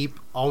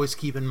always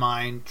keep in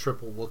mind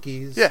triple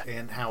Wookiees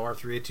and how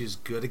R3A2 is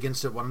good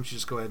against it. Why don't you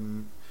just go ahead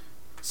and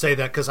say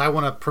that? Because I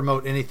want to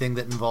promote anything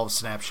that involves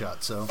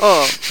Snapshot. So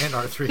and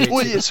R3A2.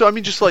 Well, yeah, so I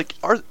mean, just like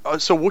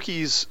so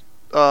Wookiees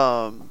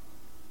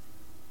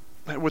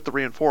with the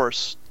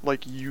reinforce,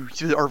 like you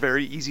are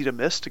very easy to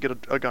miss to get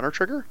a gunner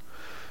trigger,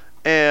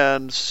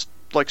 and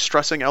like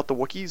stressing out the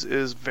Wookiees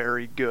is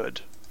very good.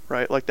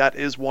 Right, like that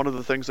is one of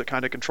the things that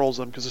kind of controls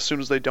them, because as soon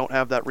as they don't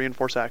have that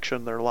reinforce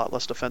action, they're a lot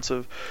less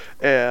defensive,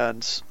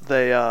 and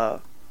they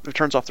it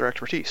turns off their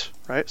expertise.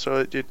 Right,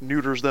 so it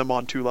neuters them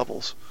on 2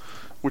 levels,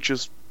 which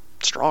is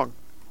strong.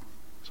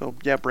 So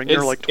yeah, bring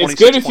your like 26 It's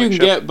good if you can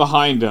ship. get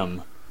behind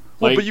them.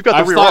 Well, but you've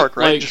got the rear arc,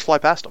 right? Just fly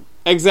past them.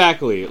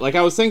 Exactly. Like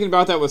I was thinking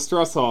about that with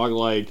Stress Hog.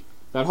 Like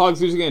that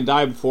hog's usually going to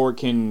die before it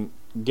can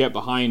get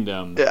behind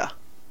them. Yeah.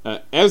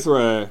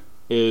 Ezra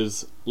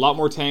is a lot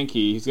more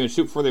tanky. He's going to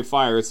shoot before they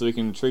fire so he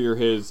can trigger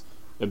his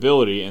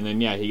ability, and then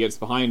he gets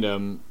behind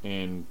them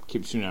and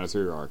keeps shooting out his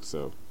rear arc.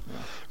 So, yeah.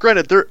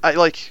 Granted,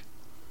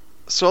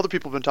 so other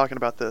people have been talking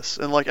about this,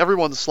 and like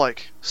everyone's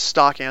like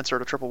stock answer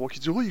to triple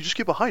Wookiees, well, you just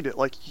get behind it.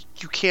 Like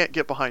you can't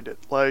get behind it.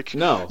 Like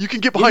no, you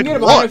can get behind you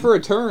can get one behind it for a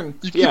turn.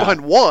 You can get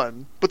behind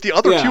one, but the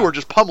other 2 are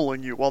just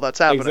pummeling you while that's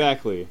happening.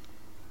 Exactly.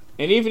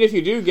 And even if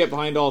you do get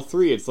behind all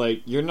 3, it's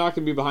like you're not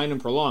going to be behind them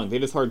for long. They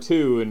just hard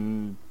 2,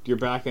 and you're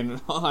back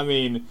in. I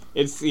mean,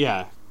 it's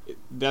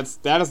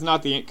that is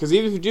not the, because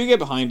even if you do get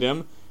behind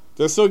them,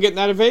 they're still getting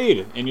that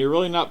evade, and you're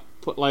really not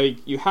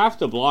you have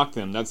to block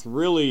them. That's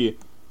really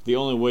the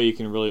only way you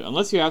can really,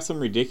 unless you have some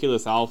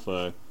ridiculous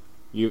alpha,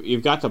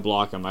 you've got to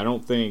block them. I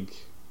don't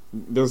think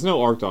there's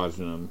no arc dodge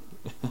in them.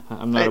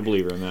 I'm not a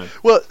believer in that.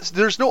 Well,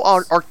 there's no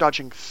arc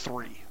dodging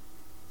 3.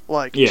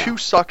 Like 2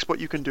 sucks,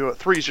 but you can do it.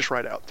 3 is just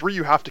right out. 3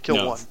 you have to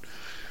kill 1.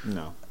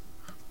 No.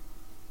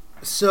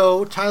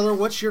 So Tyler,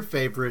 what's your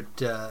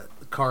favorite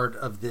card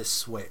of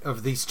this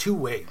of these 2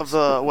 waves? Of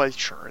the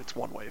sure, it's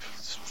 1 wave.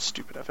 It's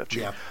stupid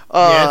FFG.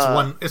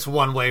 Yeah, it's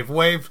one wave.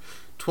 Wave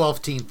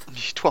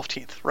 12th.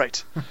 12th,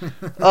 right.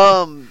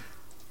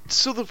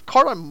 So the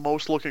card I'm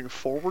most looking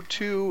forward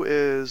to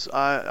is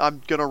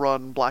I'm gonna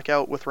run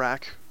Blackout with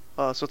Rack.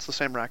 So it's the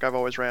same rack I've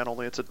always ran,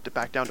 only it's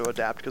back down to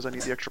Adapt because I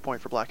need the extra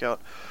point for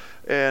Blackout.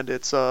 And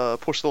it's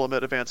Push the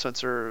Limit, Advanced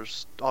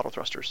Sensors, Auto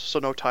Thrusters. So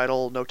no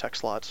title, no tech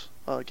slots.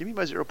 Give me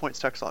my 0 points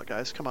tech slot,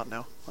 guys. Come on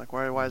now. Like,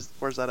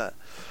 where's that at?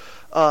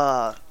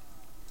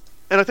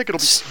 And I think it'll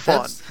be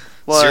fun.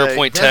 0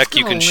 point tech,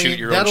 you can shoot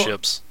your own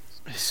ships.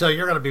 So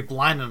you're going to be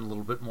blinding a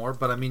little bit more,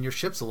 but I mean, your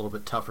ship's a little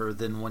bit tougher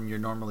than when you're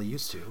normally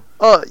used to.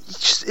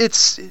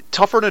 It's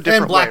tougher in a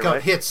different way, And Blackout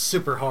right? hits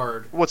super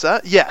hard. What's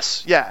that?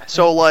 Yes, yeah.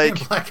 So like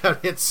and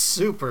Blackout hits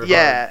super hard.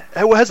 Yeah,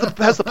 it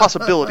has the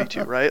possibility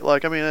to, right?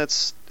 Like, I mean,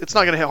 it's not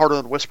going to hit harder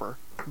than Whisper,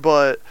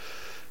 but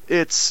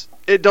it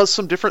does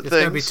some different things.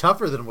 It's going to be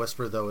tougher than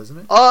Whisper, though, isn't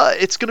it?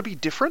 It's going to be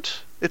different.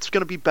 It's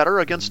going to be better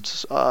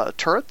against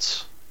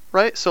turrets,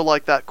 right? So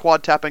like that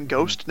quad tapping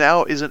ghost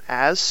now isn't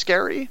as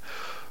scary.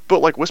 But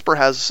like Whisper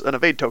has an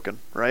evade token,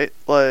 right?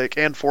 Like,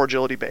 and 4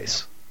 agility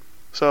base. Yeah.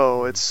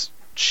 So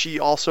she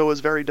also is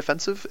very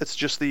defensive. It's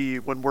just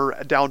when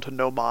we're down to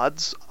no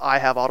mods, I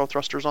have auto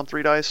thrusters on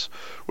 3 dice,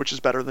 which is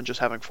better than just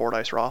having 4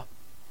 dice raw.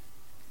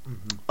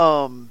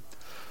 Mm-hmm.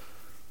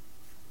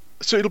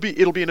 So it'll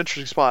be an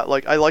interesting spot.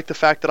 Like, I like the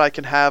fact that I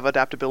can have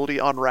adaptability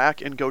on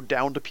rack and go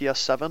down to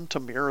PS7 to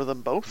mirror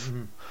them both.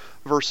 Mm-hmm.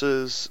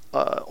 Versus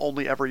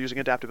only ever using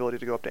adaptability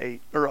to go up to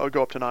 8 or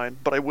go up to 9,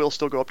 but I will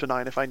still go up to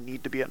 9 if I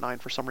need to be at 9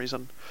 for some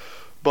reason.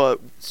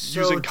 But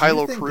using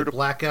Kylo Crew to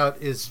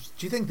Blackout do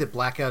you think that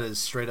Blackout is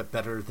straight up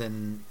better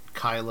than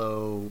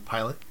Kylo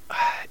Pilot?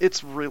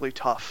 It's really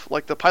tough.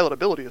 Like, the pilot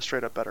ability is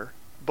straight up better,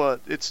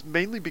 but it's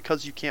mainly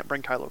because you can't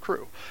bring Kylo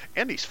Crew,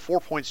 and he's 4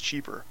 points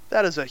cheaper.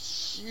 That is a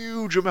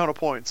huge amount of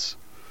points.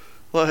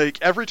 Like,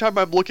 every time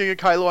I'm looking at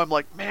Kylo, I'm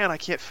like, man, I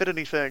can't fit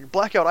anything.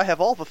 Blackout, I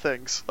have all the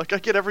things. Like, I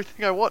get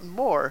everything I want and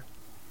more.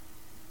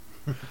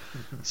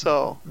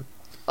 So,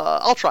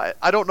 I'll try it.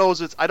 I don't know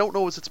as it's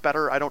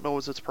better. I don't know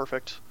as it's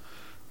perfect.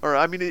 Or,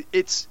 I mean,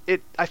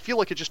 I feel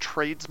like it just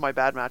trades my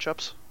bad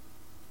matchups.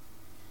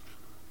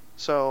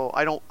 So,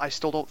 I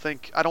don't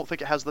think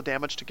it has the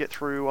damage to get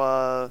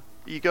through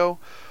Ego.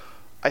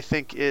 I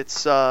think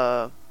it's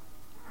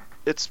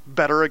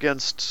better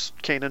against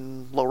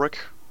Kanan Lowrick.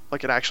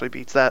 Like, it actually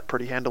beats that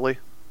pretty handily.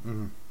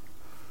 Mm-hmm.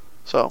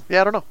 So,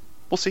 yeah, I don't know.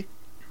 We'll see.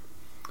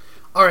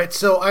 All right,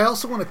 so I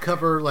also want to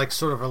cover, like,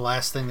 sort of a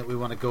last thing that we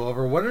want to go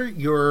over. What are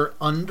your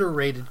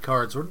underrated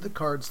cards? What are the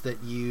cards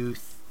that you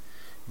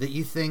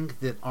think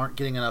that aren't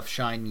getting enough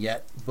shine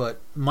yet, but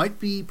might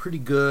be pretty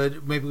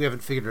good? Maybe we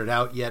haven't figured it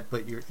out yet,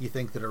 but you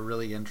think that are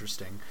really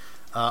interesting.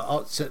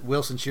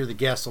 Will, since you're the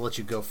guest, I'll let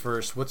you go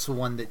first. What's the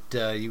one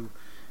that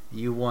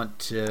you want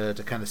to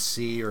kind of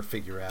see or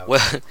figure out?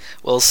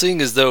 Well,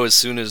 seeing as though as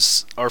soon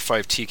as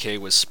R5TK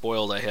was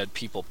spoiled, I had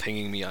people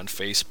pinging me on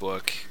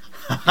Facebook,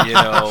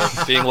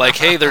 being like,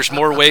 "Hey, there's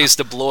more ways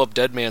to blow up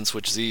Deadman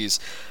Switch Z's."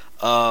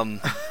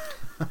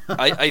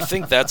 I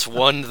think that's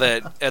one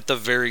that, at the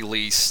very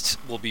least,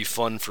 will be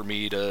fun for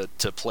me to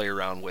play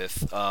around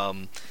with.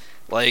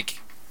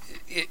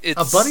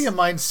 It's... A buddy of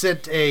mine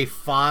sent a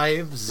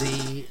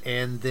 5Z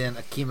and then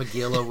a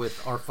Kimagila with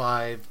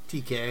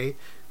R5TK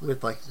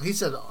with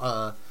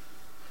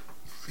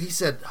he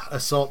said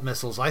assault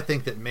missiles. I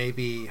think that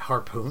maybe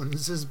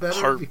harpoons is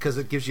better because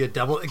it gives you a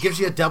double. It gives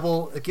you a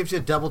double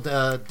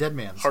dead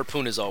man's.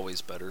 Harpoon is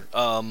always better.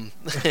 I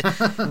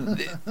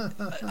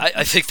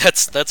think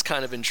that's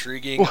kind of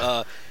intriguing.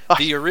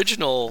 The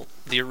original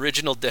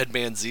Dead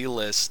Man Z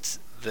list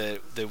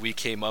that we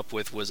came up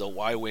with was a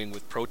Y-wing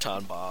with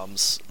proton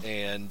bombs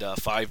and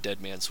 5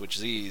 Dead Man Switch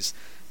Z's.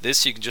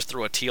 This, you can just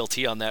throw a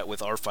TLT on that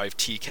with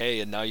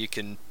R5TK, and now you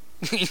can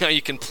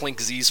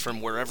plink Z's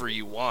from wherever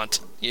you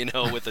want,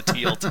 with a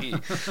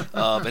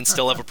TLT, and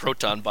still have a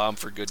proton bomb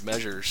for good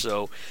measure.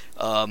 So,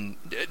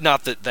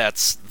 not that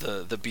that's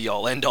the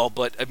be-all, end-all,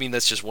 but, I mean,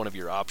 that's just one of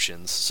your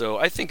options. So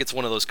I think it's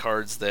one of those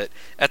cards that,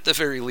 at the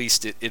very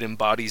least, it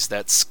embodies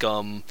that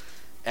Scum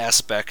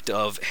aspect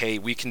of, hey,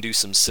 we can do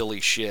some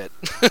silly shit,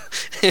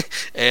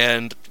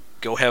 and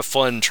go have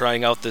fun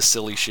trying out this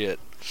silly shit.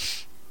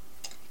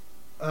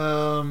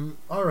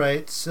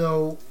 Alright,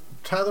 so,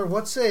 Tyler,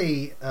 what's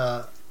a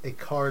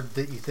card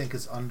that you think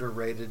is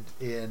underrated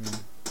in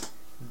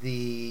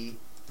the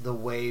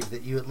wave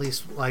that you at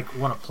least want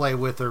to play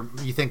with, or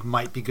you think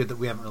might be good that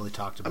we haven't really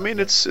talked about? I mean,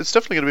 yet? it's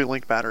definitely going to be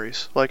link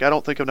batteries. I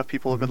don't think enough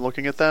people have been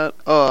looking at that.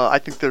 I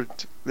think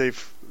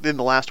they've in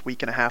the last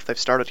week and a half they've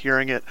started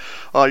hearing it.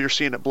 You're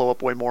seeing it blow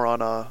up way more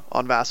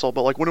on Vassal,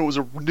 but when it was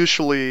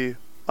initially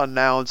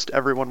announced,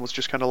 everyone was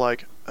just kind of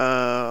like,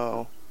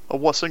 oh,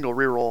 a single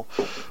reroll.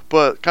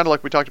 But kind of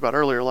like we talked about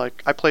earlier,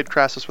 I played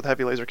Crassus with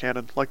heavy laser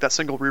cannon. That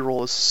single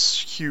reroll is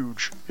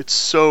huge. It's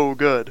so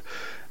good,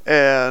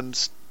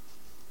 and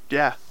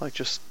yeah,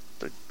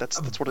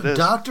 that's what it is.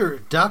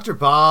 Dr.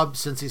 Bob,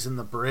 since he's in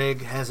the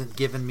brig, hasn't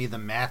given me the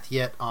math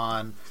yet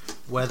on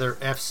whether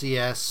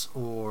FCS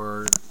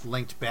or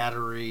linked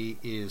battery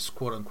is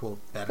quote unquote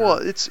better.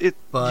 Well,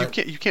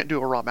 you can't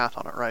do a raw math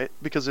on it, right?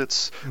 Because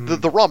it's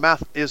the raw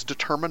math is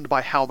determined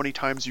by how many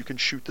times you can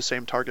shoot the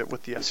same target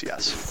with the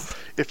FCS.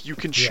 If you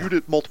can shoot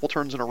it multiple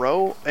turns in a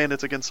row, and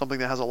it's against something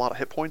that has a lot of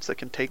hit points that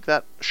can take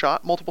that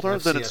shot multiple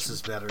turns, then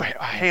it's better.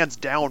 Hands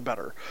down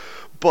better.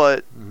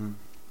 But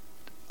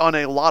on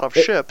a lot of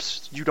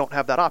ships, you don't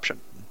have that option.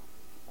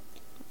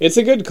 It's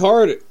a good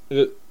card,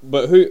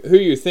 but who are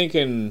you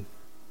thinking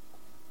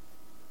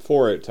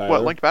for it, Tyler?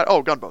 What, linked bat?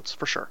 Oh, gunboats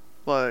for sure.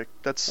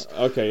 That's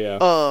okay.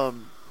 Yeah.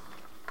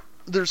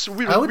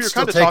 We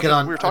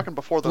were talking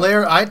before.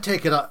 Blair, I'd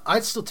take it.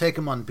 I'd still take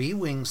them on B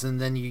wings, and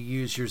then you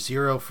use your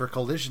 0 for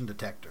collision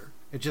detector.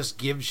 It just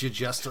gives you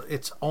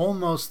it's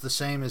almost the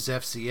same as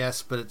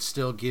FCS, but it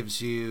still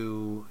gives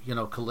you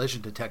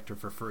collision detector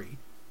for free.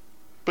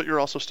 But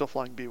you're also still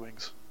flying B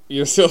wings.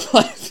 You're still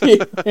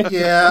flying.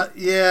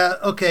 yeah,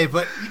 okay,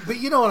 but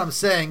you know what I'm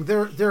saying.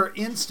 There are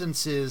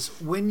instances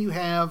when you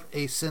have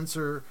a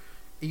sensor,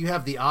 you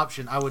have the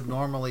option. I would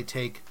normally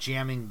take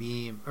jamming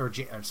beam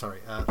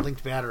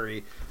linked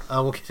battery.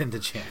 We'll get into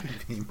jamming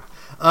beam.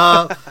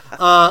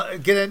 We'll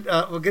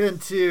get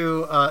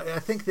into. I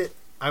think that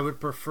I would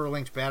prefer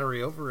linked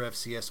battery over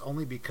FCS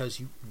only because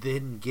you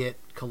then get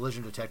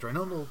collision detector. I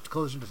know the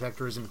collision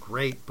detector isn't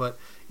great, but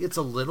it's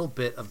a little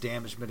bit of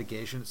damage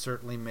mitigation. It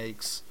certainly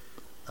makes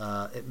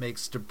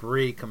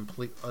debris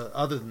complete.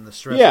 Other than the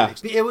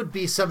stress, it would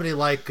be somebody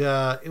like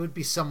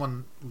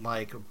someone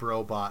like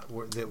Brobot.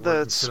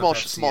 The small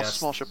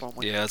ship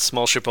only. Yeah, it's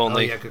small ship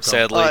only.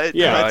 Sadly,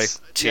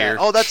 tier.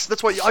 Oh,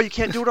 that's why. Oh, you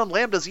can't do it on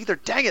lambdas either.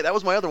 Dang it, that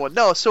was my other one.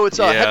 No, so it's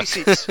heavy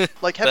seats.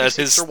 Heavy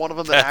seats are one of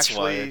them that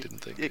actually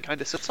it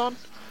kind of sits on.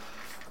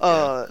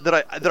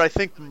 That I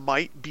think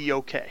might be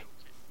okay.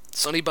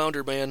 Sunny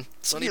Bounder, man.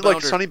 Sunny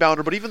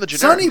Bounder, but even the generics.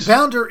 Sunny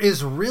Bounder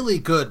is really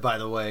good, by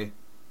the way.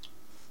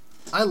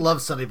 I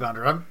love Sunny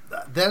Bounder.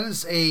 That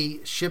is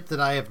a ship that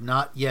I have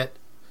not yet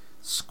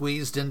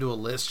squeezed into a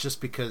list,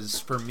 just because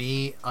for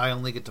me, I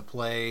only get to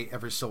play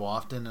every so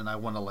often, and I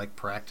want to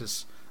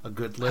practice a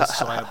good list.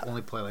 So I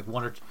only play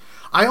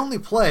I only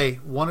play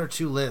 1 or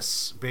 2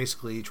 lists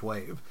basically each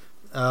wave.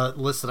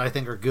 Lists that I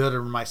think are good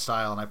or in my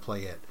style, and I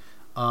play it.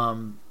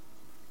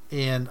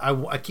 And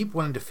I keep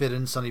wanting to fit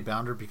in Sunny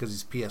Bounder because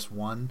he's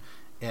PS1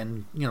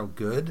 and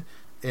good,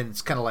 and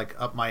it's kind of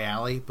up my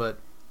alley, but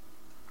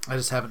I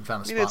just haven't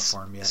found a spot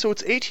for him yet. So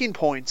it's 18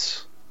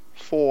 points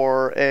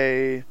for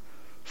a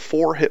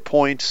 4 hit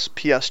points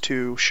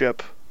PS2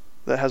 ship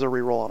that has a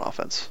reroll on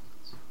offense.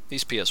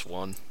 He's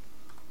PS1,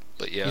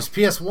 but yeah. He's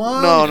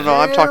PS1? No.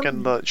 I'm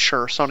talking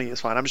Sunny is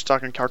fine. I'm just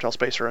talking Cartel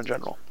Spacer in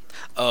general.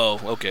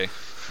 Oh, okay.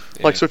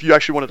 Yeah. So if you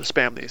actually wanted to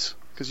spam these,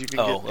 because you can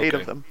get 8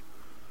 of them.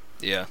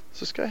 Yeah. Does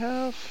this guy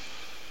have?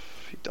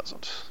 He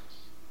doesn't.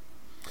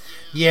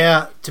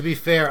 Yeah, to be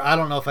fair, I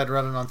don't know if I'd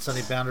run it on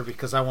Sunny Bounder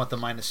because I want the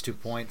 -2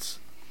 points.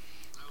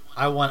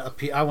 I want a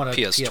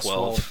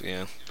PS12.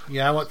 Yeah.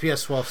 Yeah, I want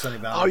PS12 Sunny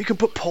Bounder. Oh, you can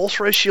put pulse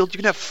ray shield. You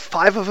can have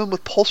 5 of them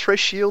with pulse ray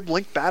shield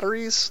link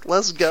batteries.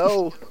 Let's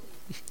go.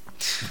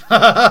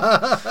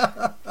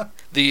 The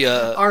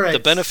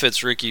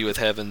benefits, Ricky, with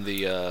having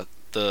the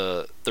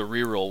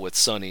reroll with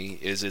Sunny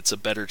is it's a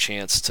better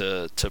chance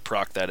to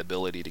proc that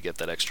ability to get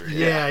that extra hit.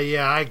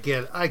 Yeah, I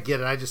get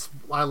it.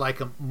 I like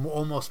him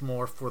almost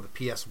more for the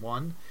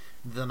PS1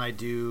 than I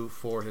do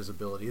for his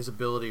ability. His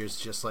ability is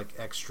just like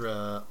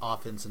extra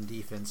offense and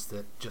defense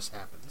that just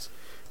happens.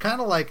 Kind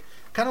of like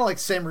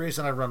same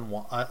reason I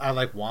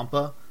like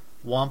Wampa.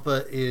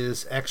 Wampa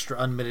is extra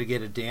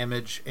unmitigated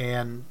damage,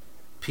 and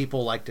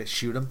people like to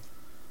shoot him.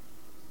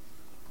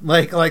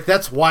 Like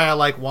that's why I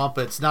like Wampa.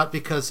 It's not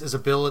because his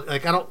ability.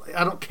 Like I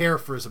don't care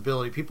for his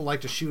ability. People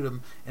like to shoot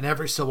him, and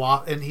every so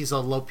often, and he's a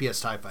low PS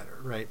TIE fighter,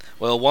 right?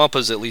 Well,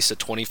 Wampa's at least a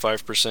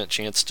 25%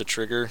 chance to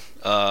trigger.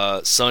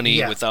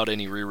 Sunny, without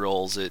any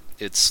rerolls,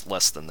 it's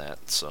less than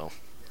that. So.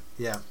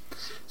 Yeah.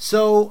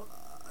 So.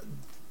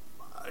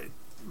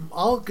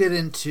 I'll get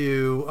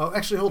into. Oh,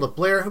 actually, hold up,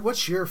 Blair.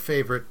 What's your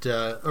favorite,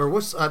 or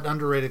what's an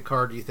underrated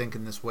card do you think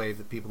in this wave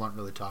that people aren't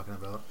really talking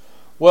about?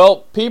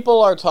 Well,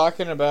 people are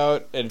talking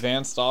about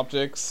advanced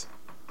optics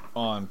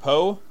on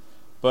Poe,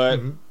 but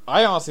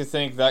I honestly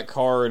think that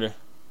card,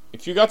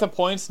 if you got the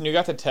points and you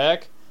got the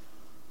tech,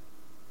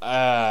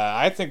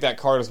 I think that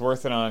card is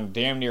worth it on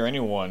damn near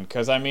anyone.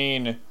 Because, I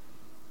mean,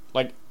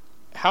 like,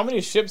 how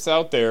many ships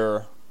out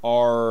there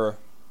are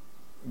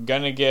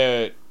going to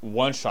get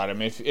one shot? I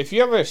mean, if you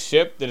have a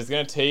ship that is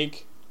going to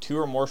take 2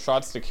 or more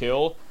shots to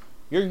kill,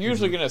 you're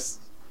usually going to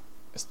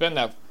spend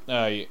that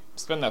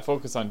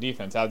focus on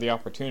defense, have the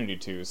opportunity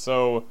to.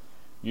 So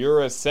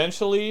you're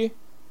essentially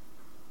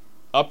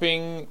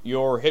upping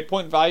your hit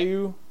point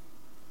value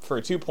for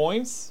 2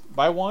 points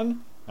by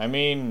 1. I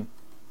mean,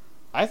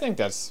 I think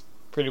that's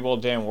pretty well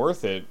damn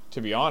worth it,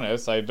 to be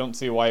honest. I don't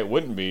see why it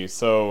wouldn't be.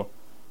 So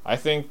I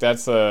think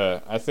that's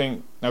now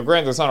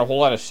granted, there's not a whole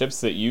lot of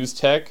ships that use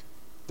tech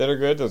that are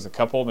good. There's a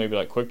couple, maybe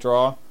like Quick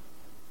Draw,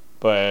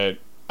 but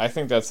I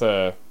think that's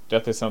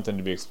definitely something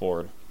to be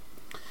explored.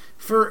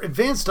 For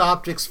advanced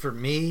optics, for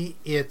me,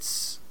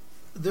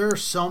 there are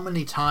so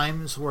many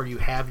times where you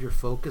have your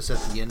focus at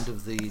the end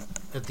of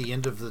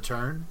the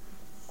turn,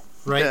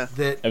 right? Yeah.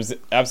 That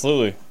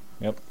absolutely,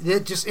 yep.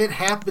 It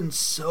happens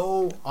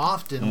so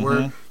often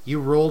where you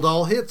rolled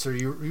all hits, or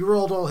you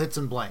rolled all hits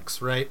and blanks,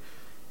 right?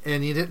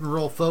 And you didn't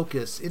roll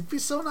focus. It'd be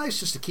so nice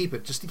just to keep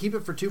it. Just to keep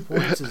it for 2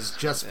 points is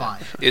just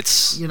fine.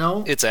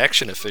 It's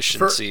action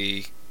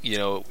efficiency,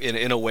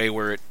 in a way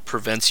where it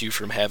prevents you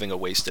from having a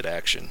wasted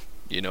action.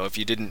 If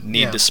you didn't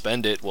need to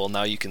spend it, well,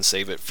 now you can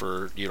save it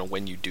for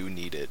when you do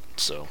need it.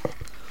 So.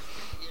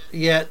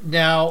 Yeah.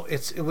 Now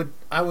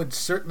I would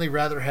certainly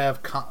rather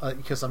have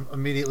because I'm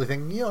immediately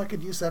thinking I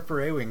could use that for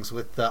A-wings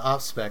with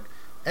off spec.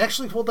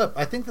 Actually, hold up.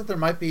 I think that there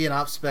might be an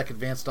op spec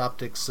advanced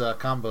optics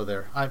combo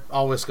there. I'm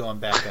always going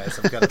back, guys.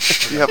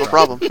 You have a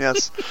problem,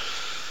 yes.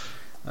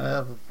 I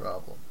have a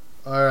problem.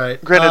 All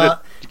right. Granted,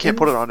 you can't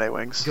put it on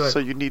A-wings, so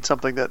you need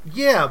something that...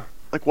 Yeah.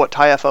 Like what,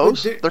 TIE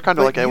FOs? They're kind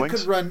of like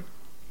A-wings.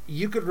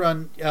 You could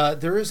run...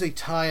 there is a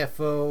TIE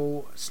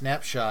FO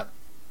snapshot.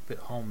 But,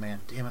 oh,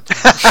 man. Damn it.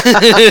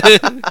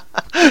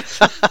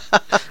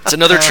 It's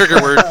another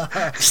trigger word.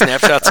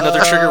 Snapshot's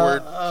another trigger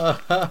word.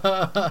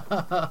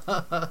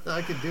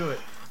 I could do it.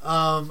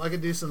 I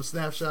could do some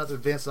snapshot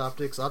advanced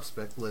optics op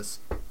spec list.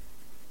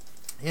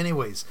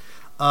 Anyways,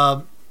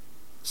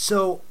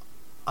 so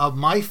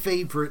my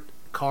favorite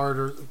card,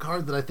 or the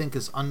card that I think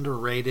is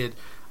underrated,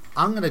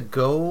 I'm going to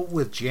go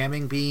with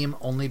Jamming Beam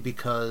only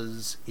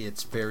because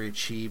it's very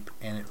cheap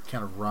and it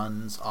kind of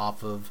runs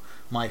off of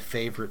my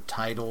favorite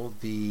title,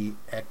 the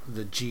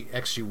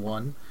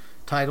XG1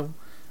 title.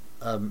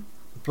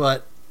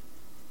 But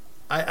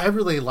I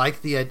really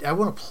like I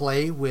want to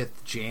play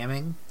with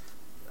jamming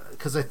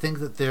because I think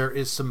that there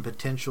is some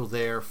potential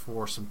there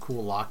for some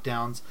cool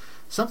lockdowns.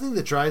 Something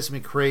that drives me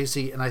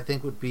crazy and I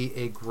think would be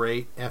a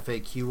great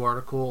FAQ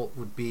article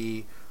would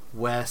be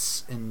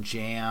Wes and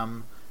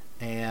Jam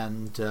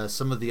and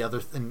some of the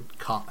other and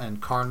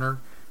Karner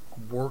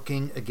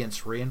working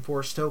against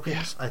reinforced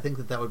tokens. I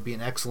think that would be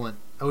an excellent.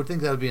 I would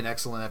think that would be an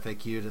excellent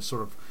FAQ to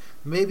sort of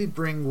maybe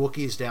bring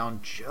Wookiees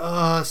down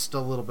just a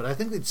little bit. I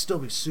think they'd still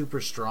be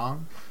super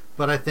strong,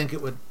 but I think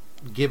it would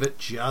give it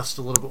just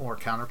a little bit more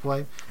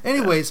counterplay.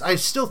 Anyways, I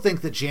still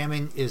think that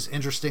jamming is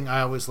interesting.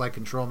 I always like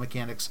control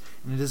mechanics,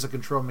 and it is a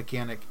control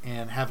mechanic,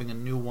 and having a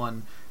new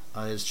one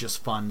is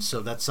just fun. So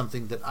that's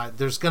something that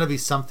there's going to be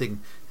something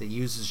that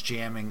uses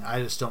jamming.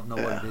 I just don't know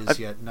what it is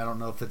yet, and I don't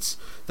know if it's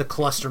the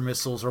cluster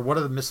missiles or what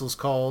are the missiles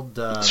called?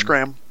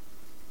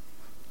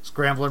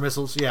 Scrambler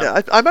missiles,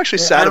 yeah. I'm actually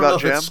sad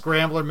about jam. It's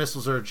scrambler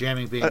missiles or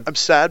jamming beam. I'm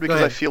sad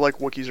because I feel like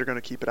Wookiees are going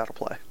to keep it out of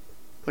play,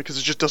 because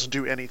it just doesn't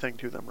do anything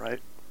to them,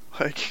 right?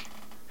 Like,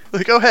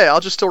 oh hey,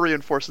 I'll just still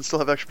reinforce and still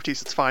have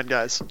expertise. It's fine,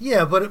 guys.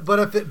 Yeah, but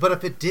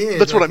if it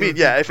did, that's what I mean.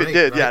 Yeah, if it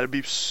did, right?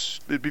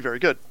 it'd be very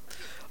good.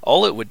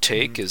 All it would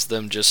take is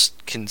them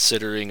just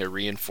considering a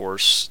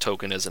reinforce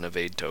token as an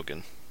evade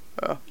token.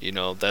 You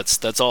know,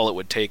 that's all it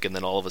would take, and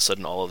then all of a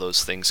sudden all of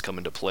those things come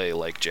into play,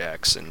 like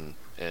Jax and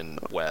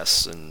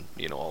Wes and,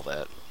 you know, all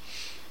that.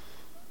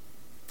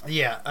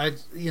 Yeah,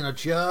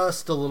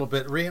 just a little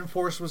bit.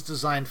 Reinforce was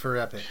designed for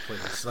Epic,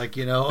 please. Like,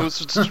 you know. It was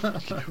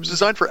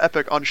designed for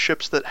Epic on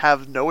ships that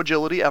have no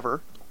agility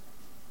ever.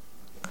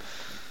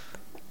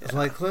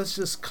 Like, let's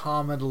just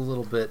calm it a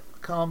little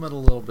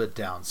bit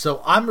down.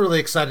 So I'm really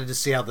excited to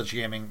see how the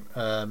jamming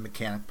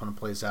mechanic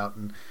plays out,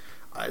 and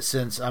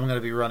since I'm going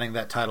to be running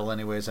that title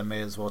anyways, I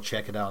may as well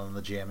check it out on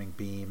the jamming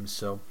beam.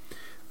 So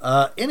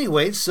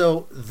anyway,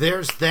 so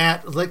there's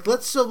that. Like,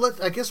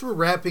 I guess we're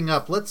wrapping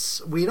up.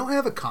 We don't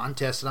have a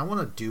contest, and I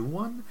want to do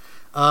one.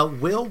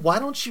 Will, why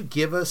don't you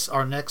give us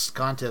our next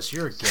contest?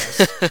 You're a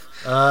guest.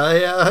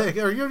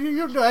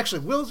 Actually,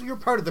 Will, you're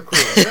part of the crew.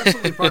 You're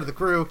absolutely part of the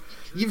crew.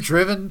 You've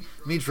driven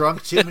me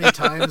drunk too many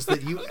times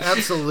that you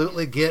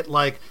absolutely get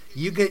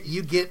you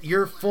get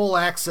your full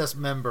access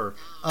member.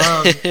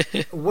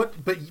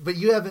 But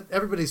you haven't.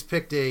 Everybody's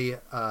picked a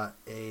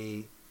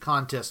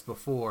contest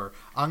before.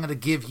 I'm going to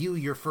give you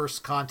your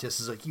first contest.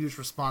 Is a huge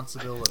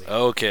responsibility.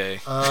 Okay.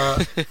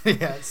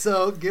 Yeah.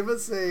 So give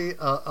us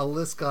a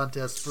list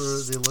contest for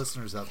the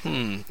listeners out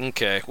there.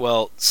 Okay.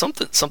 Well,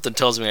 something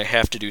tells me I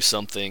have to do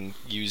something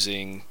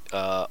using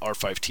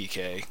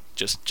R5TK.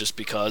 Just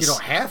because. You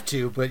don't have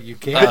to, but you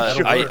can.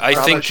 I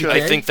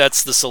think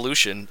that's the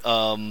solution.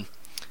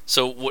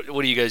 So what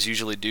do you guys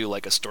usually do?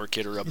 Like a store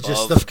kit or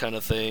above kind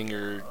of thing,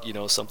 or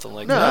something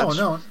like that?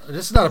 No,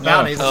 this is not a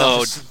bounty. No.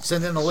 Just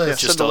send in a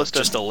list. Just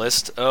a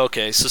list.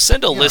 Okay, so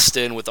send a list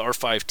in with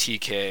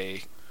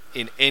R5TK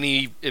in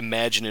any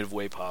imaginative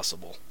way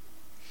possible.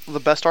 The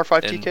best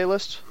R5TK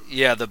list?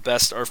 Yeah, the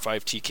best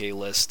R5TK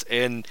list,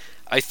 and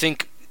I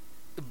think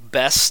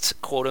best,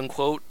 quote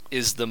unquote,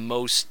 is the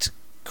most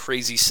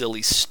crazy,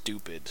 silly,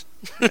 stupid.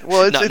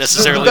 Well, not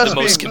necessarily the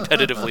most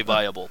competitively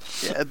viable.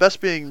 Yeah,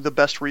 best being the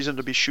best reason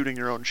to be shooting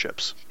your own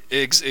ships.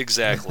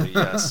 Exactly,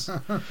 yes.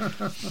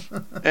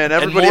 And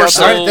everybody out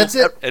there, that's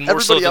it. And more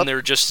so than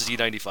they're just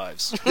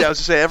Z95s. Yeah, I was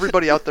to say,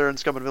 everybody out there in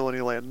Scum and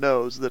Villainy Land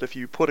knows that if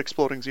you put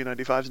exploding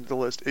Z95s into the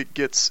list, it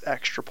gets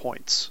extra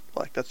points.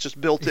 Like, that's just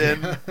built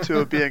in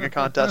to it being a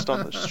contest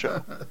on this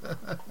show.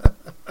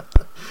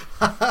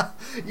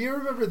 You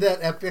remember that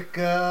epic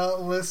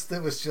list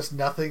that was just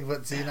nothing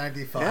but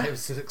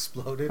Z95s that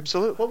exploded?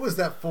 Absolutely. What was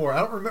that for?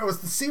 I don't remember. It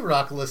was the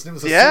C-Rock list. It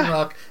was a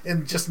C-Rock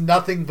and just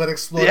nothing but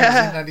exploding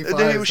Z95s. And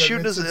then he was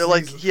shooting his,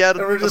 he had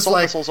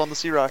assault missiles on the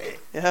C-Rock.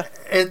 Yeah.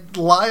 And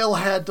Lyle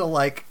had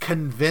to,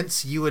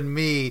 convince you and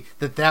me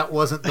that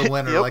wasn't the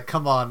winner. Yep. Like,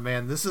 come on,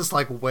 man. This is,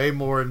 way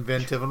more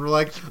inventive. And we're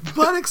like,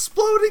 but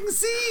exploding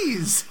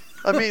Zs!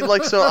 I mean,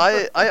 so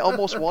I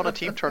almost won a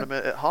team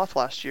tournament at Hoth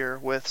last year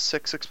with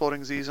 6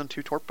 exploding Zs and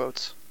 2 torp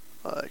boats.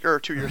 Or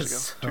 2 years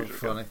ago. That's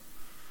so funny.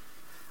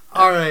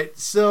 All right,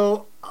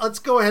 so let's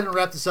go ahead and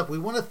wrap this up. We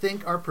want to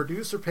thank our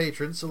producer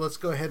patrons, so let's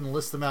go ahead and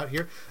list them out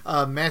here.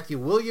 Matthew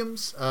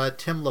Williams,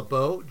 Tim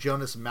LeBeau,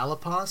 Jonas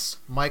Malapas,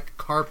 Mike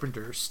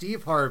Carpenter,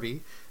 Steve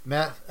Harvey,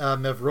 Matt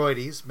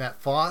Mevroides,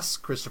 Matt Foss,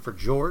 Christopher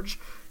George,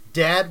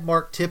 Dad,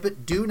 Mark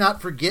Tippett. Do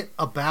not forget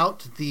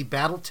about the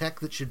battle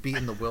tech that should be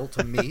in the will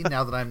to me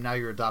now that I'm now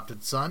your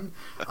adopted son.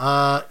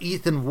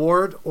 Ethan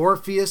Ward,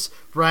 Orpheus,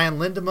 Brian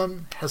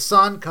Lindemann,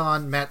 Hassan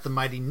Khan, Matt the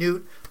Mighty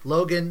Newt,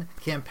 Logan,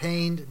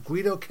 Campaigned,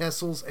 Guido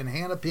Kessels, and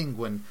Hannah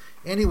Penguin.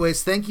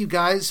 Anyways, thank you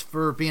guys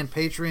for being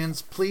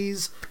Patreons.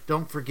 Please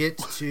don't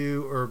forget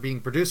or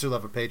being producer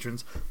level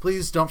patrons,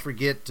 please don't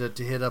forget to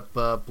hit up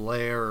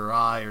Blair or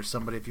I or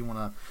somebody if you want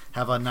to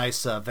have a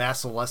nice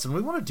vassal lesson.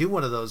 We want to do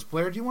one of those.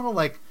 Blair, do you want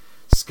to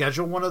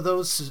schedule one of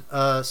those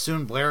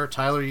soon? Blair or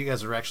Tyler, you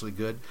guys are actually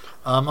good.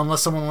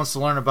 Unless someone wants to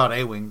learn about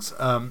A-Wings.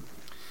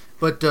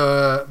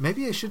 But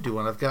maybe I should do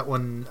one. I've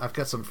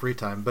got some free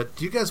time. But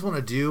do you guys want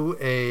to do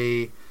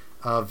a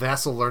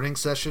vassal learning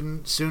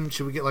session soon?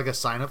 Should we get a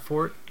sign up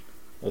for it?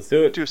 Let's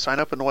do it. Do a sign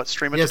up and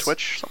stream it to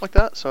Twitch, something like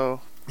that.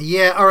 So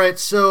yeah, all right.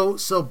 So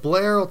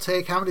Blair will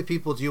take. How many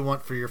people do you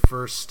want for your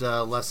first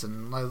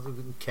lesson? We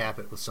can cap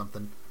it with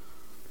something.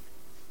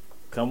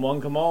 Come one,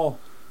 come all.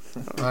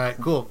 All right,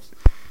 cool.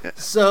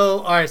 So,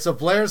 all right, so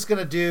Blair's going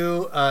to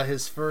do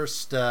his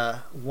first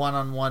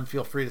one-on-one.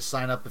 Feel free to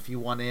sign up if you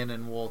want in,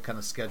 and we'll kind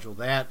of schedule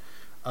that.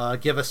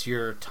 Give us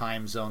your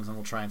time zones, and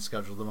we'll try and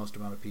schedule the most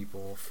amount of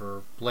people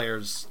for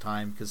Blair's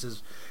time,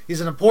 because he's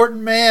an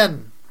important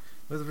man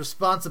with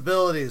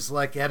responsibilities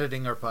like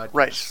editing our podcast.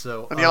 Right.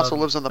 So, and he also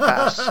lives in the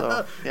past,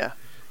 so yeah.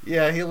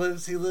 Yeah, he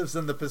lives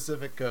in the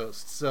Pacific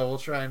Coast, so we'll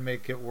try and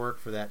make it work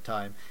for that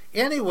time.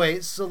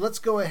 Anyways, so let's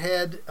go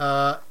ahead.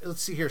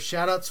 Let's see here.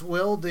 Shoutouts,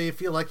 Will. Do you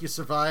feel like you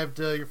survived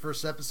your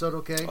first episode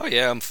okay? Oh,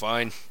 yeah, I'm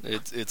fine.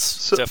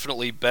 It's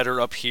definitely better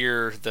up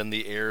here than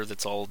the air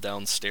that's all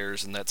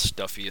downstairs in that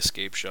stuffy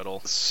escape shuttle.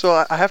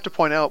 So I have to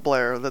point out,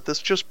 Blair, that this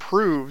just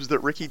proves that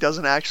Ricky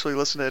doesn't actually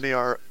listen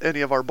to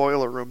any of our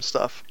boiler room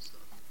stuff.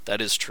 That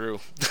is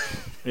true.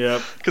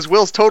 Yep. Because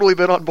Will's totally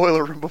been on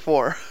Boiler Room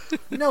before.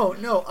 No,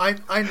 I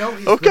know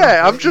he's Okay,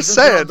 been, I'm just he's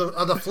been saying.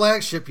 on the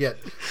flagship yet.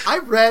 I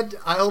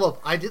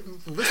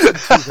didn't listen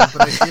to them,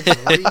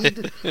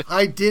 but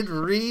I did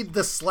read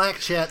the Slack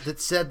chat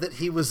that said that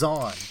he was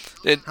on.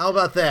 How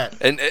about that?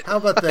 How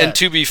about that? And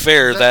to be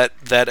fair, that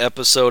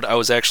episode, I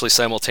was actually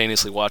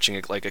simultaneously watching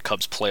a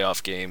Cubs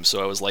playoff game,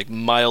 so I was like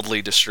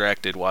mildly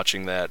distracted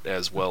watching that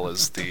as well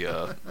as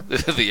the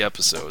the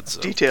episode. So.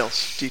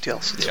 Details.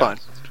 It's fine.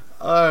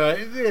 All right,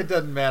 it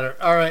doesn't matter.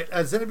 All right,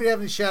 does anybody have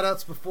any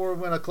shout-outs before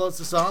we're going to close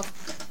this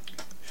off?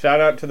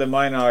 Shout out to the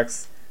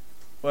Minox.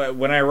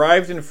 When I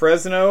arrived in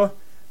Fresno,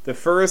 the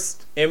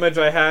first image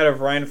I had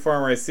of Ryan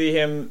Farmer, I see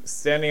him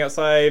standing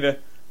outside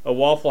a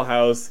Waffle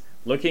House,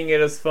 looking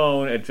at his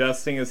phone,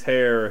 adjusting his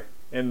hair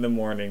in the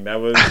morning. That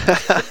was the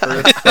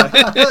first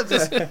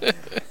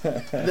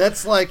time.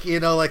 That's like,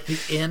 like the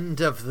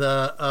end of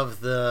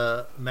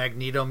the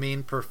Magneto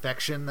meme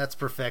perfection. That's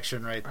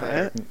perfection right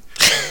there.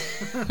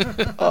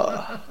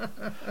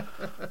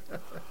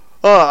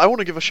 I want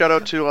to give a shout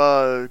out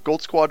to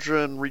Gold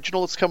Squadron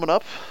Regional that's coming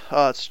up.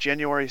 It's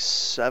January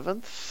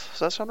 7th. Does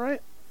that sound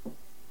right,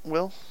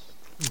 Will?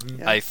 Mm-hmm.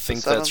 Yeah, I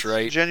think that's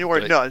right. It's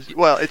January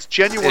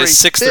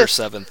 6th or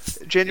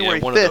 7th. January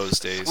 5th one of those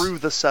days. through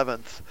the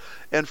 7th.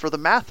 And for the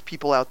math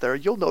people out there,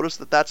 you'll notice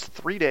that that's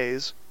 3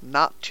 days,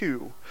 not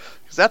 2.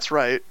 Because that's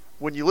right.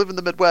 When you live in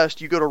the Midwest,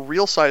 you go to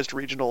real-sized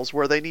regionals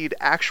where they need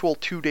actual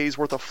 2 days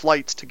worth of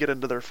flights to get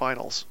into their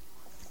finals.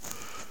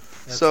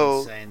 That's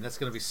insane. That's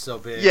going to be so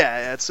big.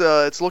 Yeah,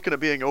 it's looking at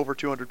being over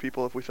 200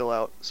 people if we fill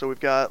out. So we've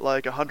got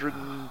like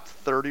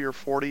 130 or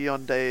 40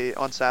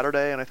 on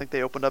Saturday, and I think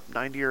they opened up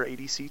 90 or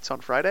 80 seats on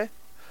Friday.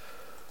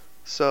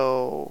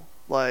 So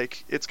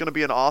like it's going to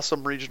be an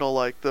awesome regional.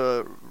 Like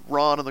the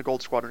Ron and the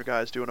Gold Squadron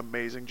guys do an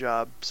amazing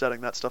job setting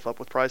that stuff up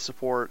with prize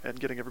support and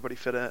getting everybody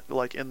fit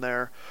in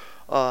there.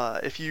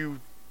 If you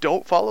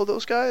don't follow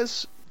those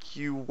guys,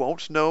 you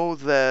won't know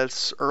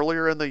that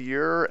earlier in the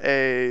year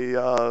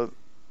a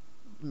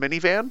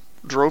minivan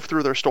drove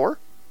through their store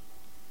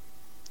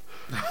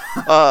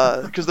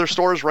because their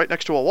store is right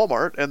next to a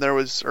Walmart, and there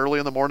was early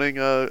in the morning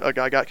a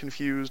guy got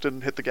confused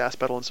and hit the gas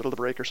pedal instead of the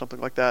brake or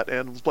something like that,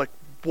 and was like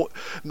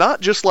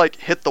not just like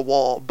hit the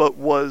wall, but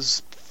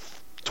was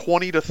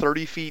 20 to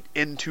 30 feet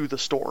into the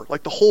store.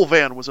 Like the whole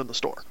van was in the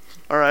store.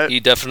 All right. He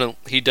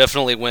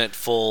definitely went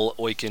full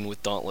Oiken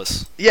with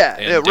Dauntless. Yeah,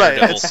 right.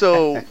 Daredevil. And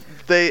so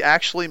they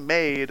actually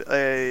made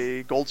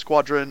a Gold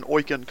Squadron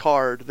Oiken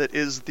card that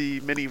is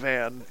the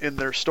minivan in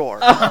their store.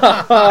 And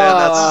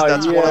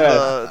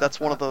that's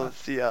one of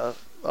the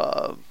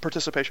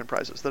participation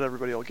prizes that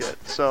everybody will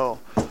get. So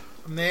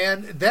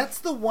man, that's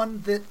the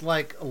one that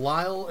like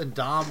Lyle and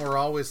Dom were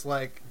always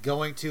like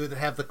going to that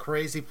have the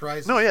crazy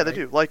prizes. No, yeah, right? they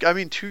do. Like, I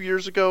mean, 2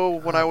 years ago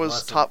when I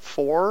was top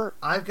 4,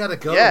 I've got to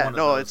go. Yeah, to one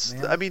no, of those,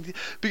 it's. man. I mean,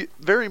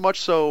 very much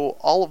so.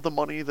 All of the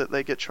money that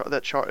they get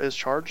is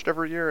charged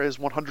every year is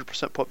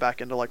 100% put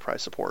back into like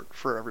prize support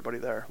for everybody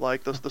there.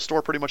 Like the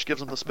store pretty much gives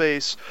them the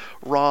space.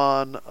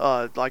 Ron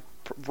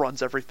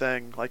runs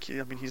everything. Like,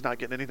 I mean, he's not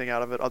getting anything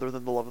out of it other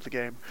than the love of the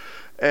game,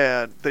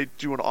 and they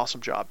do an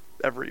awesome job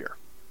every year.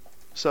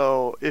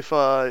 So if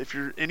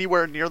you're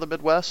anywhere near the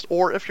Midwest,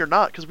 or if you're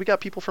not, because we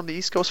got people from the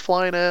East Coast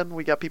flying in,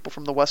 we got people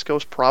from the West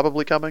Coast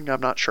probably coming. I'm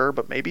not sure,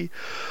 but maybe.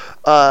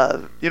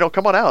 Come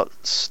on out.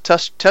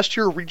 Test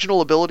your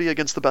regional ability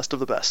against the best of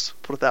the best.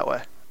 Put it that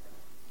way.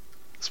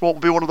 This won't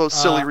be one of those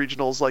silly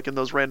regionals like in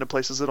those random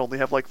places that only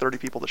have like 30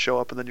 people that show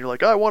up, and then you're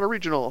like, I want a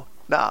regional.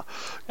 Nah,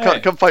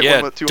 come fight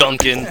one with 200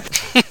 Duncan.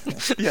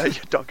 Yeah,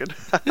 Duncan.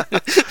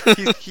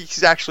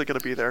 he's actually going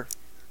to be there.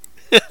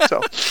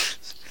 So.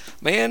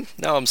 Man,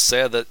 now I'm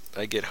sad that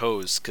I get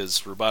hosed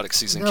because robotics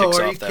season kicks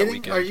off that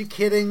weekend. Are you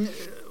kidding?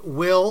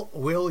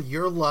 Will,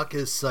 your luck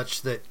is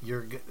such that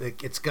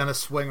it's gonna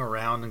swing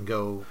around and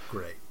go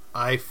great.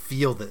 I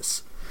feel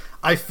this.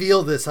 I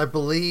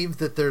believe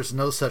that there's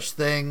no such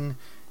thing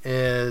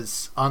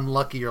as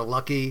unlucky or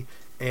lucky,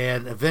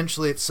 and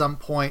eventually at some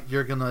point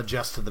you're gonna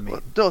adjust to the mean.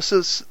 No,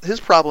 so his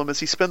problem is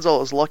he spends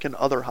all his luck in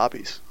other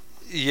hobbies.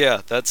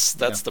 Yeah, that's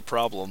the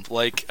problem.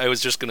 Like, I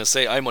was just going to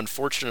say, I'm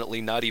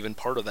unfortunately not even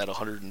part of that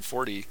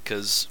 140,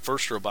 because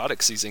first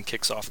robotics season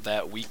kicks off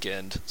that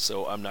weekend,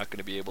 so I'm not going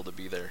to be able to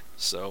be there.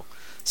 So,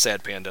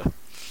 sad panda.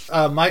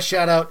 My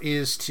shout-out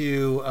is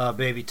to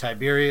baby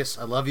Tiberius.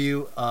 I love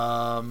you.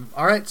 All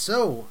right,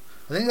 so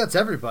I think that's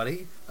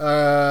everybody.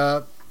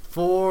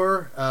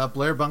 For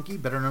Blair Bunky,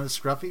 better known as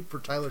Scruffy, for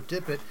Tyler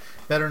Tippett,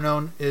 better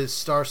known as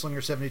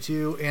Starslinger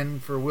 72,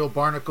 and for Will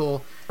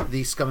Barnickel,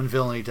 the Scum and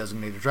Villainy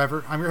designated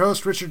driver. I'm your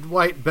host, Richard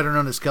White, better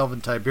known as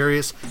Kelvan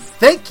Tiberius.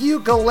 Thank you,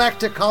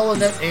 Galactic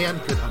Holonet,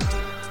 and good hunting.